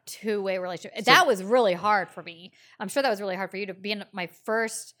Yeah. two-way relationship. So- That was really hard for me. I'm sure that was really hard for you to be in my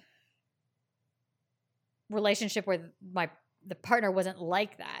first relationship where the partner wasn't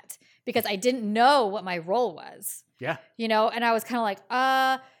like that because I didn't know what my role was. Yeah. You know, and I was kind of like,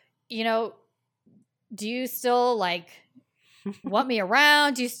 you know, do you still like want me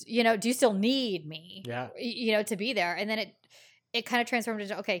around? Do you still need me? Yeah. You know, to be there. And then it kind of transformed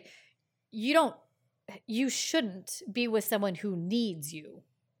into, okay, you shouldn't be with someone who needs you.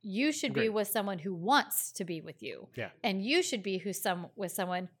 You should be Agreed. with someone who wants to be with you. Yeah. And you should be with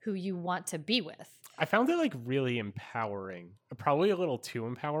someone who you want to be with. I found it like really empowering, probably a little too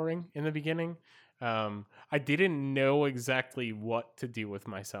empowering in the beginning. I didn't know exactly what to do with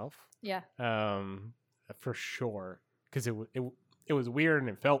myself. Yeah. For sure. Because it was weird and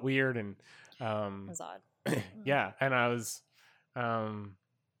it felt weird and It was odd. yeah, and I was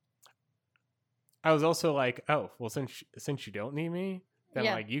also like, oh, well, since you don't need me, then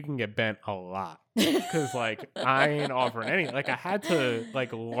Yeah. like you can get bent a lot because like I ain't offering any. Like I had to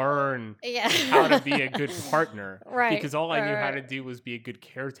like learn Yeah. how to be a good partner, Right, Because all I knew how right. to do was be a good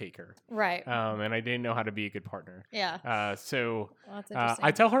caretaker, Right. and I didn't know how to be a good partner. Yeah. So Well, that's interesting.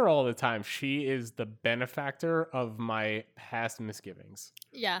 I tell her all the time she is the benefactor of my past misgivings.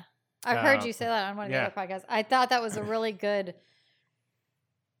 Yeah. I've heard Uh, you say that on one of the yeah. other podcasts. I thought that was a really good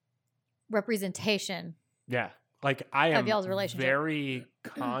representation. Yeah. Like I am y'all's relationship. very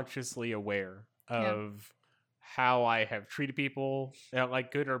consciously aware Yeah. of how I have treated people,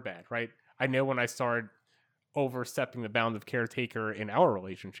 like good or bad, right? I know when I start overstepping the bound of caretaker in our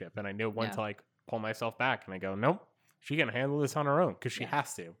relationship, and I know when Yeah. to like pull myself back, and I go, nope, she's gonna handle this on her own because she Yeah.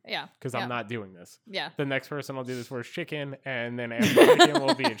 has to, Yeah. because Yeah. I'm not doing this. Yeah. The next person will do this first chicken, and then after chicken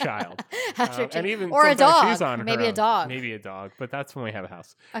will be a child. After And even or a sometimes she's dog. on her Maybe a own. dog. Maybe a dog, but that's when we have a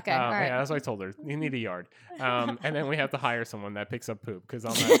house. Okay. All right. Yeah, that's what I told her. You need a yard. And then we have to hire someone that picks up poop because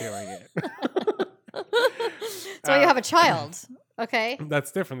I'm not doing it. So you have a child. Okay.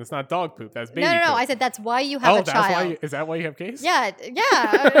 That's different. It's not dog poop. That's baby No. poop. I said that's why you have a that's child. why. Is that why you have Case? Yeah,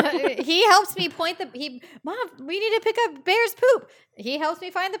 yeah. He helps me Mom, we need to pick up Bear's poop. He helps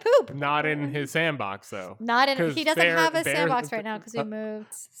me find the poop. Not in his sandbox though. Not in. 'Cause He doesn't Bear- have a Bear- sandbox right now because we uh,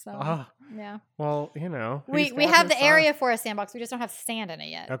 moved. So yeah, Well, you know. we he's we got have his the time. area for a sandbox. We just don't have sand in it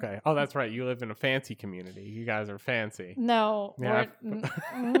yet. Okay. Oh, that's right. You live in a fancy community. You guys are fancy. No, Yeah,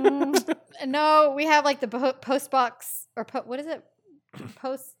 no. We have like the post box or what is it?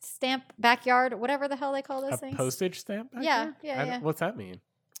 Post stamp backyard, whatever the hell they call those A things. postage stamp? back Yeah, there? yeah, yeah. What's that mean?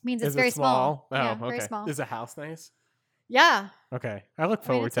 Means it's Is very it small. Oh, Yeah, okay. very small. Is the house nice? Yeah. Okay. I look I mean,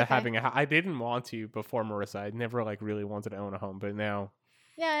 forward it's to okay. having a house. I didn't want to before Marissa. I never like really wanted to own a home, but now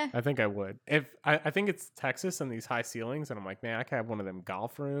Yeah. I think I would. If I think it's Texas and these high ceilings, and I'm like, man, I could have one of them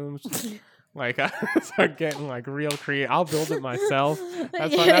golf rooms. Like I start getting like real creative. I'll build it myself.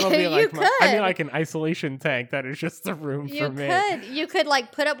 That's fine. That'll be like I mean like an isolation tank that is just a room for me. You could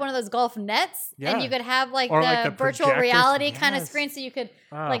like put up one of those golf nets, Yeah. and you could have like Or, the, like, the virtual projectors. reality kind of Yes. screen, so you could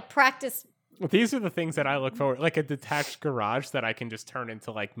Ah. like practice. These are the things that I look forward, like a detached garage that I can just turn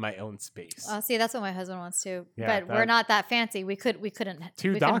into like my own space. See, that's what my husband wants too. Yeah, but we're not that fancy. We couldn't Two we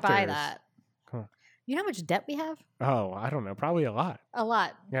couldn't buy doctors. that. Huh. You know how much debt we have? Oh, I don't know, probably a lot. A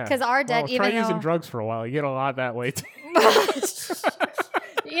lot. Yeah, Because our debt, well, try even using though drugs for a while, you get a lot that way too.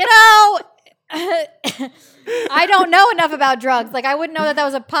 you know, I don't know enough about drugs. Like I wouldn't know that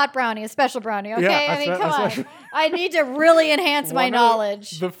was a pot brownie, a special brownie. Okay, Yeah, I mean, a come on. special- I need to really enhance my One of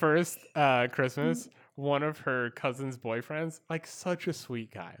knowledge. The first Christmas, one of her cousin's boyfriends, like such a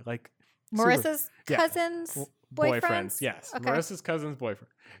sweet guy, like super- Marissa's yeah. cousin's boyfriends. Yes, Okay. Marissa's cousin's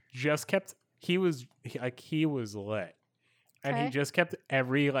boyfriend just kept. He was lit, and he Okay. just kept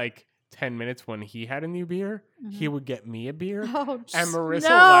every like 10 minutes when he had a new beer, he would get me a beer. Oh, And Marissa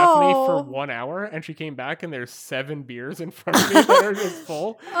no. left me for 1 hour, and she came back, and there's 7 beers in front of me that are just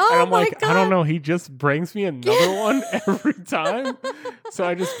full. Oh and I'm my like, I don't know. He just brings me another one every time, so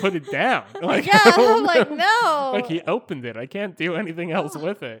I just put it down. Like, Yeah, I don't I'm like, know. no. Like he opened it. I can't do anything else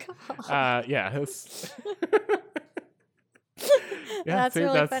with it. Yeah. That's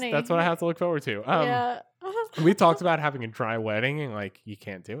really funny. That's what I have to look forward to. Yeah. We talked about having a dry wedding, and like you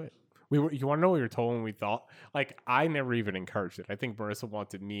can't do it. You want to know what we were told when we thought? Like I never even encouraged it. I think Marissa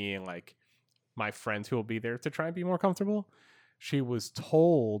wanted me and like my friends who will be there to try and be more comfortable. She was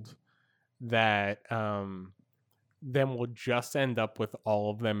told that then we'll just end up with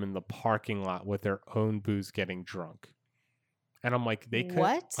all of them in the parking lot with their own booze getting drunk. And I'm like, they could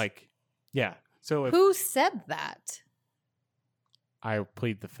What? like, yeah. So if Who said that? I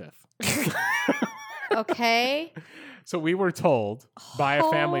plead the fifth. Okay. So we were told by a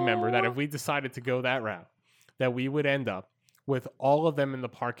family member that Oh. if we decided to go that route, that we would end up with all of them in the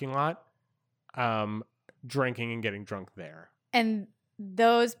parking lot, drinking and getting drunk there. And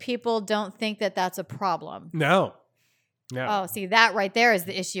those people don't think that that's a problem. No. Oh, see, that right there is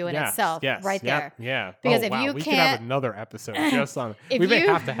the issue in itself. Yes, right yep, there. Yeah. Because Oh, if wow, you we could have can't- another episode just on. If We may you-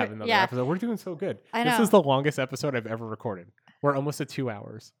 have to have another yeah. episode. We're doing so good. I This know. is the longest episode I've ever recorded. We're almost at 2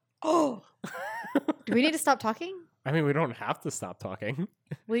 hours. Oh. Do we need to stop talking? I mean, we don't have to stop talking.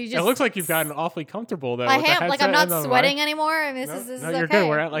 Will you just It looks like you've gotten awfully comfortable though. I with the am. Like headset I'm not and the mic. sweating anymore. I mean, No, this is no, you're okay. good.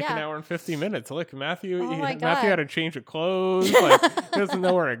 We're at like Yeah. an hour and 50 minutes. Look, Matthew. Oh my Matthew God. had to change of clothes. Like he doesn't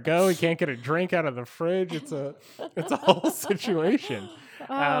know where to go. He can't get a drink out of the fridge. It's a whole situation.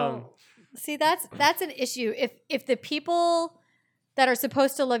 Oh. See, that's an issue. If the people that are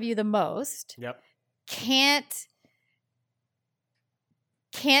supposed to love you the most Yep. can't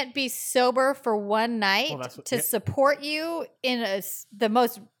be sober for one night that's what- to yeah. support you in the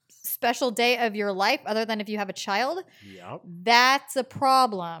most special day of your life, other than if you have a child, Yep. that's a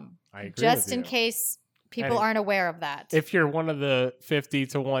problem. I agree. Just with in you. case people And aren't aware of that. If you're one of the 50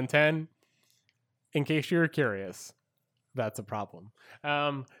 to 110, in case you're curious, that's a problem.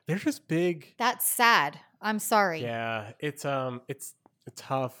 They're just big. That's sad. I'm sorry. Yeah, it's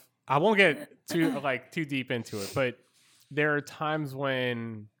tough. I won't get too deep into it, but there are times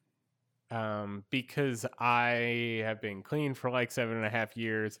when because I have been clean for like 7.5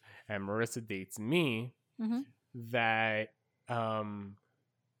 years and Marissa dates me, Mhm. that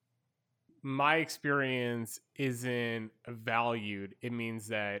my experience isn't valued. It means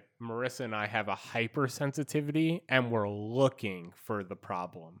that Marissa and I have a hypersensitivity and we're looking for the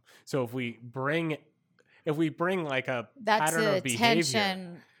problem. So if we bring like a That's pattern the of behavior,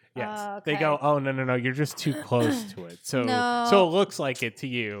 tension. yes, they Okay. go, oh no, you're just too close to it. So No. so it looks like it to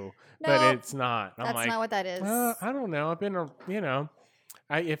you, No, but it's not. I'm That's like, not what that is. I don't know. I've been,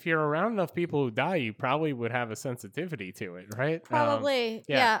 if you're around enough people who die, you probably would have a sensitivity to it, right? Probably.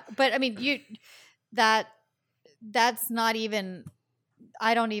 yeah. Yeah. But I mean, that's not even,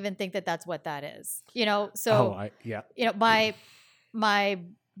 I don't even think that that's what that is. So, Yeah. my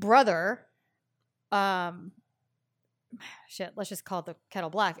brother, let's just call the kettle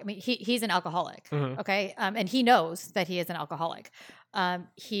black. I mean, he's an alcoholic. Mhm. Okay. And he knows that he is an alcoholic.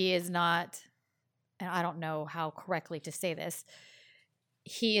 He is not, and I don't know how correctly to say this,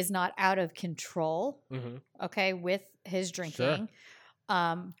 he is not out of control. hmm Okay. With his drinking.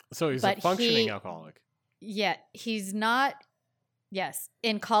 So he's a But functioning he- alcoholic. Yeah, he's not. Yes,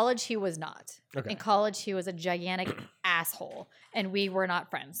 in college he was not. Okay. In college he was a gigantic asshole, and we were not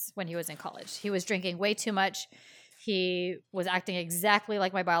friends when he was in college. He was drinking way too much. He was acting exactly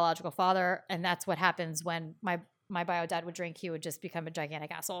like my biological father, and that's what happens when my my bio dad would drink, he would just become a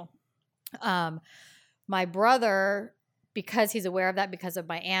gigantic asshole. My brother, because he's aware of that, because of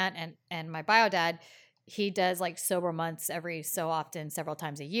my aunt and my bio dad, he does like sober months every so often, several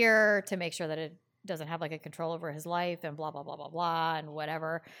times a year, to make sure that it doesn't have like a control over his life and blah, blah, blah, blah, blah, and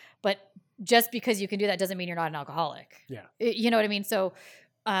whatever. But just because you can do that doesn't mean you're not an alcoholic. Yeah. You know what I mean? So,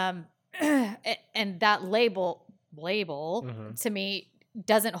 and that label to me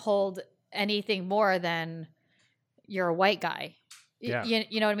doesn't hold anything more than you're a white guy. Yeah.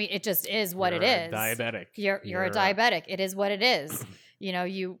 You know what I mean? It just is what You're it a is. diabetic. You're a diabetic. It is what it is. You know,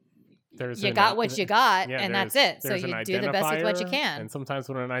 you There's got what you got, yeah, and that's it. So there's you an do the best with what you identifier, can. And sometimes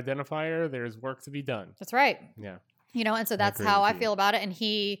with an identifier, there's work to be done. That's right. Yeah. You know, and so that's agree how with I you. feel about it. And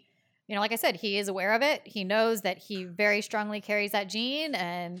he, you know, like I said, he is aware of it. He knows that he very strongly carries that gene,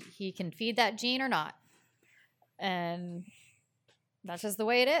 and he can feed that gene or not. And that's just the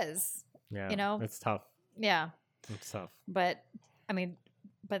way it is. Yeah. You know? It's tough. Yeah. It's tough. But I mean,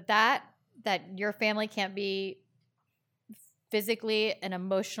 but that your family can't be physically and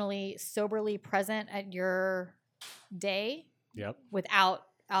emotionally soberly present at your day Yep. without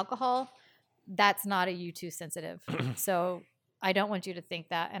alcohol, that's not a you too sensitive. So I don't want you to think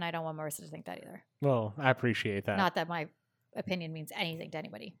that, and I don't want Marissa to think that either. Well, I appreciate that. Not that my opinion means anything to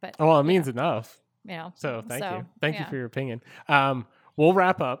anybody, but well, it means enough. you know. So thank you. So, Thank you yeah. for your opinion. We'll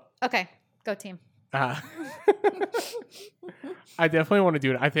wrap up. Okay, go team. I definitely want to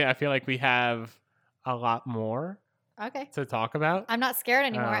do it. I feel like we have a lot more Okay. to talk about. I'm not scared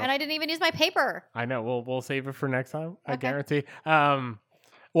anymore, and I didn't even use my paper. I know. We'll save it for next time. I Okay. guarantee.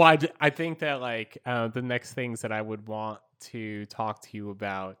 Well, I think that like the next things that I would want to talk to you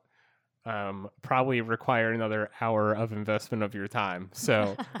about probably require another hour of investment of your time.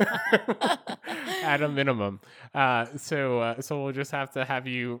 So at a minimum. So we'll just have to have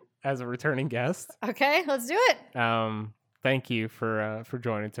you as a returning guest. Okay, let's do it. Thank you for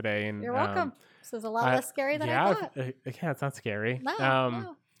joining today. And You're welcome. This is a lot less scary than yeah, I thought. Yeah, it's not scary. No,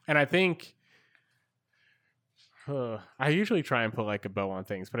 no. And I think I usually try and put like a bow on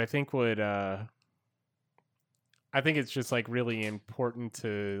things, but I think it's just like really important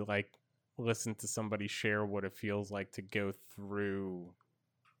to like listen to somebody share what it feels like to go through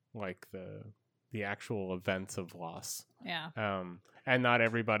like the actual events of loss. Yeah. And not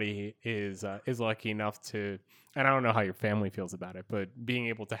everybody is lucky enough to, and I don't know how your family feels about it, but being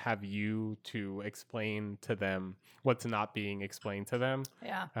able to have you to explain to them what's not being explained to them.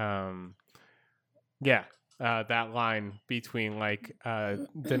 Yeah. That line between like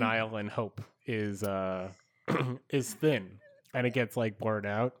denial and hope is thin, and it gets like blurred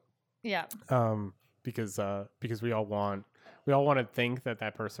out. Yeah. Because we all want to think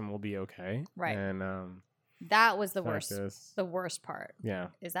that person will be okay. Right. And That was the fact worst. is- The worst part yeah.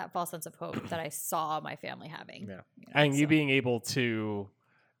 is that false sense of hope that I saw my family having. Yeah. You know, And you so- being able to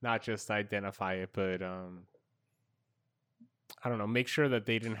not just identify it, but I don't know, make sure that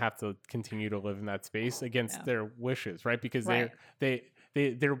they didn't have to continue to live in that space against Yeah. their wishes, right? Because Right.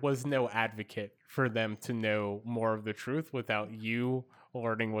 there was no advocate for them to know more of the truth without you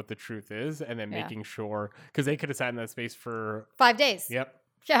learning what the truth is, and then Yeah. making sure, because they could have sat in that space for 5 days. yep,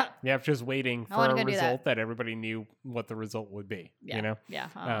 Yeah. just waiting I for wanna a go do that. result that everybody knew what the result would be. Yeah. You know. Yeah.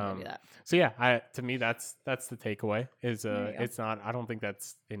 I want to do that. So yeah, to me that's the takeaway. Is There you go. it's not. I don't think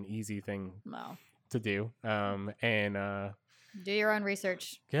that's an easy thing No. to do. And Do your own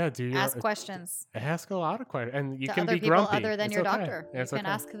research. yeah, do your Ask questions ask a lot of questions, and you to can other be people grumpy other than It's your okay. doctor. It's You can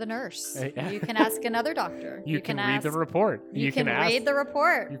okay. ask the nurse. Yeah. You can ask another doctor. You can read ask, the report. You can ask, read the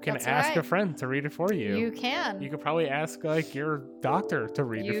report. You can That's ask a right. friend to read it for you. You can. You could probably ask like your doctor to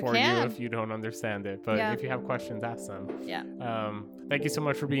read You it for can. you if you don't understand it. But Yeah. if you have questions, ask them. Yeah. Thank you so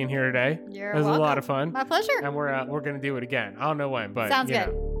much for being here today. You're It was welcome. a lot of fun. My pleasure. And we're gonna do it again. I don't know when, but Sounds you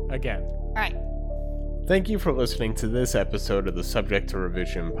good. know, again. All right. Thank you for listening to this episode of the Subject to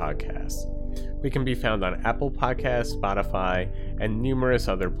Revision podcast. We can be found on Apple Podcasts, Spotify, and numerous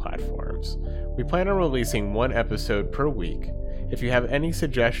other platforms. We plan on releasing one episode per week. If you have any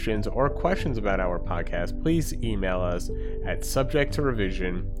suggestions or questions about our podcast, please email us at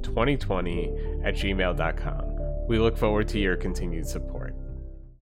subjecttorevision2020@gmail.com. We look forward to your continued support.